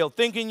spinning wheel,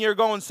 thinking you're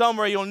going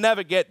somewhere you'll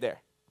never get there.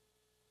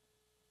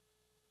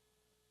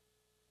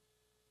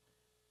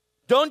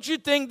 Don't you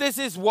think this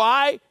is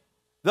why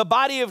the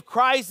body of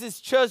Christ is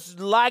just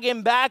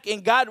lagging back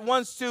and God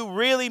wants to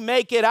really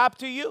make it up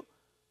to you?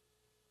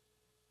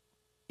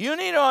 You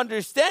need to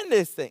understand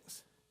these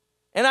things.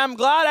 And I'm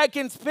glad I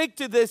can speak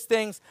to these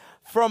things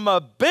from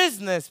a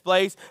business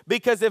place,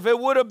 because if it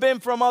would have been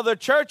from other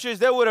churches,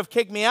 they would have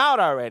kicked me out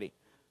already.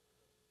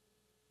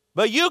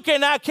 But you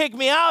cannot kick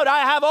me out. I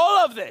have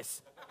all of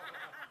this.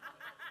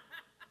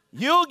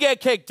 You'll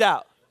get kicked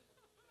out.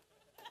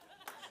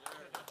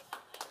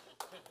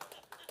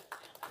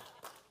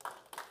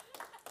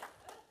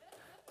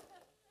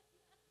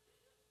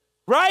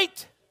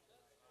 Right?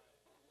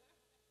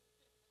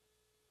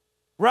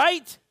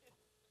 Right?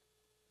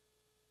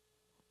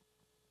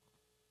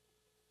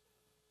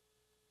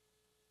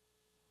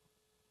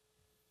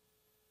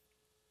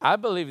 I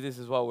believe this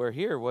is why we're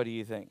here. What do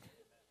you think?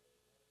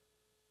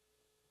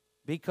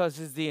 Because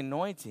it's the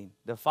anointing,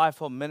 the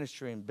fivefold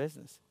ministry in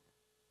business.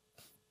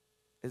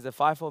 Is the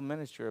fivefold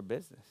ministry of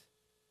business.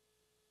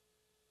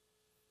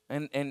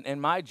 And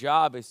my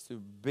job is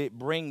to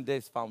bring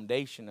this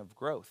foundation of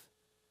growth.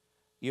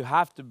 You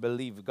have to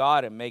believe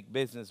God and make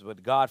business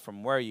with God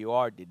from where you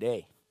are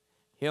today.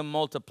 He'll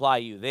multiply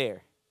you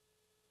there.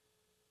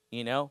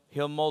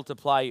 He'll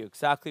multiply you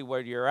exactly where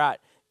you're at.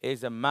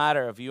 It's a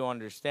matter of you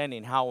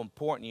understanding how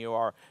important you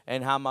are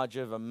and how much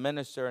of a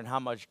minister and how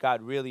much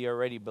God really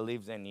already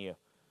believes in you.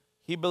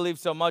 He believes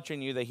so much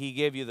in you that he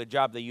gave you the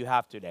job that you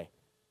have today.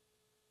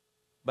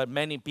 But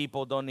many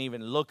people don't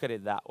even look at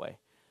it that way.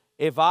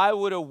 If I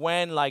would have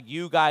went like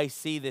you guys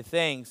see the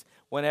things,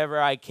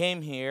 whenever I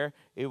came here,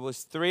 it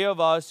was three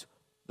of us.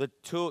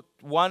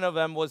 One of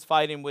them was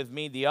fighting with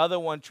me. The other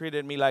one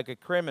treated me like a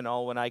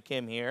criminal when I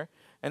came here.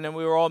 And then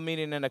we were all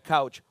meeting in a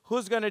couch.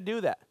 Who's going to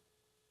do that?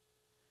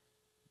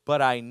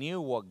 But I knew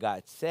what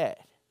God said.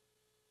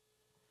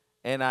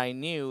 And I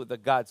knew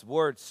that God's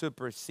word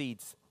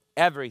supersedes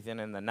everything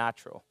in the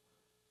natural.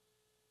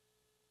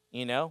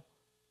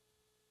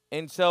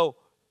 And so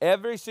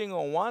every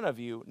single one of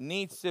you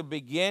needs to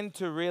begin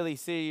to really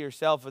see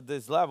yourself at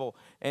this level.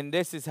 And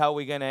this is how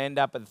we're going to end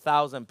up at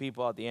 1,000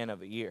 people at the end of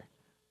the year.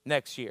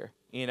 Next year,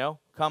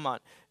 come on.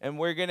 And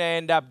we're going to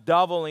end up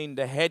doubling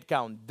the head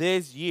count.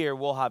 This year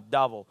we'll have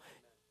double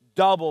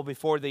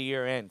before the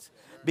year ends.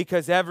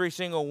 Because every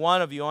single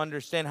one of you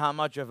understand how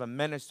much of a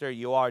minister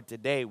you are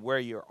today, where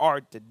you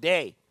are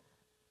today.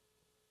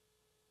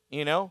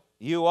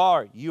 You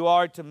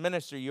are to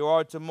minister. You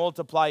are to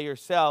multiply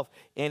yourself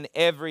in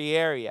every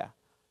area.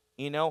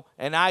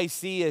 and I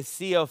see a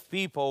sea of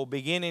people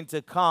beginning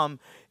to come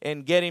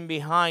and getting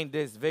behind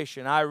this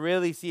vision. I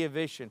really see a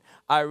vision.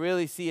 I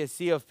really see a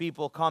sea of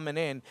people coming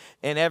in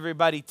and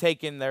everybody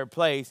taking their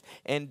place.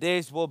 And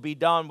this will be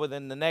done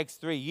within the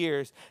next 3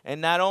 years.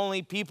 And not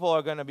only people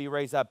are going to be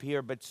raised up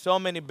here, but so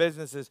many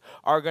businesses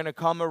are going to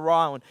come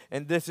around,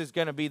 and this is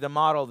going to be the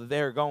model that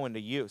they're going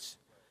to use.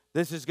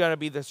 This is going to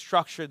be the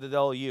structure that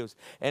they'll use.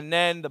 And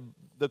then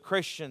the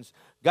Christians,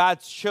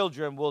 God's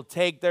children, will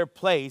take their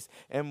place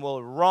and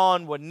will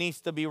run what needs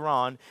to be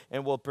run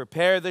and will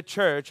prepare the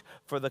church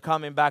for the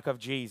coming back of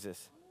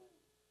Jesus.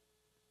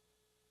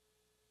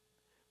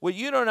 What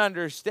you don't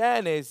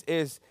understand is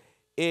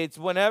it's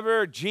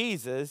whenever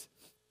Jesus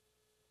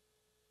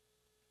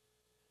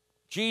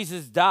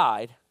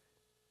died,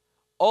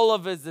 all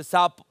of his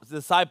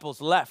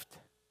disciples left.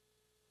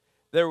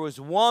 There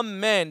was one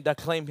man that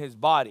claimed his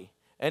body.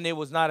 And it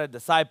was not a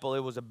disciple, it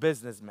was a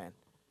businessman.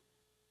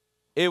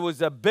 It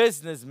was a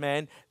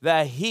businessman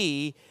that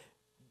he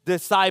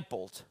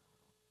discipled.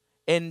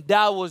 And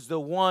that was the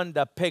one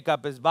that picked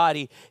up his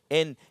body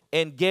and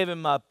gave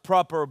him a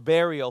proper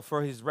burial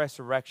for his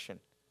resurrection.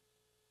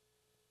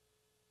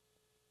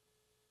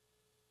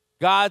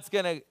 God's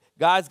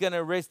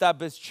gonna raise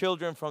up his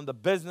children from the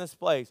business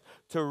place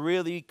to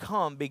really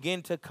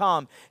begin to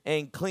come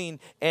and clean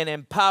and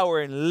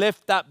empower and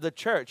lift up the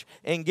church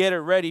and get it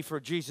ready for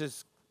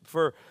Jesus'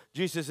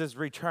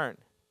 return.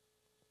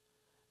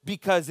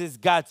 Because it's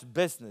God's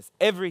business.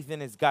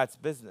 Everything is God's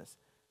business.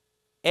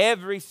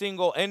 Every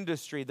single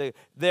industry that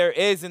there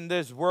is in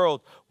this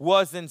world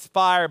was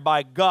inspired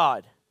by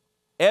God.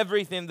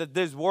 Everything that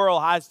this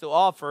world has to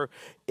offer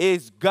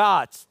is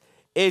God's.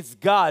 It's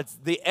God's.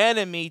 The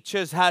enemy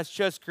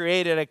has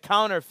created a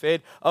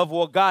counterfeit of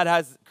what God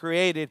has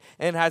created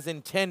and has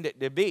intended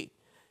to be.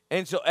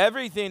 And so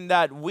everything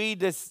that we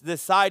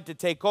decide to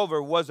take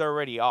over was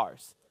already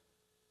ours.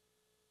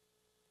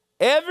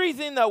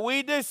 Everything that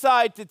we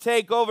decide to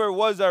take over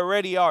was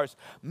already ours.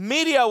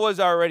 Media was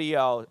already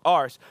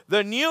ours.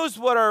 The news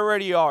was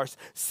already ours.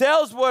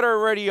 Sales were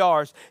already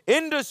ours.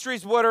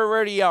 Industries were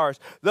already ours.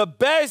 The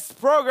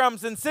best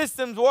programs and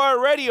systems were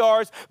already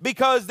ours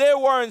because they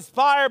were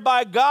inspired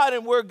by God,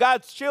 and we're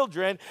God's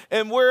children,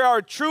 and we're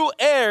our true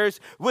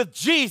heirs with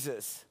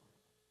Jesus.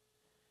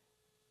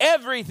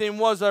 Everything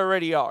was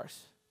already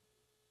ours.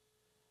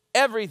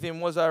 Everything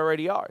was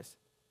already ours.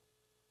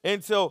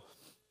 And so,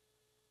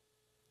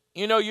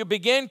 you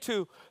begin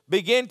to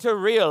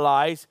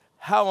realize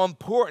how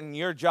important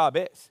your job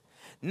is.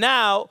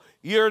 Now,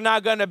 you're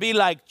not going to be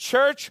like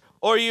church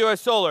or you're a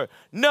solar.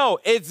 No,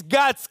 it's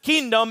God's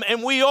kingdom,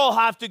 and we all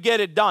have to get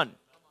it done.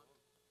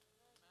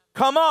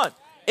 Come on.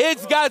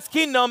 It's God's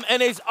kingdom,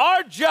 and it's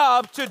our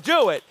job to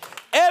do it.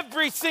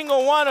 Every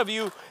single one of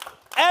you,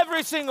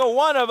 every single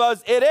one of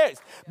us, it is.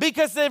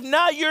 Because if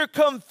not, you're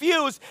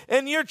confused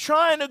and you're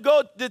trying to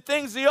go the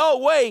things the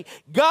old way.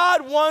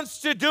 God wants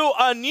to do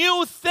a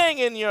new thing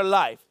in your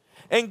life.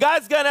 And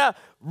God's going to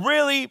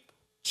really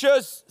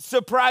just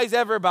surprise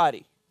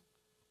everybody.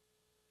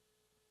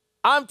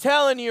 I'm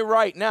telling you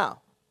right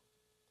now.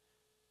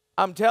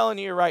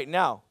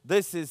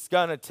 This is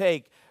going to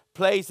take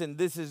place, and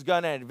this is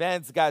going to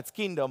advance God's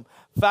kingdom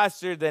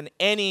faster than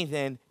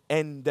anything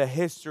in the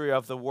history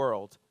of the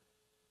world.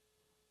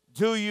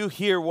 Do you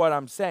hear what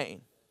I'm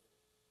saying?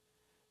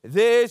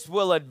 This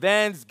will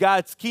advance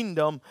God's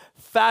kingdom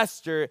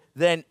faster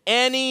than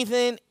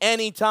anything,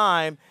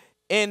 anytime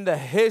in the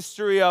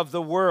history of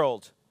the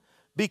world.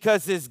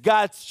 Because it's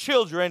God's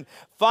children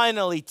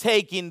finally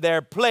taking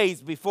their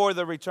place before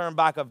the return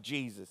back of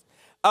Jesus.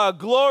 A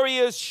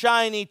glorious,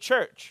 shiny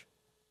church,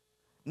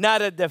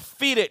 not a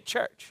defeated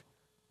church.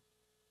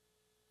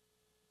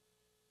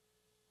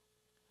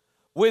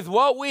 With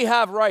what we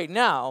have right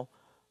now,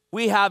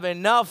 we have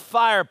enough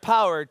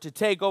firepower to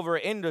take over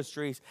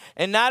industries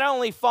and not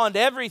only fund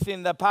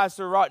everything that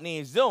Pastor Rodney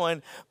is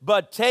doing,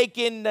 but take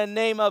in the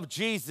name of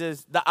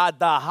Jesus at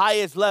the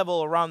highest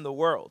level around the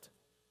world.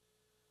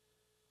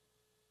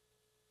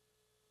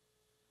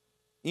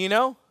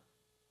 I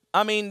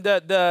mean,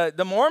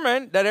 the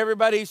Mormon that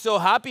everybody's so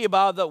happy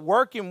about that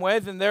working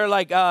with, and they're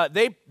like,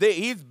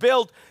 he's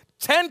built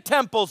 10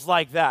 temples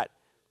like that.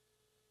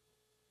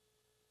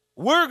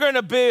 We're going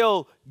to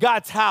build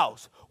God's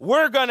house.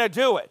 We're going to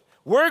do it.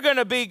 We're going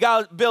to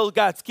build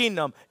God's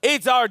kingdom.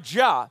 It's our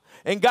job.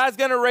 And God's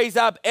going to raise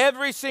up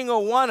every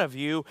single one of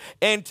you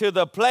into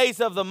the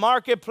place of the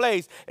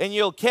marketplace, and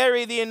you'll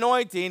carry the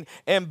anointing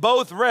in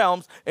both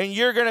realms, and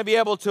you're going to be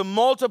able to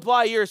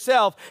multiply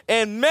yourself,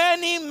 and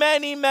many,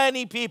 many,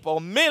 many people,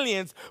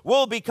 millions,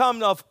 will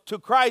become to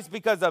Christ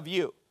because of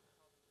you.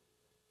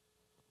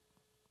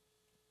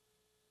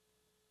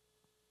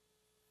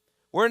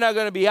 We're not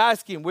going to be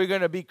asking, we're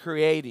going to be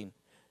creating.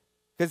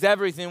 Because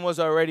everything was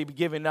already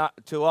given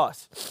to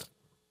us.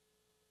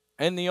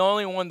 And the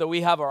only one that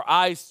we have our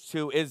eyes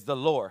to is the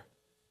Lord.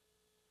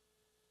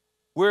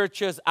 We're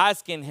just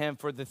asking him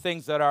for the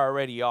things that are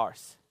already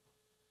ours.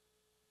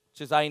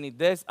 Just, I need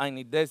this, I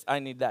need this, I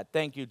need that.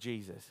 Thank you,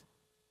 Jesus.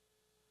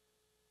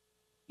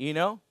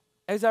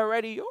 It's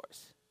already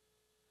yours.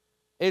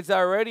 It's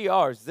already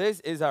ours. This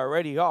is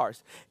already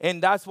ours.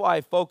 And that's why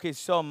I focus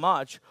so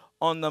much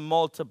on the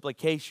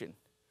multiplication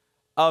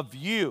of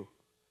you.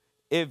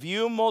 If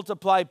you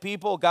multiply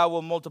people, God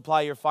will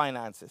multiply your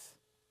finances.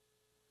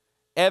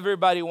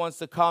 Everybody wants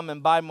to come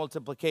and buy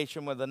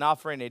multiplication with an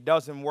offering. It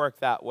doesn't work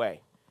that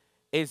way.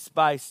 It's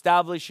by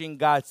establishing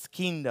God's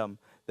kingdom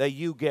that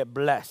you get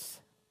blessed.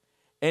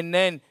 And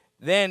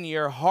then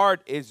your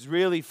heart is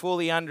really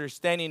fully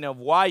understanding of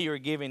why you're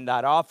giving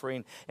that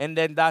offering. And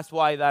then that's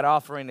why that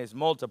offering is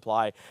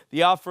multiplied.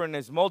 The offering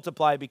is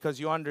multiplied because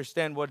you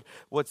understand what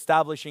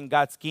establishing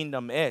God's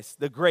kingdom is.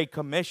 The Great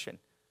Commission.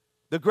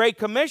 The Great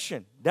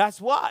Commission. That's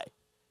why.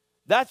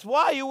 That's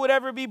why you would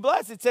ever be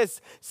blessed. It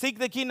says, seek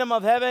the kingdom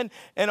of heaven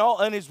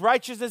and his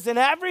righteousness, and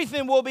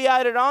everything will be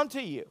added onto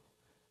you.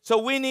 So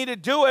we need to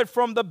do it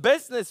from the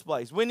business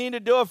place. We need to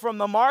do it from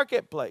the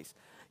marketplace.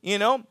 You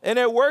know, and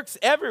it works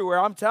everywhere.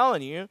 I'm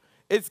telling you,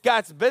 it's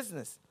God's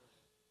business.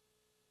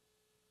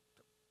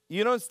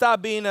 You don't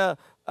stop being a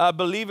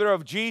believer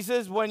of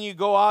Jesus when you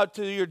go out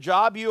to your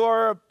job.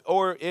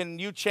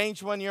 And you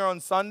change when you're on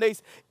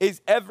Sundays.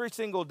 Is every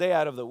single day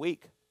out of the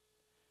week.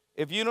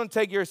 If you don't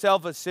take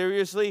yourself as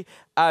seriously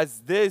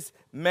as this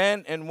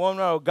man and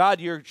woman of God,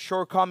 you're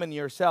shortcoming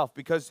yourself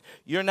because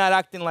you're not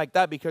acting like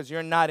that because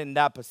you're not in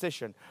that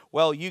position.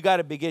 Well, you got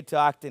to begin to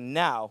acting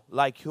now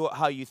like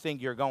how you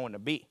think you're going to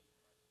be.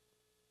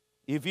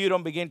 If you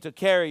don't begin to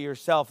carry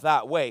yourself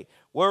that way,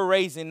 we're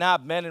raising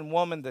up men and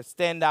women that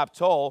stand up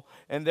tall,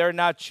 and they're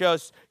not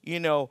just,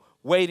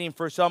 waiting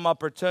for some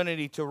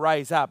opportunity to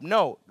rise up.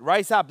 No,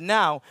 rise up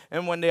now,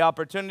 and when the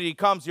opportunity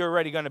comes, you're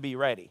already going to be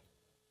ready.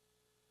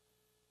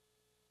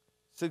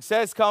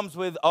 Success comes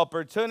with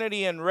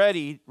opportunity and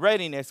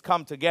readiness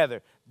come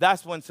together.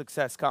 That's when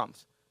success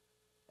comes.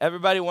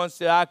 Everybody wants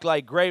to act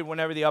like great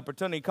whenever the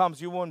opportunity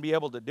comes. You won't be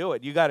able to do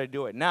it. You got to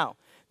do it now.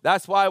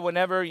 That's why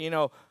whenever,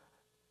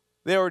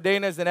 they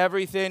ordain us and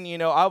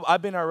everything,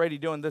 I've been already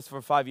doing this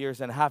for 5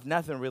 years and have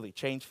nothing really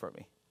changed for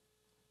me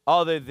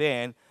other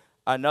than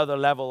another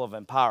level of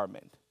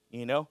empowerment,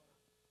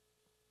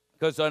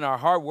 Because on our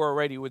heart, we're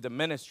already with the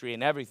ministry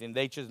and everything.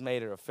 They just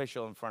made it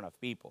official in front of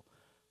people.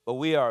 But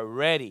we are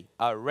ready,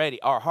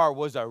 already. Our heart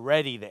was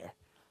already there.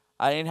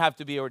 I didn't have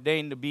to be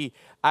ordained to be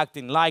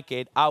acting like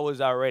it. I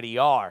was already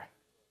are.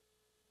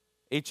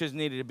 It just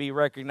needed to be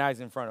recognized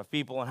in front of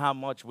people and how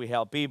much we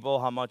help people,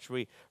 how much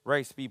we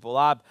raise people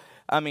up.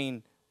 I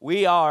mean,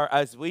 we are,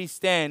 as we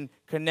stand,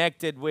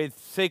 connected with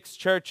 6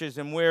 churches,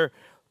 and we're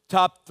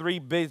top three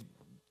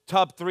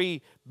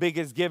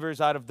biggest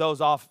givers out of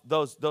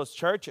those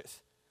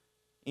churches.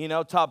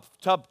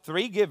 Top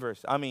 3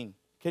 givers. I mean,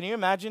 can you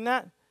imagine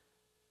that?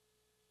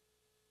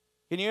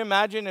 Can you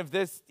imagine if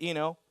this,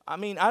 I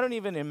don't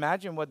even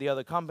imagine what the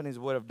other companies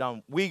would have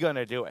done. We're going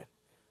to do it.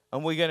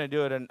 And we're going to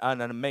do it on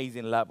an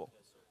amazing level.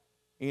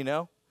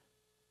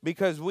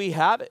 Because we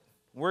have it.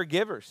 We're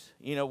givers.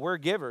 We're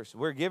givers.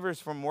 We're givers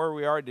from where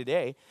we are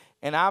today.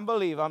 And I'm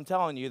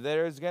telling you,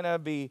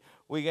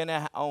 we're going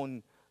to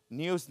own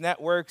news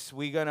networks.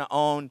 We're going to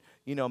own,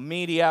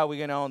 media. We're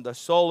going to own the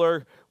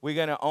solar. We're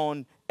going to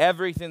own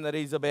everything that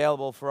is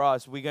available for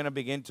us. We're going to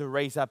begin to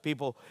raise up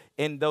people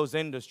in those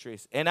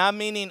industries. And I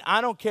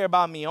don't care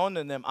about me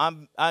owning them.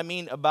 I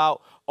mean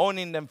about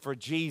owning them for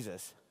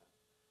Jesus.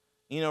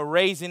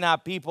 Raising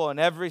up people in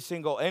every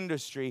single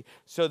industry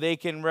so they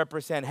can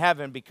represent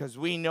heaven because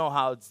we know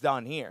how it's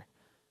done here.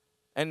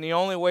 And the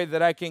only way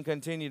that I can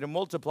continue to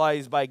multiply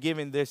is by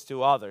giving this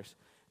to others.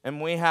 And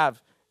we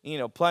have,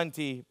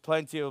 plenty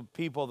of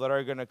people that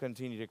are going to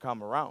continue to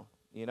come around,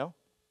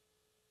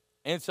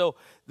 And so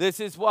this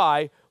is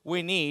why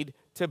we need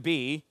to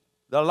be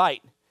the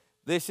light.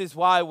 This is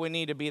why we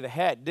need to be the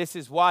head. This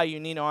is why you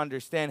need to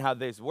understand how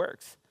this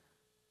works.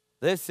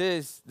 This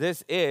is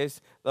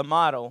the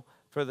model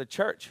for the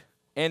church.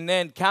 And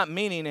then camp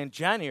meeting in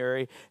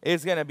January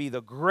is going to be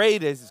the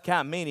greatest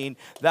camp meeting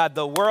that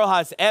the world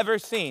has ever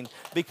seen,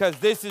 because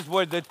this is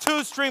where the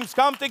 2 streams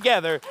come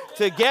together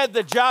to get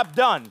the job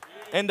done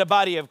in the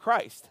body of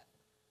Christ.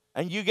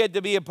 And you get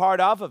to be a part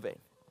of it.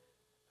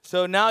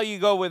 So now you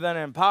go with an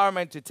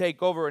empowerment to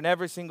take over in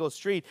every single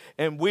street,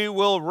 and we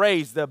will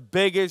raise the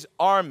biggest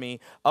army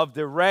of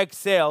direct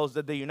sales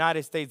that the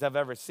United States have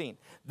ever seen.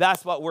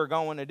 That's what we're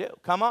going to do.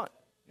 Come on,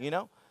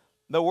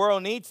 the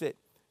world needs it.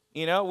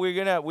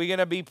 We're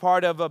gonna be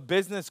part of a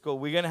business school.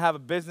 We're gonna have a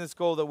business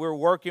school that we're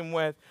working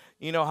with.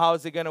 How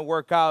is it gonna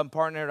work out and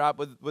partner up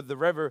with the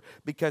river?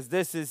 Because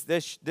this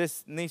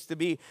needs to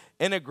be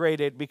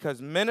integrated.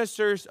 Because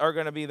ministers are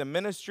gonna be the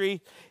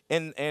ministry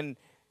in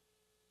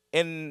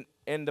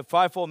the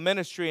fivefold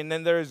ministry, and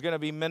then there's gonna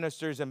be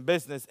ministers in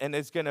business, and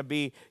it's gonna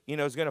be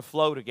it's gonna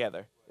flow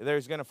together.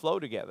 There's gonna flow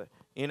together.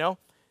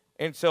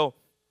 And so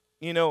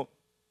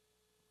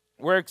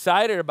we're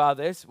excited about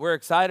this. We're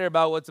excited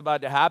about what's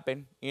about to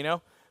happen.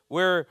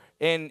 We're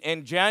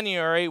in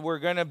January. We're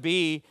going to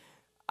be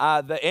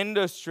the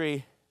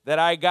industry that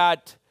I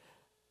got,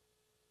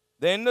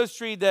 the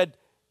industry that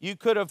you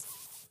could have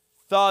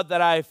thought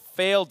that I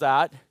failed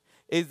at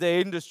is the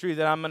industry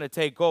that I'm going to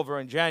take over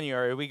in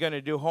January. We're going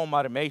to do home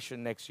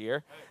automation next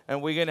year,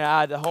 and we're going to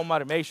add the home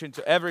automation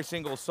to every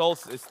single solar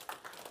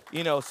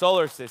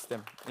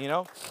system,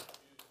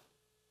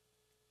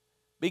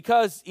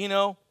 Because,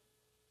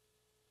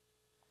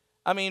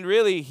 I mean,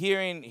 really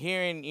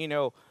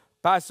hearing,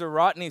 Pastor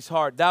Rodney's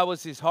heart, that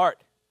was his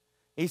heart.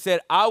 He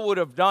said, I would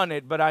have done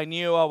it, but I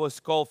knew I was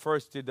called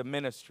first to the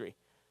ministry.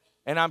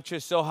 And I'm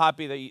just so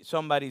happy that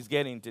somebody's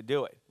getting to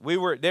do it.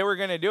 They were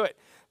going to do it.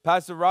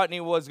 Pastor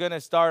Rodney was going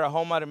to start a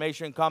home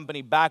automation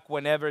company back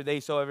whenever they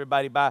saw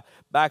everybody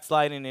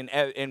backsliding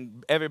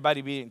and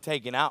everybody being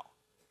taken out.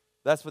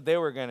 That's what they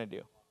were going to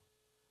do.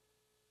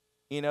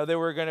 They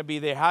were going to be,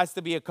 there has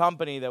to be a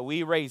company that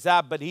we raise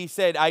up. But he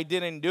said, I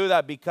didn't do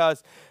that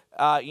because,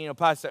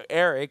 Pastor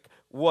Eric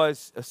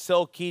was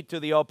so key to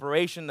the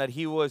operation that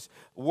he was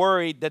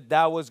worried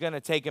that was going to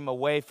take him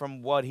away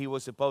from what he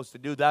was supposed to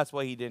do. That's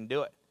why he didn't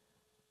do it.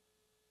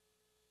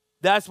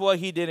 That's why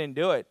he didn't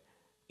do it,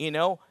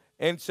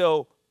 And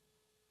so,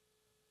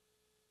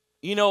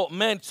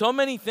 man, so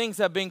many things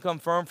have been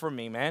confirmed for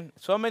me, man.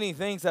 So many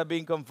things have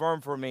been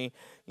confirmed for me,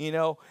 in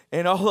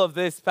all of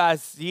this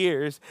past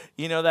years,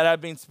 that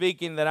I've been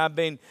speaking, that I've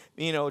been,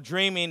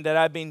 dreaming, that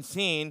I've been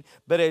seeing.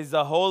 But it's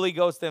the Holy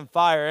Ghost and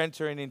fire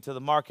entering into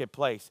the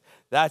marketplace.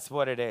 That's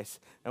what it is.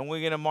 And we're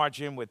going to march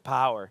in with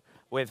power,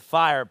 with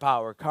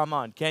firepower. Come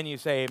on. Can you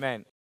say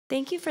amen?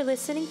 Thank you for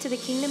listening to the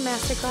Kingdom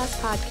Masterclass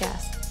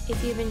podcast.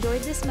 If you've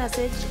enjoyed this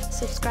message,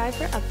 subscribe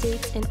for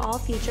updates and all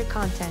future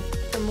content.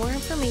 For more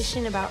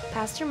information about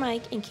Pastor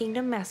Mike and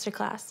Kingdom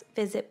Masterclass,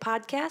 visit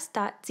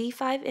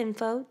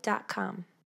podcast.z5info.com.